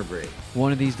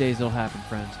 One of these days it'll happen,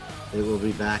 friends. It will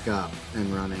be back up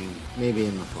and running, maybe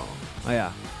in the fall. Oh,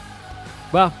 yeah.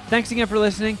 Well, thanks again for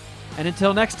listening. And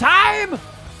until next time,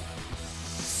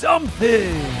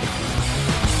 something.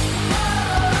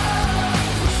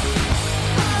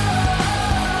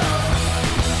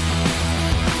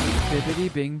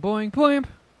 Bippity bing boing poim.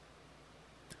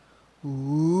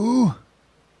 Ooh.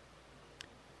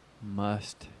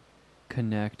 Must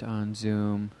connect on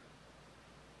Zoom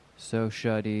so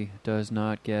Shuddy does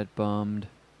not get bummed.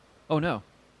 Oh no.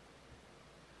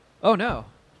 Oh no.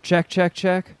 Check.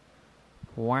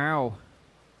 Wow.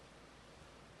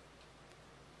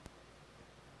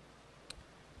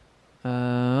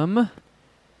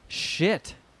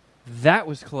 Shit. That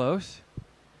was close.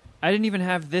 I didn't even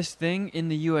have this thing in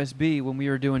the USB when we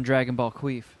were doing Dragon Ball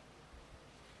Queef.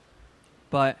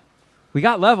 But we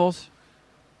got levels.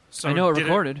 So I know it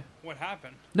recorded. What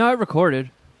happened? No, it recorded.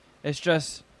 It's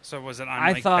just... So was it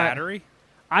on battery?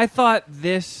 I thought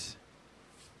this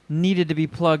needed to be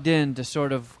plugged in to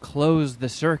sort of close the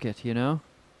circuit, you know?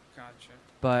 Gotcha.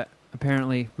 But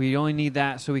apparently we only need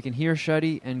that so we can hear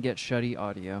Shuddy and get Shuddy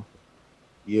audio.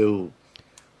 You.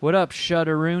 What up,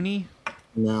 Shudderoony?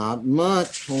 Not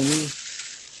much,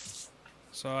 homie.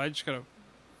 So I just gotta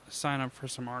sign up for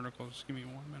some articles. Just give me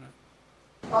 1 minute.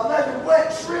 11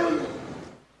 what trillion?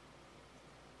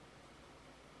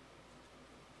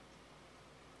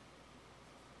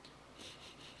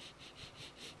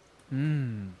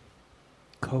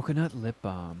 Coconut lip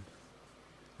balm.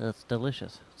 That's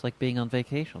delicious. It's like being on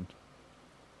vacation.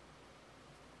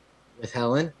 With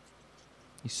Helen?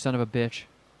 You son of a bitch.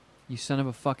 You son of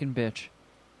a fucking bitch.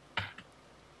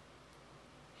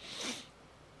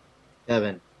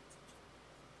 Kevin,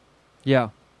 Yeah.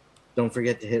 don't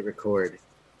forget to hit record.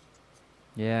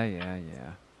 Yeah.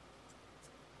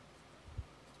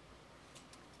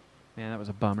 Man, that was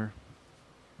a bummer.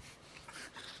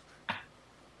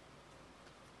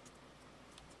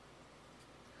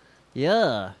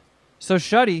 Yeah. So,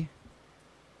 Shuddy,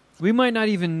 we might not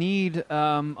even need a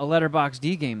Letterboxd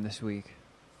D game this week.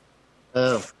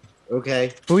 Oh,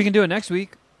 okay. But we can do it next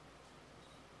week.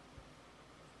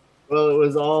 Well, it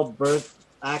was all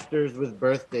actors with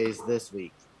birthdays this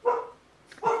week.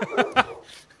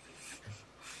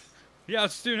 Yeah,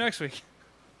 let's do next week.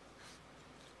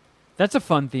 That's a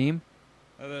fun theme.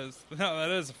 That is. No, that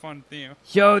is a fun theme.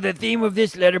 So, the theme of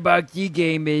this Letterboxd D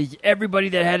game is everybody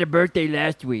that had a birthday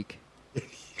last week.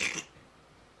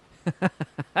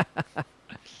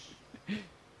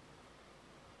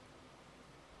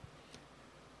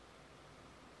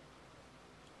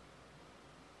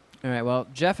 All right, well,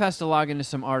 Jeff has to log into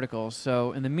some articles,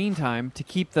 so in the meantime, to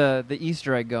keep the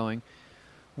Easter egg going,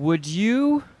 would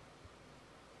you,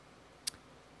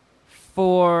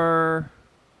 for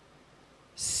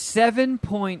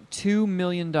 $7.2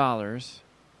 million,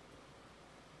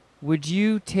 would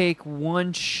you take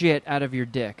one shit out of your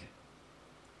dick?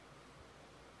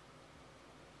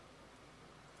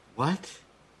 What?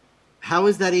 How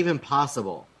is that even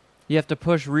possible? You have to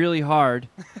push really hard,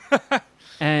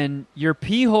 and your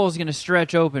pee hole is going to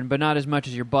stretch open, but not as much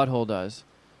as your butthole does.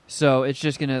 So it's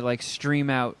just going to like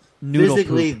stream out noodle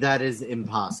Physically, poop. that is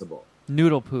impossible.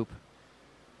 Noodle poop.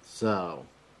 So,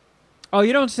 Oh,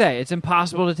 you don't say. It's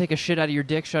impossible to take a shit out of your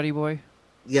dick, Shuddy Boy?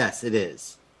 yes, it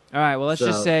is. All right, well, let's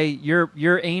just So- say your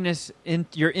anus,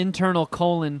 your internal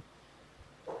colon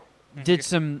did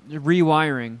some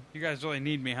rewiring. You guys really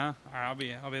need me, huh? All right, I'll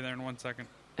be there in 1 second.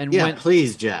 And Yeah,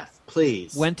 please, Jeff.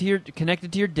 Please.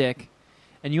 connected to your dick,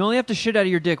 and you only have to shit out of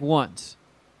your dick once,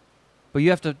 but you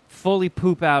have to fully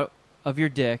poop out of your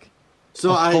dick.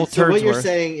 So what you're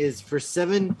saying is, for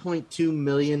 $7.2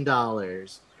 million,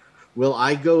 will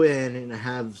I go in and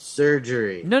have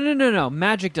surgery? No.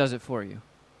 Magic does it for you.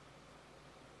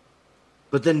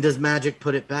 But then does Magic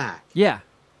put it back? Yeah.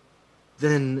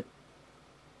 Then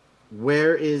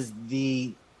where is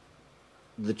the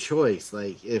choice?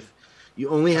 Like, if you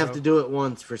only have to do it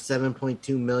once for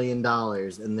 $7.2 million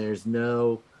and there's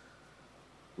no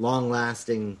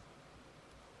long-lasting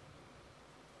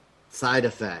side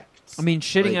effects. I mean,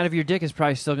 shitting out of your dick is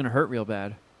probably still going to hurt real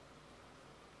bad.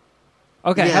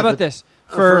 Okay, how about this?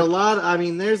 For a lot,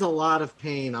 there's a lot of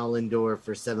pain I'll endure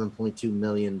for $7.2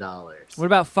 million. What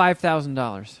about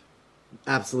 $5,000?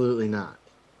 Absolutely not.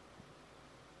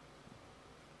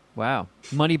 Wow.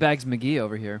 Moneybags McGee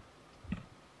over here.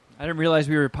 I didn't realize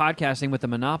we were podcasting with the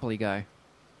Monopoly guy.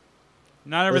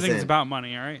 Not everything's about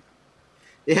money, all right?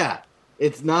 Yeah,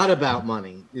 it's not about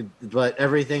money, but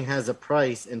everything has a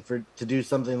price, and to do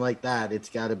something like that, it's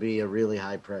got to be a really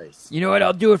high price. You know what?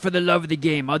 I'll do it for the love of the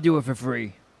game. I'll do it for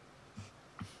free.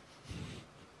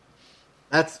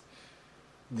 That's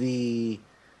the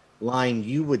line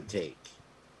you would take.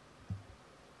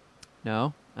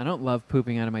 No, I don't love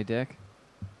pooping out of my dick.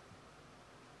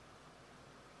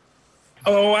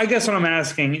 Oh, I guess what I'm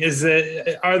asking is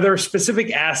are there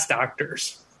specific ass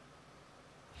doctors?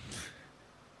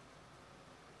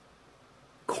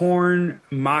 Corn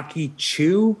Maki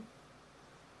Chew?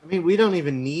 I mean, we don't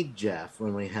even need Jeff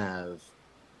when we have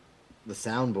the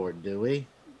soundboard, do we?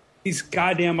 These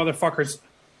goddamn motherfuckers.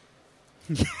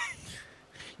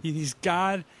 These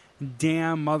goddamn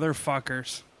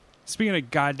motherfuckers. Speaking of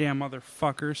goddamn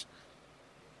motherfuckers,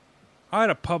 I had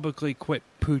to publicly quit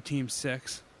Poo Team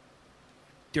 6.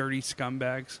 Dirty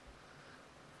scumbags.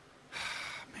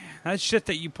 Man, that shit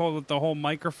that you pulled with the whole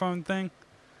microphone thing,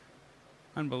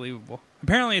 unbelievable.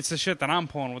 Apparently it's the shit that I'm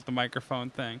pulling with the microphone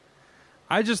thing.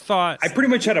 I just thought... I pretty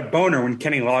much had a boner when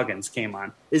Kenny Loggins came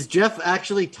on. Is Jeff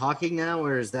actually talking now,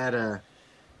 or is that a...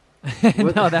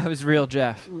 No, that was real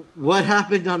Jeff. What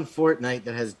happened on Fortnite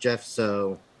that has Jeff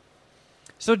so...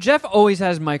 So Jeff always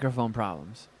has microphone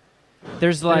problems.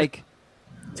 There's like...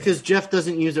 It's because Jeff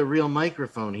doesn't use a real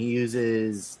microphone. He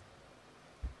uses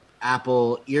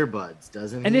Apple earbuds,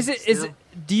 doesn't he? And is it?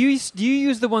 Do you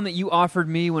use the one that you offered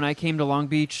me when I came to Long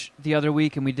Beach the other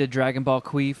week and we did Dragon Ball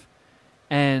Queef,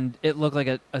 and it looked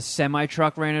like a semi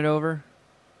truck ran it over?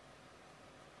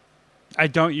 I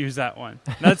don't use that one.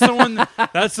 That's the one.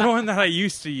 That's the one that I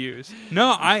used to use.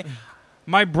 No,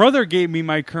 my brother gave me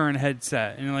my current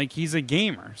headset, and like he's a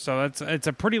gamer, so it's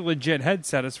a pretty legit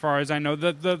headset as far as I know.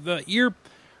 The ear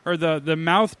or the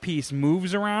mouthpiece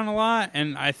moves around a lot,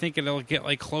 and I think it'll get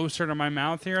like closer to my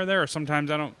mouth here or there. Or sometimes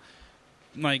I don't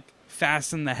like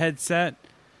fasten the headset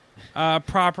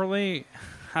properly.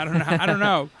 I don't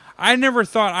know. I never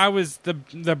thought I was the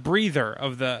breather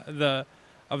of the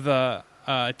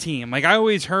team. Like I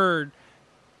always heard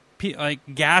like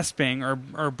gasping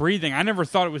or breathing. I never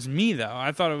thought it was me though.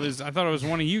 I thought it was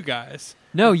one of you guys.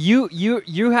 No,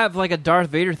 you have like a Darth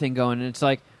Vader thing going, and it's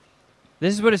like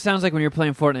this is what it sounds like when you're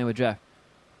playing Fortnite with Jeff.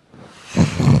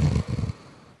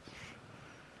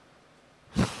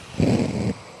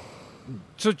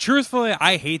 So truthfully,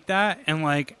 I hate that. And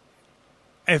like,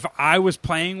 if I was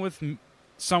playing with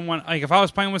someone, like if I was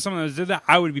playing with someone that did that,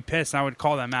 I would be pissed. And I would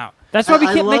call them out. That's why we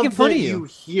kept making fun of you. you.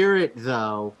 Hear it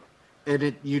though,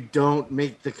 and you don't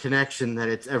make the connection that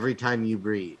it's every time you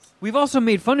breathe. We've also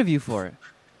made fun of you for it.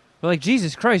 We're like,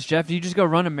 Jesus Christ, Jeff, do you just go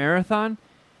run a marathon?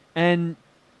 And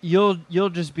you'll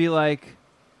just be like...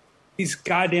 These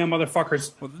goddamn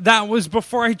motherfuckers. That was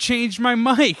before I changed my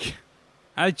mic.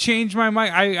 I changed my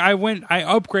mic. I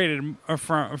upgraded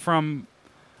from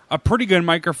a pretty good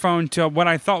microphone to what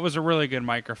I thought was a really good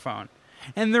microphone.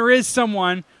 And there is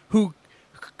someone who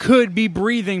could be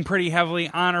breathing pretty heavily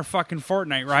on our fucking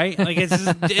Fortnite, right? Like it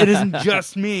isn't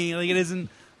just me. Like it isn't.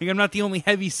 Like I'm not the only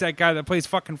heavyset guy that plays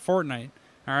fucking Fortnite.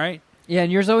 All right. Yeah,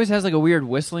 and yours always has like a weird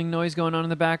whistling noise going on in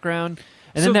the background,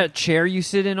 and then that chair you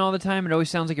sit in all the time, it always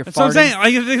sounds like you're farting. That's what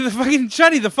I'm saying. Like the fucking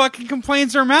Chuddy, the fucking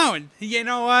complaints are mounting. You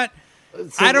know what? So,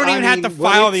 I don't even have to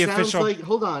file the official. Like,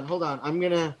 hold on. I'm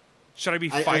gonna. Should I be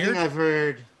fired? I think I've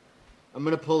heard. I'm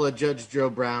going to pull a Judge Joe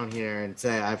Brown here and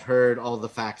say I've heard all the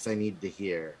facts I need to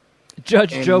hear.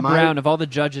 Judge Joe Brown, of all the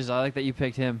judges, I like that you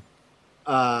picked him.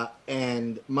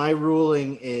 And my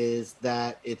ruling is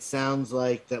that it sounds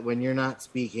like that when you're not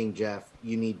speaking, Jeff,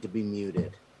 you need to be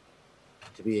muted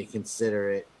to be a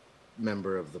considerate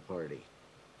member of the party.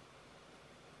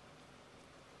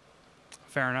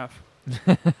 Fair enough.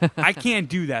 I can't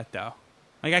do that, though.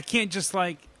 Like, I can't just,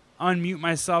 like, unmute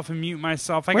myself and mute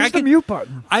myself. Like, Where's the mute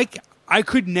button? I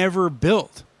could never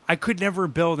build. I could never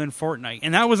build in Fortnite,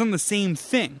 and that was on the same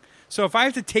thing. So if I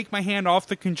have to take my hand off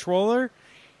the controller,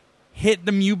 hit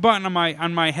the mute button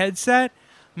on my headset,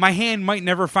 my hand might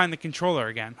never find the controller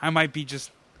again. I might be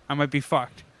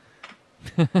fucked.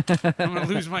 I'm gonna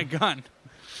lose my gun.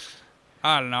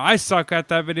 I don't know. I suck at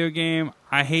that video game.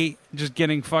 I hate just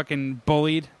getting fucking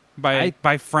bullied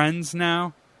by friends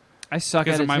now. I suck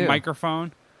because at of my it too.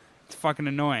 microphone. It's fucking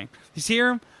annoying. You see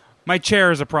him? My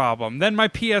chair is a problem. Then my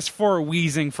PS4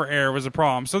 wheezing for air was a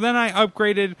problem. So then I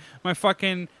upgraded my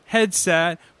fucking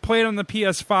headset, played on the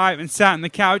PS5, and sat on the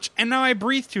couch. And now I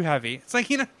breathe too heavy. It's like,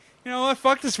 you know what?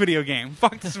 Fuck this video game.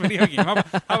 Fuck this video game. How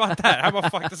about that? How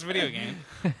about fuck this video game?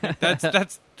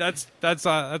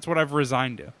 That's what I've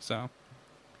resigned to. So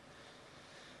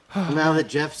now that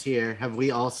Jeff's here, have we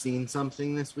all seen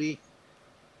something this week?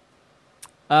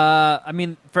 I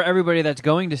mean, for everybody that's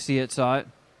going to see it, saw it.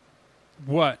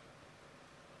 What?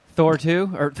 Thor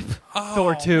 2 or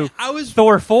Thor 2?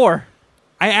 Thor 4.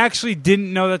 I actually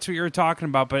didn't know that's what you were talking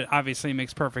about, but obviously it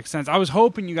makes perfect sense. I was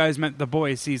hoping you guys meant The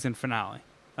Boys season finale.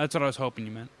 That's what I was hoping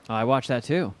you meant. Oh, I watched that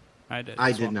too. I did.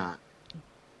 I did not.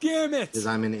 Damn it! Because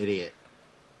I'm an idiot.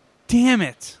 Damn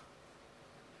it!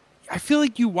 I feel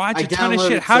like you watch a ton of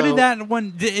shit. How did that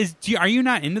one? Are you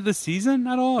not into the season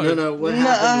at all? No. What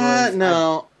happened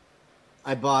was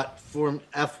I bought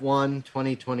F1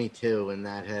 2022, and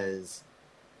that has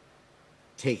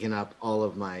taken up all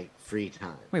of my free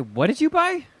time. Wait, what did you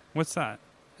buy? What's that?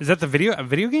 Is that a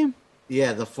video game?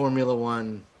 Yeah, the Formula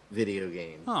One video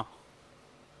game. Oh.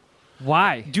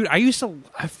 Why? Dude, I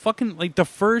fucking, like, the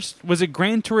first, was it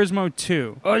Gran Turismo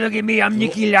 2? Oh, look at me, I'm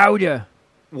Niki Lauda.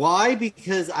 Why?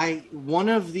 Because I want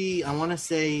to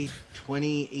say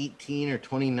 2018 or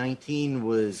 2019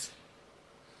 was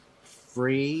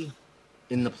free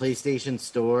in the PlayStation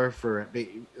Store it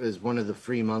was one of the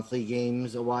free monthly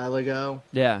games a while ago.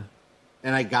 Yeah.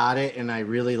 And I got it, and I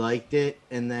really liked it.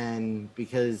 And then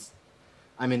because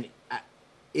I'm an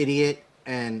idiot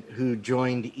and who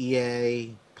joined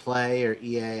EA Play or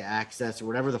EA Access or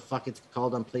whatever the fuck it's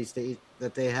called on PlayStation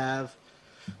that they have,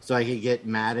 so I could get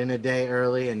Madden a day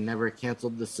early and never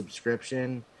canceled the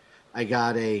subscription, I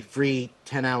got a free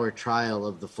 10-hour trial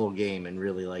of the full game and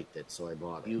really liked it, so I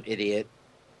bought it. You idiot.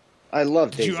 I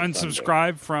love Did you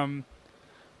unsubscribe from...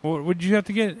 What did you have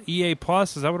to get? EA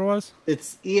Plus? Is that what it was?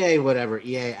 It's EA whatever.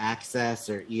 EA Access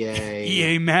or EA...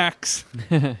 EA Max.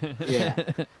 Yeah.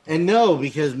 And no,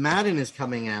 because Madden is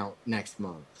coming out next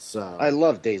month, so... I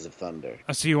love Days of Thunder.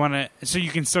 Oh, so you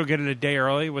can still get it a day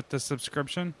early with the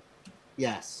subscription?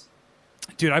 Yes.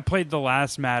 Dude, I played the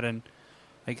last Madden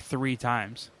like 3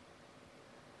 times.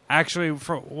 Actually,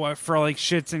 for like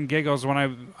shits and giggles, when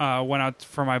I went out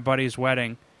for my buddy's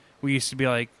wedding, we used to be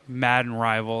like Madden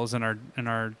rivals in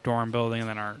our dorm building and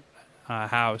then our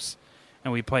house,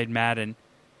 and we played Madden.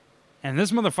 And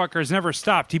this motherfucker has never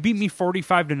stopped. He beat me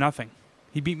 45-0.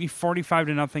 He beat me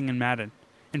 45-0 in Madden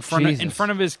in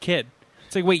front of his kid.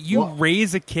 It's like, wait, you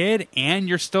raise a kid and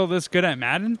you're still this good at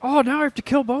Madden? Oh, now I have to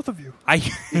kill both of you.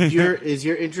 Is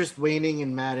your interest waning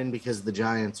in Madden because the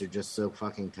Giants are just so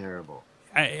fucking terrible?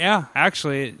 Yeah,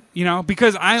 actually,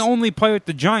 because I only play with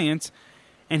the Giants,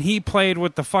 and he played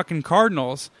with the fucking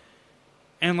Cardinals,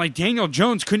 and like Daniel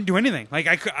Jones couldn't do anything.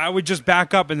 Like I would just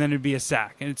back up, and then it'd be a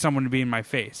sack, and someone would be in my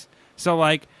face. So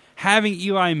like having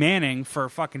Eli Manning for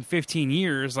fucking 15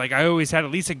 years, like I always had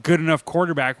at least a good enough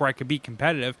quarterback where I could be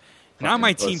competitive. Now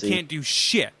my team can't do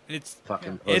shit.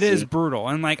 It is brutal,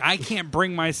 and like I can't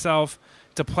bring myself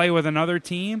to play with another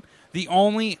team. The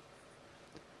only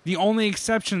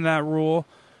exception to that rule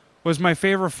was my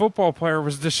favorite football player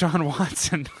was Deshaun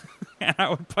Watson, and I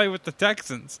would play with the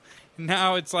Texans.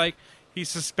 Now it's like he's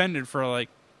suspended for like,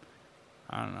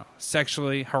 I don't know,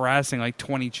 sexually harassing like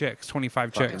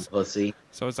 25 chicks. Pussy.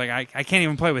 So it's like I can't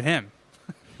even play with him.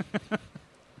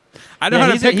 I don't know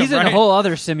how to pick he's him, in right? a whole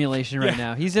other simulation right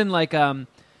now. He's in like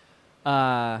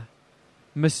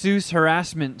masseuse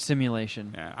harassment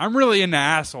simulation. Yeah, I'm really into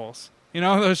assholes.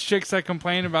 Those chicks that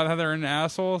complain about how they're into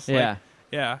assholes? Yeah.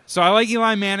 Yeah. So I like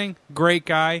Eli Manning, great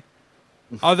guy.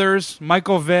 Others,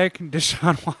 Michael Vick,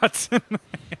 Deshaun Watson.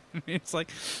 It's like,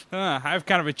 I have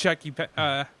kind of a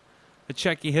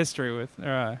checky history with,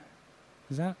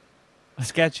 is that?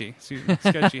 Sketchy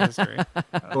history.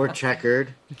 Or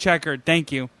checkered. Checkered,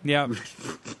 thank you. Yeah.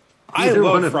 I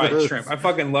love fried shrimp. I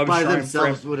fucking love by shrimp.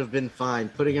 themselves would have been fine.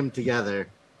 Putting them together,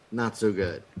 not so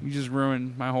good. You just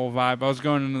ruined my whole vibe. I was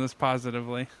going into this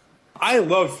positively. I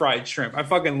love fried shrimp. I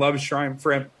fucking love shrimp.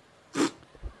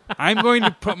 I'm going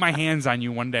to put my hands on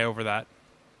you one day over that.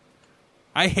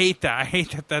 I hate that. I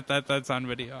hate that's on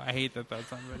video. I hate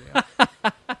that's on video.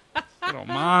 Little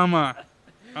mama.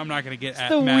 I'm not going to get It's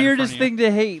the mad weirdest in front thing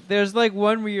to hate. There's like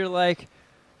one where you're like,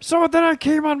 so then I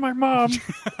came on my mom.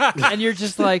 And you're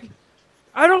just like,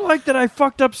 I don't like that I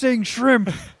fucked up saying shrimp.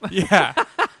 Yeah.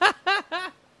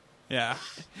 Yeah.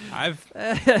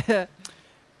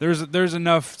 There's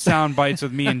enough sound bites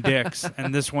with me and dicks,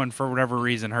 and this one, for whatever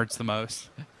reason, hurts the most.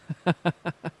 All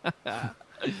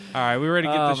right, we ready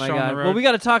to get this show on the road? Well, we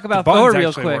got to talk about The Thor buns real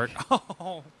actually quick. work.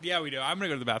 Oh, yeah, we do. I'm going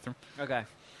to go to the bathroom. Okay.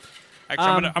 Actually,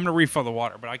 I'm going to refill the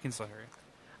water, but I can still hear you.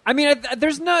 I mean,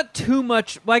 there's not too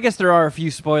much. Well, I guess there are a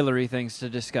few spoilery things to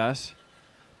discuss.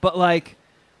 But, like,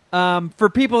 for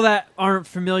people that aren't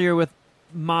familiar with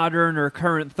modern or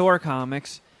current Thor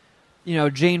comics, you know,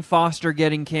 Jane Foster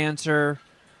getting cancer,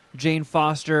 Jane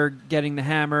Foster getting the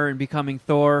hammer and becoming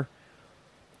Thor,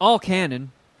 all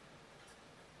canon.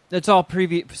 It's all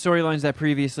storylines that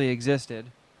previously existed.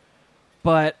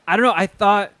 But, I don't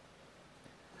know,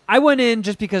 I went in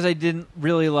just because I didn't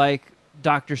really like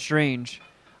Doctor Strange.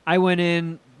 I went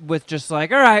in with just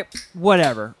like, all right,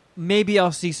 whatever. Maybe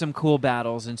I'll see some cool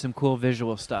battles and some cool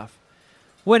visual stuff.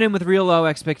 Went in with real low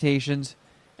expectations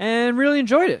and really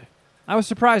enjoyed it. I was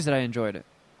surprised that I enjoyed it.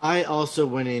 I also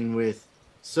went in with,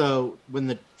 so when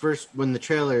the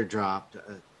trailer dropped,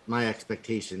 my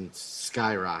expectations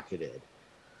skyrocketed.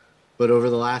 But over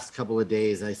the last couple of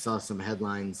days, I saw some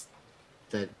headlines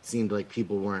that seemed like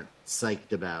people weren't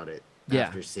psyched about it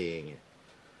after seeing it.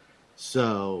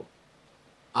 So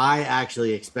I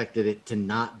actually expected it to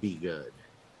not be good.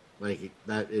 Like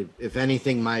that, if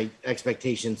anything, my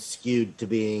expectations skewed to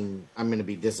being, I'm going to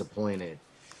be disappointed.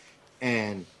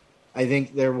 And I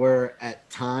think there were at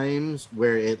times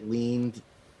where it leaned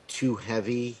too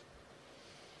heavy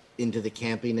into the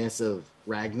campiness of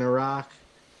Ragnarok.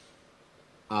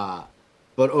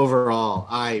 But overall,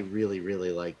 I really,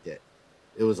 really liked it.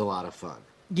 It was a lot of fun.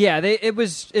 Yeah, it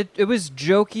was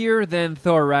jokier than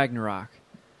Thor Ragnarok,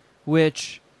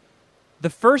 which the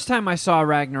first time I saw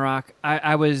Ragnarok,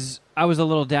 I was a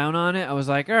little down on it. I was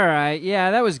like, all right,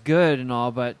 yeah, that was good and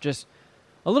all, but just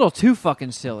a little too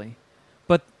fucking silly.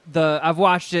 But I've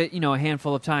watched it, a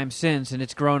handful of times since, and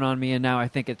it's grown on me, and now I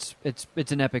think it's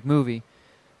an epic movie.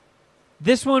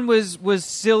 This one was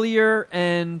sillier,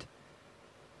 and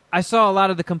I saw a lot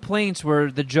of the complaints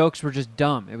where the jokes were just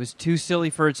dumb. It was too silly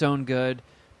for its own good.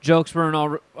 Jokes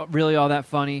weren't really all that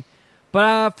funny.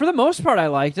 But for the most part, I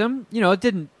liked them. It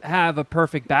didn't have a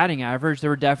perfect batting average.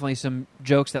 There were definitely some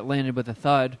jokes that landed with a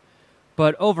thud.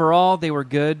 But overall, they were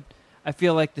good. I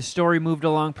feel like the story moved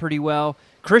along pretty well.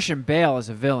 Christian Bale as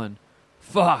a villain.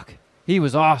 Fuck. He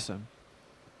was awesome.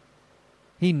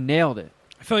 He nailed it.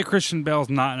 I feel like Christian Bale's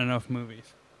not in enough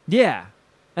movies. Yeah.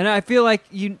 And I feel like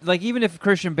even if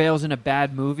Christian Bale's in a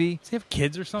bad movie, does he have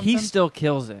kids or something? He still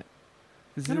kills it.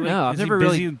 I don't know. I've never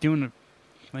busy really doing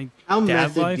How dad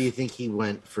method life? do you think he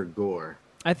went for gore?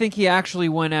 I think he actually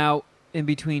went out in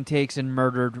between takes and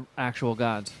murdered actual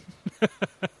gods.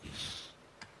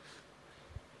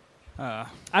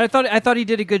 I thought he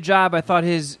did a good job. I thought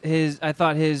his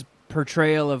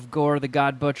portrayal of Gore the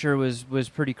God Butcher was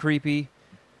pretty creepy.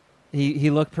 He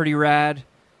looked pretty rad.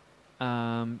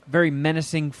 Very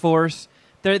menacing force.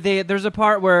 There's a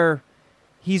part where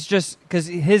he's just, because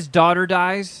his daughter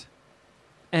dies,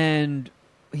 and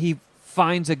he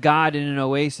finds a god in an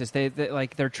oasis.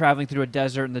 They're traveling through a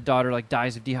desert, and the daughter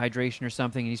dies of dehydration or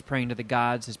something, and he's praying to the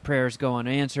gods. His prayers go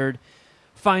unanswered.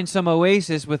 Finds some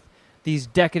oasis with these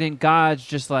decadent gods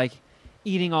just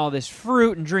eating all this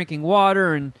fruit and drinking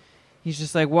water, and he's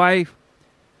just like, why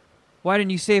didn't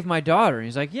you save my daughter? And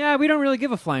he's like, yeah, we don't really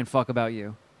give a flying fuck about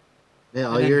you. Yeah,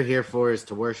 all you're here for is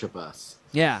to worship us.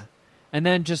 Yeah. And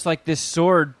then just this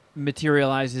sword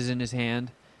materializes in his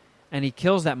hand, and he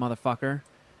kills that motherfucker.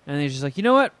 And he's just like, you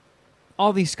know what?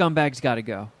 All these scumbags got to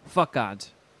go. Fuck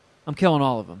gods. I'm killing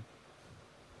all of them.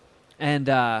 And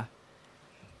I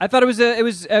thought it was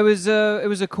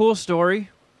a cool story.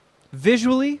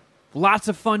 Visually, lots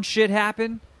of fun shit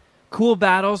happened. Cool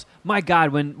battles. My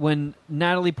God, when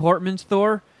Natalie Portman's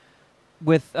Thor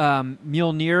with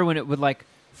Mjolnir, when it would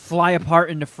fly apart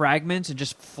into fragments and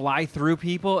just fly through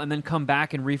people and then come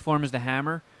back and reform as the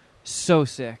hammer. So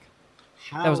sick.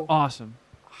 That was awesome.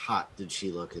 Hot did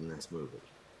she look in this movie?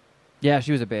 Yeah,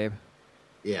 she was a babe.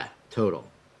 Yeah, total.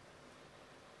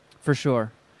 For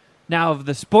sure. Now, of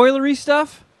the spoilery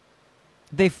stuff,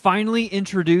 they finally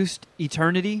introduced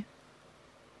Eternity,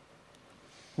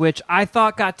 which I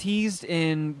thought got teased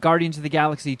in Guardians of the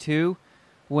Galaxy 2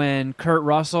 when Kurt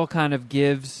Russell kind of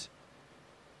gives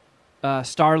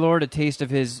Star-Lord a taste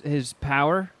of his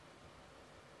power.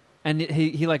 and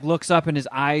he like looks up and his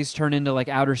eyes turn into like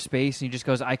outer space, and he just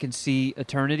goes, "I can see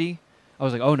eternity." I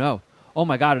was like, "Oh no! Oh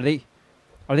my God!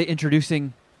 Are they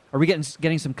introducing? Are we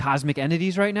getting some cosmic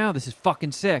entities right now? This is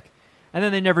fucking sick." And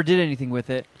then they never did anything with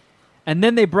it, and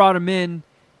then they brought him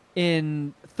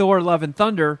in Thor: Love and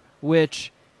Thunder,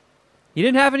 which he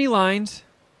didn't have any lines,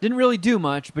 didn't really do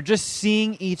much, but just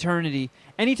seeing eternity.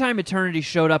 Anytime eternity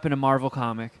showed up in a Marvel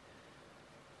comic,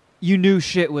 you knew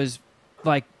shit was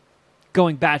like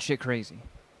going batshit crazy.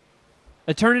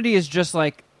 Eternity is just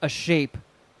like a shape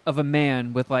of a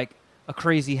man with like a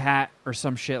crazy hat or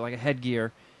some shit, like a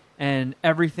headgear, and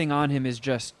everything on him is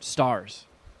just stars.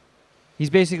 He's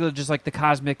basically just like the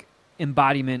cosmic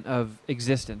embodiment of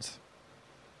existence.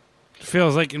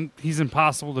 Feels like he's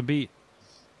impossible to beat.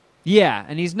 Yeah,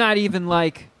 and he's not even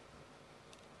like,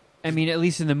 I mean, at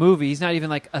least in the movie, he's not even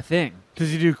like a thing.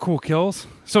 Does he do cool kills?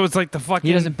 So it's like the fucking...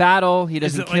 He doesn't battle, he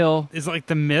doesn't kill. Is it like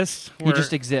The Mist? He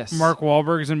just exists. Mark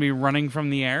Wahlberg's going to be running from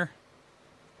the air?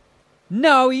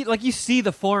 No, you see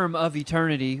the form of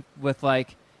eternity with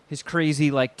like his crazy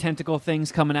like tentacle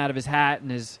things coming out of his hat and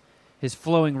his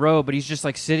flowing robe, but he's just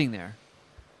like sitting there.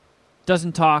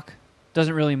 Doesn't talk,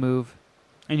 doesn't really move.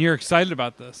 And you're excited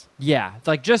about this? Yeah, it's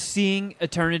like just seeing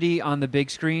eternity on the big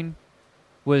screen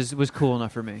was cool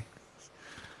enough for me.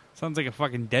 Sounds like a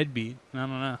fucking deadbeat. I don't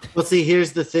know. Well, see,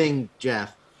 here's the thing,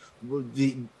 Jeff.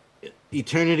 The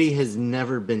eternity has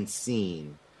never been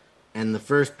seen, and the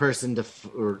first person to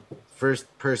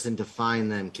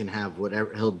find them can have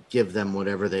whatever. He'll give them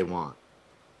whatever they want.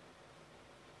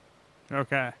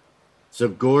 Okay. So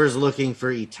Gore's looking for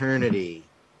eternity,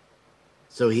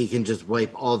 so he can just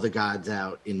wipe all the gods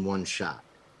out in one shot.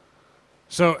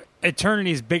 So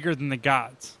eternity is bigger than the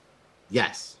gods.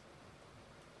 Yes.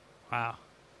 Wow.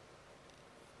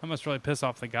 That must really piss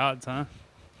off the gods, huh?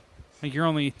 Like, you're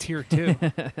only tier 2.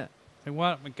 Like,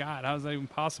 what? My God, how is that even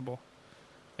possible?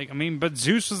 Like, I mean, but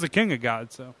Zeus was the king of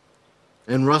gods, so.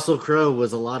 And Russell Crowe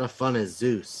was a lot of fun as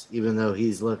Zeus, even though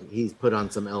he's put on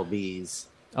some LBs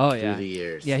through the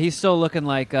years. Yeah, he's still looking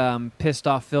like pissed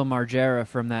off Phil Margera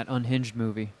from that Unhinged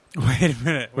movie. Wait a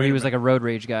minute. Where he was like a road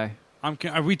rage guy.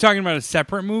 Are we talking about a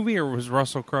separate movie, or was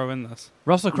Russell Crowe in this?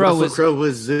 Russell Crowe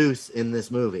was Zeus in this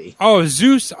movie. Oh,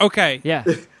 Zeus? Okay. Yeah.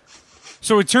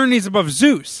 So Eternity's above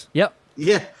Zeus? Yep.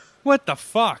 Yeah. What the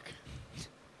fuck?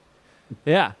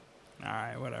 Yeah. All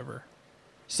right, whatever.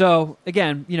 So,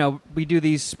 again, we do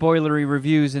these spoilery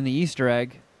reviews in the Easter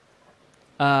egg.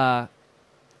 R.I.P.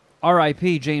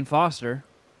 Jane Foster.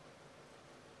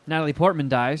 Natalie Portman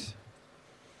dies.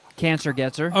 Cancer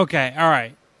gets her. Okay, all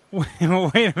right. Wait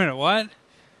a minute, what?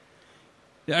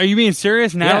 Are you being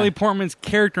serious? Natalie Portman's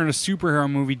character in a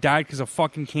superhero movie died because of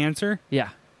fucking cancer? Yeah.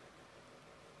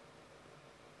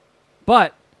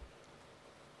 But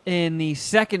in the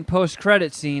second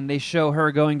post-credit scene, they show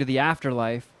her going to the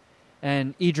afterlife,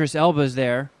 and Idris Elba's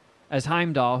there as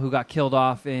Heimdall, who got killed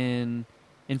off in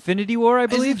Infinity War, I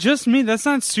believe. Is it just me? That's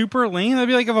not super lame. That'd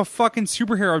be like if a fucking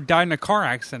superhero died in a car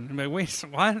accident. I'm like, wait,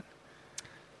 what?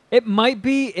 It might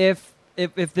be if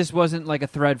this wasn't like a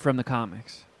thread from the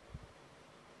comics.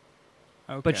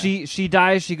 Okay. But she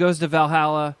dies, she goes to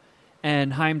Valhalla,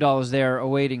 and Heimdall is there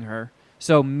awaiting her.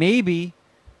 So maybe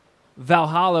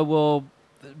Valhalla will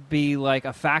be like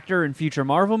a factor in future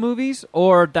Marvel movies,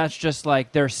 or that's just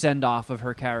like their send-off of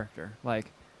her character.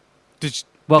 Like,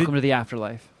 welcome to the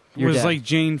afterlife. You're was dead. like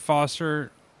Jane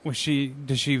Foster, did she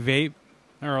vape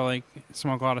or like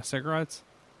smoke a lot of cigarettes?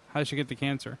 How did she get the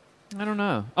cancer? I don't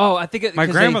know. Oh, I think my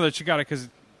grandmother, she got it because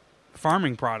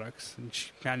farming products. And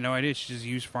she got no idea. She just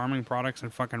used farming products,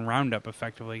 and fucking Roundup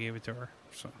effectively gave it to her.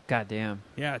 So. God damn.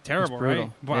 Yeah, terrible,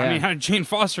 right? Well, yeah. I mean, how did Jane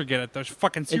Foster get it, though? She's a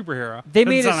fucking superhero. They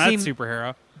made it seem... seem...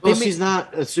 superhero. Well, she's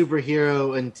not a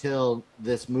superhero until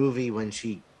this movie when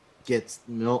she gets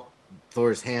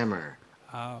Thor's hammer.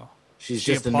 Oh. She's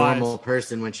just a normal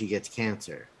person when she gets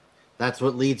cancer. That's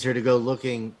what leads her to go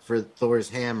looking for Thor's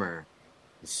hammer.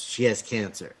 She has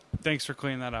cancer. Thanks for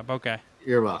cleaning that up. Okay.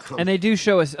 You're welcome. And they do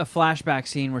show us a flashback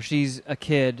scene where she's a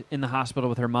kid in the hospital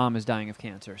with her mom is dying of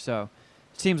cancer. So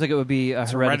it seems like it would be a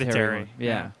hereditary one.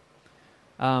 Yeah.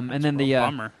 And then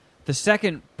bummer. The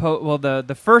second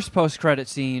the first post-credit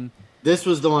scene. This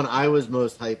was the one I was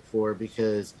most hyped for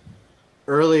because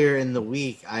earlier in the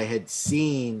week I had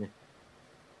seen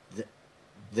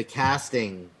the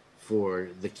casting for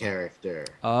the character.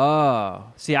 Oh.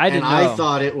 See, I didn't know. And I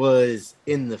thought it was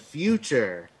in the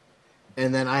future.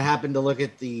 And then I happened to look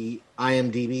at the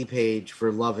IMDb page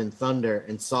for Love and Thunder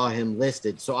and saw him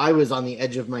listed. So I was on the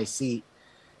edge of my seat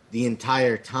the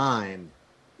entire time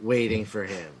waiting for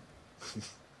him.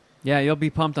 Yeah, you'll be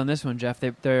pumped on this one, Jeff.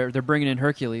 They're bringing in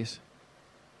Hercules.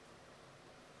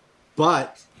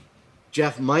 But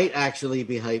Jeff might actually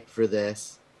be hyped for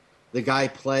this. The guy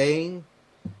playing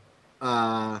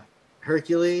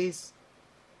Hercules,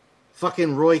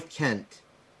 fucking Roy Kent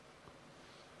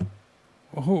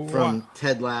from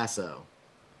Ted Lasso.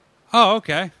 Oh,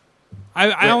 okay.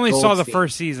 I only saw the Goldstein.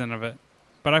 first season of it,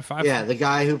 but I the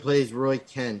guy who plays Roy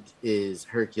Kent is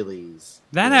Hercules.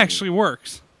 that actually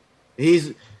works.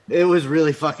 It was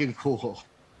really fucking cool.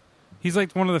 He's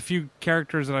like one of the few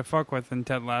characters that I fuck with in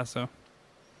Ted Lasso.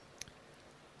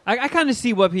 I kind of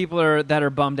see what people that are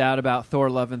bummed out about Thor: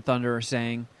 Love and Thunder are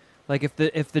saying. Like if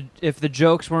the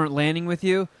jokes weren't landing with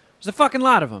you, there's a fucking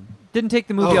lot of them. Didn't take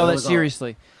the movie all that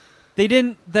seriously. They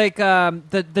didn't like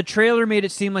the trailer made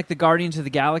it seem like the Guardians of the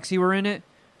Galaxy were in it.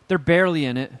 They're barely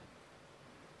in it.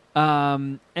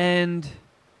 And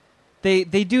they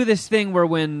do this thing where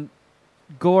when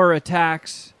Gore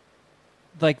attacks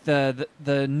like the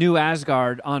new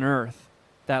Asgard on Earth,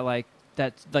 that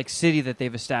city that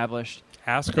they've established,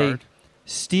 Asgard, they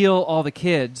steal all the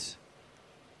kids,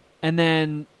 and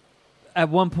then at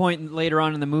one point later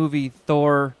on in the movie,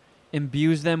 Thor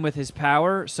imbues them with his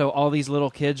power, so all these little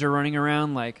kids are running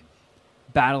around like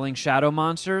battling shadow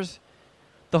monsters.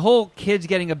 The whole kids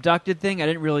getting abducted thing I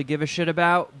didn't really give a shit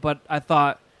about, but I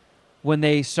thought when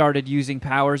they started using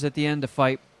powers at the end to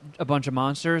fight a bunch of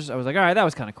monsters, I was like, all right, that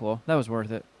was kind of cool. That was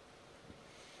worth it.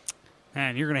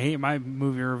 Man, you're gonna hate my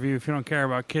movie review if you don't care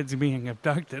about kids being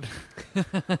abducted.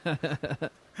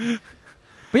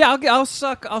 But yeah, I'll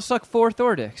suck 4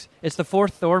 Thor dicks. It's the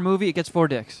 4th Thor movie. It gets 4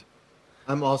 dicks.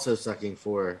 I'm also sucking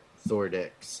for Thor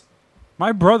dicks.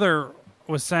 My brother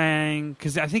was saying,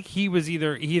 because I think he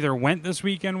either went this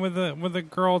weekend with a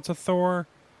girl to Thor,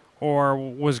 or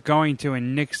was going to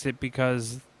and nixed it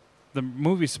because the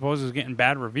movie supposedly was getting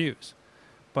bad reviews.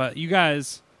 But you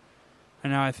guys,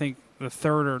 I think the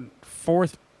 3rd or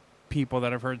 4th people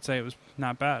that I've heard say it was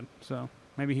not bad. So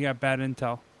maybe he got bad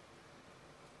intel.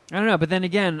 I don't know, but then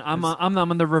again, I'm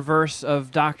on the reverse of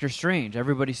Doctor Strange.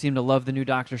 Everybody seemed to love the new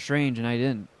Doctor Strange, and I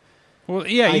didn't. Well,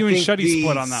 yeah, you and Shuddy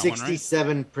split on that one, right?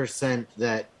 67%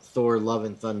 that Thor: Love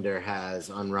and Thunder has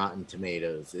on Rotten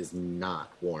Tomatoes is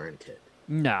not warranted.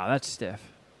 No, that's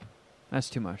stiff. That's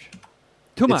too much.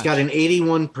 It's got an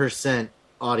 81%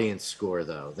 audience score,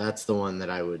 though. That's the one that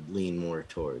I would lean more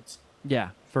towards. Yeah,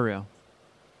 for real.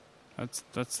 That's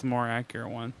the more accurate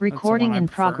one. Recording in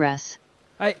progress.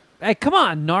 Hey, come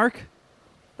on, Narc.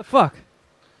 The fuck?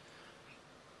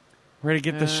 Ready to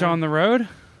get this show on the road?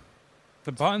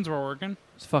 The buttons were working.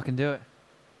 Let's fucking do it.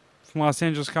 From Los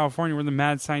Angeles, California, we're the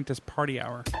Mad Scientist Party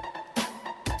Hour. I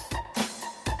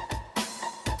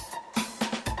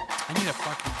need a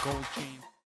fucking gold chain.